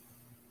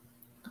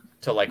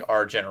like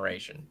our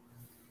generation.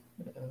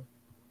 Yeah.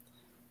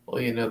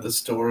 Well, the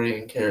story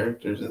and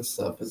characters and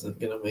stuff isn't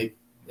gonna make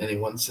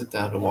anyone sit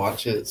down to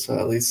watch it, so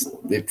at least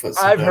they put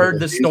some I've heard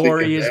the music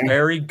story in is there.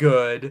 very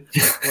good,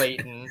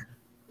 Leighton.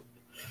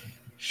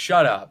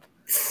 Shut up.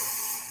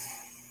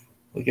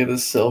 Look at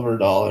this silver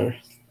dollar.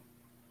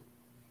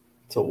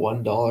 It's a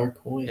 $1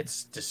 coin.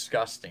 It's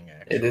disgusting,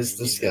 actually. It is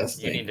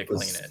disgusting. You need to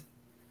clean it.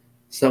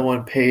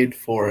 Someone paid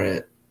for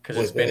it. Because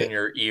it's been in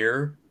your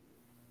ear?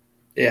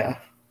 Yeah.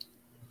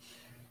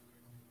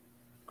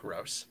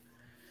 Gross.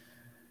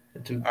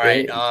 All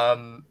right.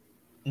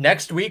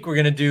 Next week, we're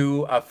going to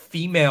do a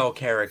female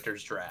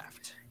characters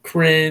draft.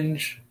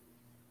 Cringe.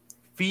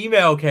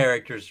 Female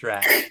characters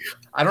draft.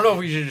 I don't know if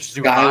we should just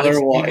do Skylar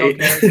female White.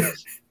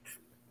 characters.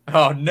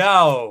 Oh,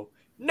 no.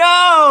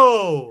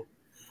 No!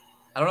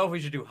 I don't know if we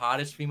should do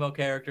hottest female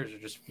characters or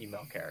just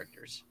female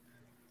characters.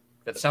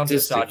 That sounds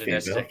just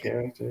misogynistic.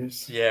 Female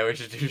characters. Yeah, we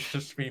should do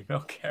just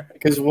female characters.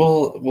 Because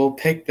we'll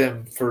pick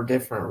them for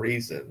different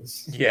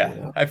reasons.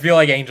 Yeah, I feel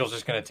like Angel's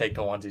just gonna take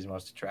the ones he's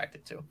most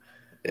attracted to.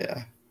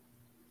 Yeah.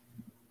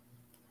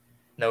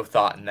 No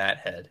thought in that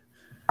head.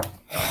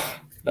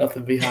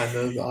 Nothing behind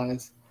those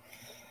eyes.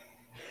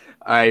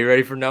 All right, you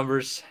ready for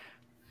numbers?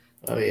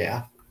 Oh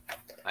yeah.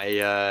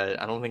 I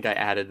don't think I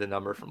added the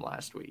number from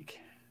last week.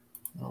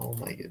 Oh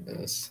my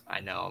goodness. I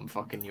know, I'm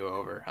fucking you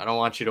over. I don't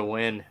want you to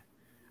win.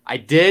 I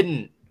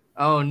didn't.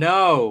 Oh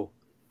no.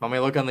 Want me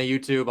to look on the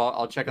YouTube?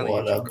 I'll check on the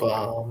YouTube. What a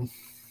bum.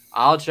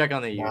 I'll check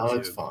on the YouTube. No,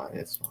 it's fine.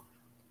 It's fine.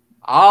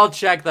 I'll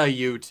check the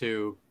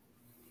YouTube.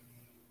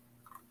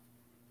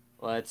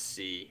 Let's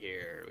see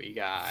here. We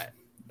got.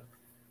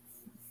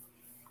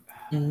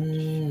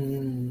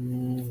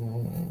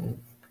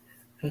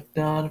 Hooked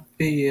on a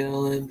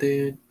feeling,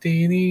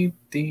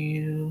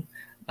 do.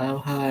 I'm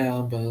high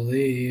on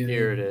believing.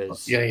 Here it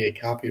is. Yeah, you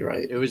get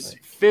copyright. It was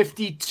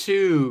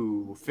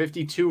 52.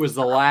 52 was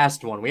the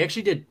last one. We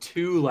actually did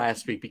 2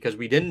 last week because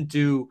we didn't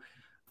do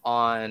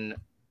on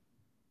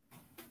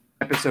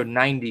episode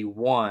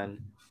 91.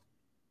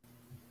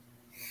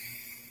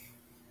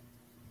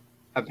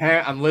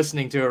 Apparently, I'm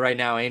listening to it right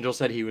now. Angel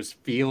said he was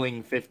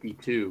feeling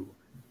 52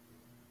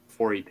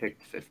 before he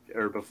picked 50,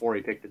 or before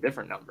he picked a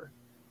different number.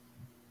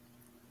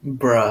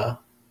 Bruh.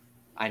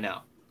 I know.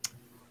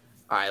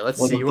 All right, let's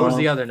see. What was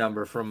the other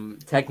number from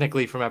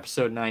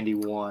episode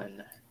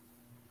 91?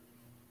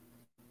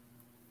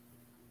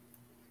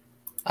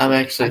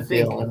 I'm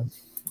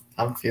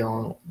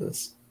feeling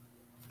this.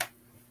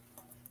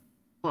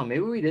 Oh, maybe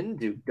we didn't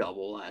do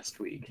double last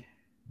week.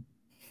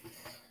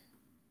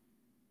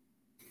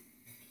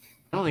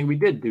 I don't think we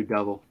did do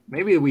double.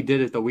 Maybe we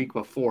did it the week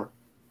before.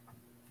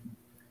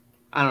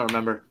 I don't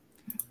remember.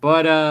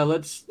 But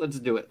let's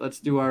do it. Let's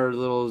do our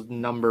little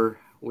number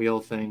wheel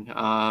thing.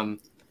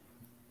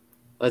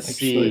 Let's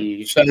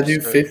Actually, see. should I do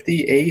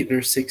 58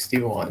 or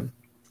 61?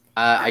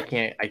 I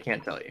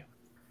can't tell you.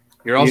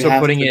 You're You also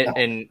have putting to it tell.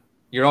 in.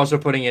 You're also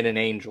putting it in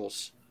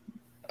angels.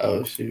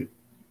 Oh, shoot.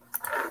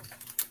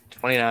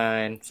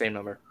 29, same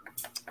number.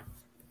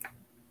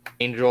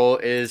 Angel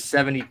is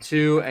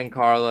 72, and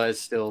Carla is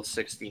still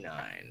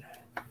 69.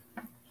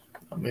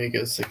 I'm going to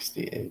go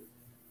 68.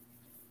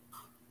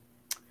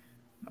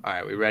 All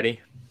right, we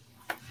ready?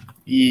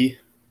 E.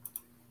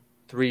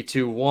 3,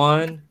 2,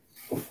 1.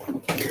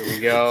 Here we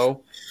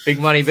go. Big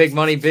money, big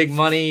money, big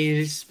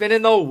money.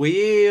 Spinning the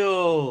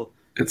wheel.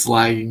 It's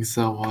lagging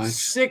so much.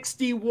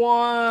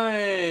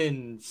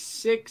 61.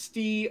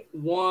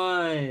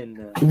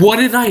 61. What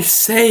did I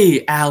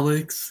say,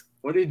 Alex?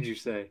 What did you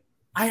say?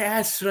 I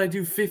asked, should I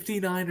do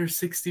 59 or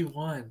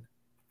 61?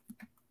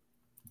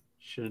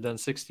 Should have done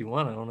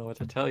 61. I don't know what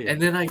to tell you.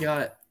 And then I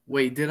got,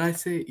 wait, did I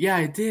say? Yeah,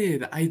 I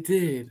did.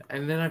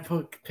 And then I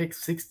picked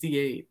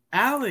 68.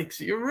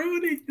 Alex, you're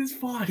ruining this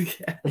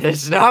podcast.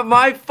 It's not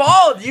my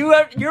fault. You're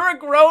a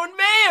grown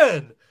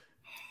man.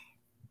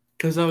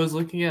 Because I was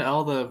looking at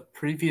all the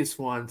previous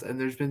ones, and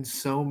there's been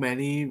so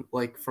many,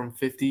 like from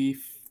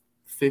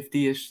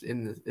 50-ish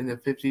in the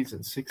 50s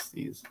and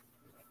 60s.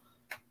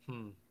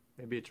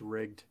 Maybe it's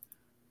rigged.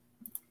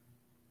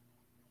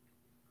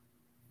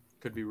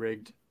 Could be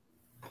rigged.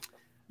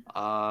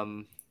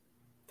 Dang,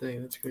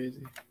 that's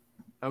crazy.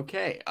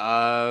 Okay.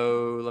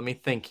 Let me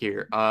think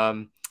here. I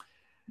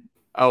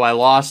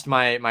lost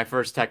my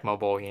first Tecmo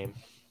Bowl game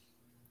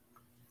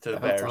to the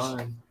Bears.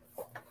 Time.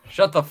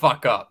 Shut the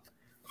fuck up.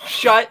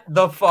 Shut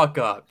the fuck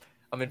up.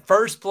 I'm in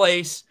first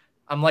place.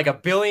 I'm like a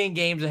billion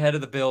games ahead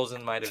of the Bills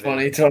in my division.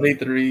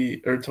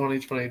 2023 or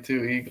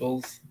 2022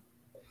 Eagles.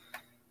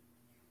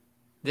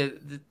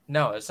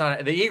 No, it's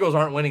not. The Eagles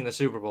aren't winning the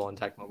Super Bowl in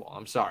Tecmo Bowl.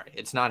 I'm sorry.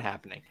 It's not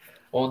happening.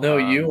 Well, no,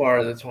 you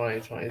are the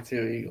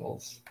 2022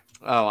 Eagles.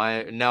 Oh,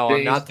 I'm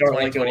not the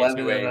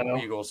 2022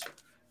 Eagles.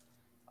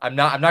 I'm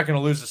not going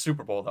to lose the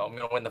Super Bowl though. I'm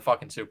going to win the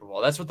fucking Super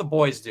Bowl. That's what the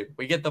boys do.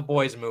 We get the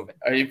boys moving.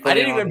 Are you I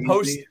didn't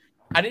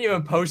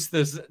even post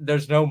this.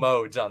 There's no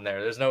modes on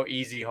there. There's no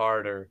easy,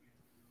 hard, or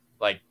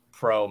like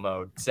pro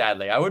mode.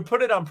 Sadly, I would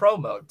put it on pro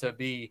mode to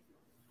be,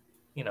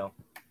 normal.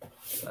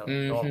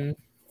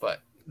 But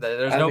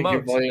there's no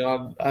modes.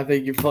 I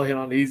think you're playing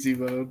on easy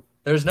mode.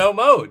 There's no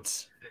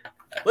modes.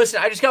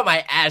 Listen, I just got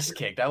my ass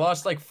kicked. I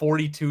lost like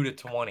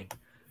 42-20.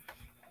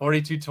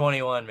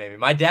 42-21, maybe.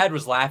 My dad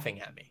was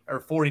laughing at me. Or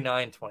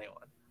 49-21.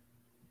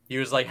 He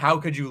was like, how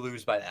could you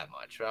lose by that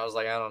much? And I was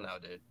like, I don't know,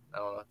 dude. I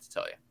don't know what to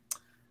tell you.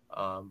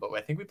 But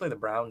I think we play the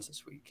Browns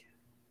this week.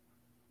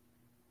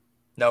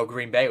 No,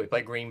 Green Bay. We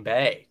play Green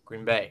Bay.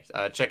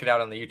 Check it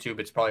out on the YouTube.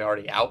 It's probably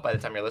already out by the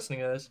time you're listening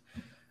to this.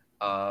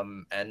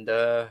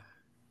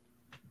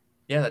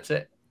 Yeah, that's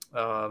it.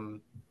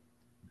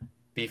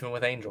 Beefing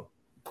with Angel.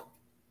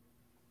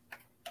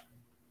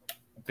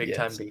 Big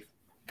time beef.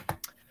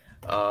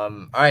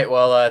 All right.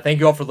 Well, thank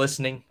you all for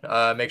listening.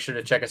 Make sure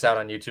to check us out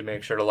on YouTube.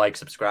 Make sure to like,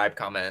 subscribe,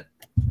 comment,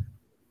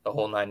 the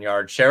whole 9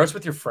 yards. Share us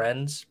with your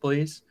friends,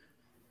 please.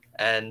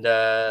 And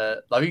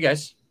love you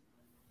guys.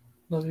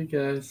 Love you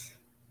guys.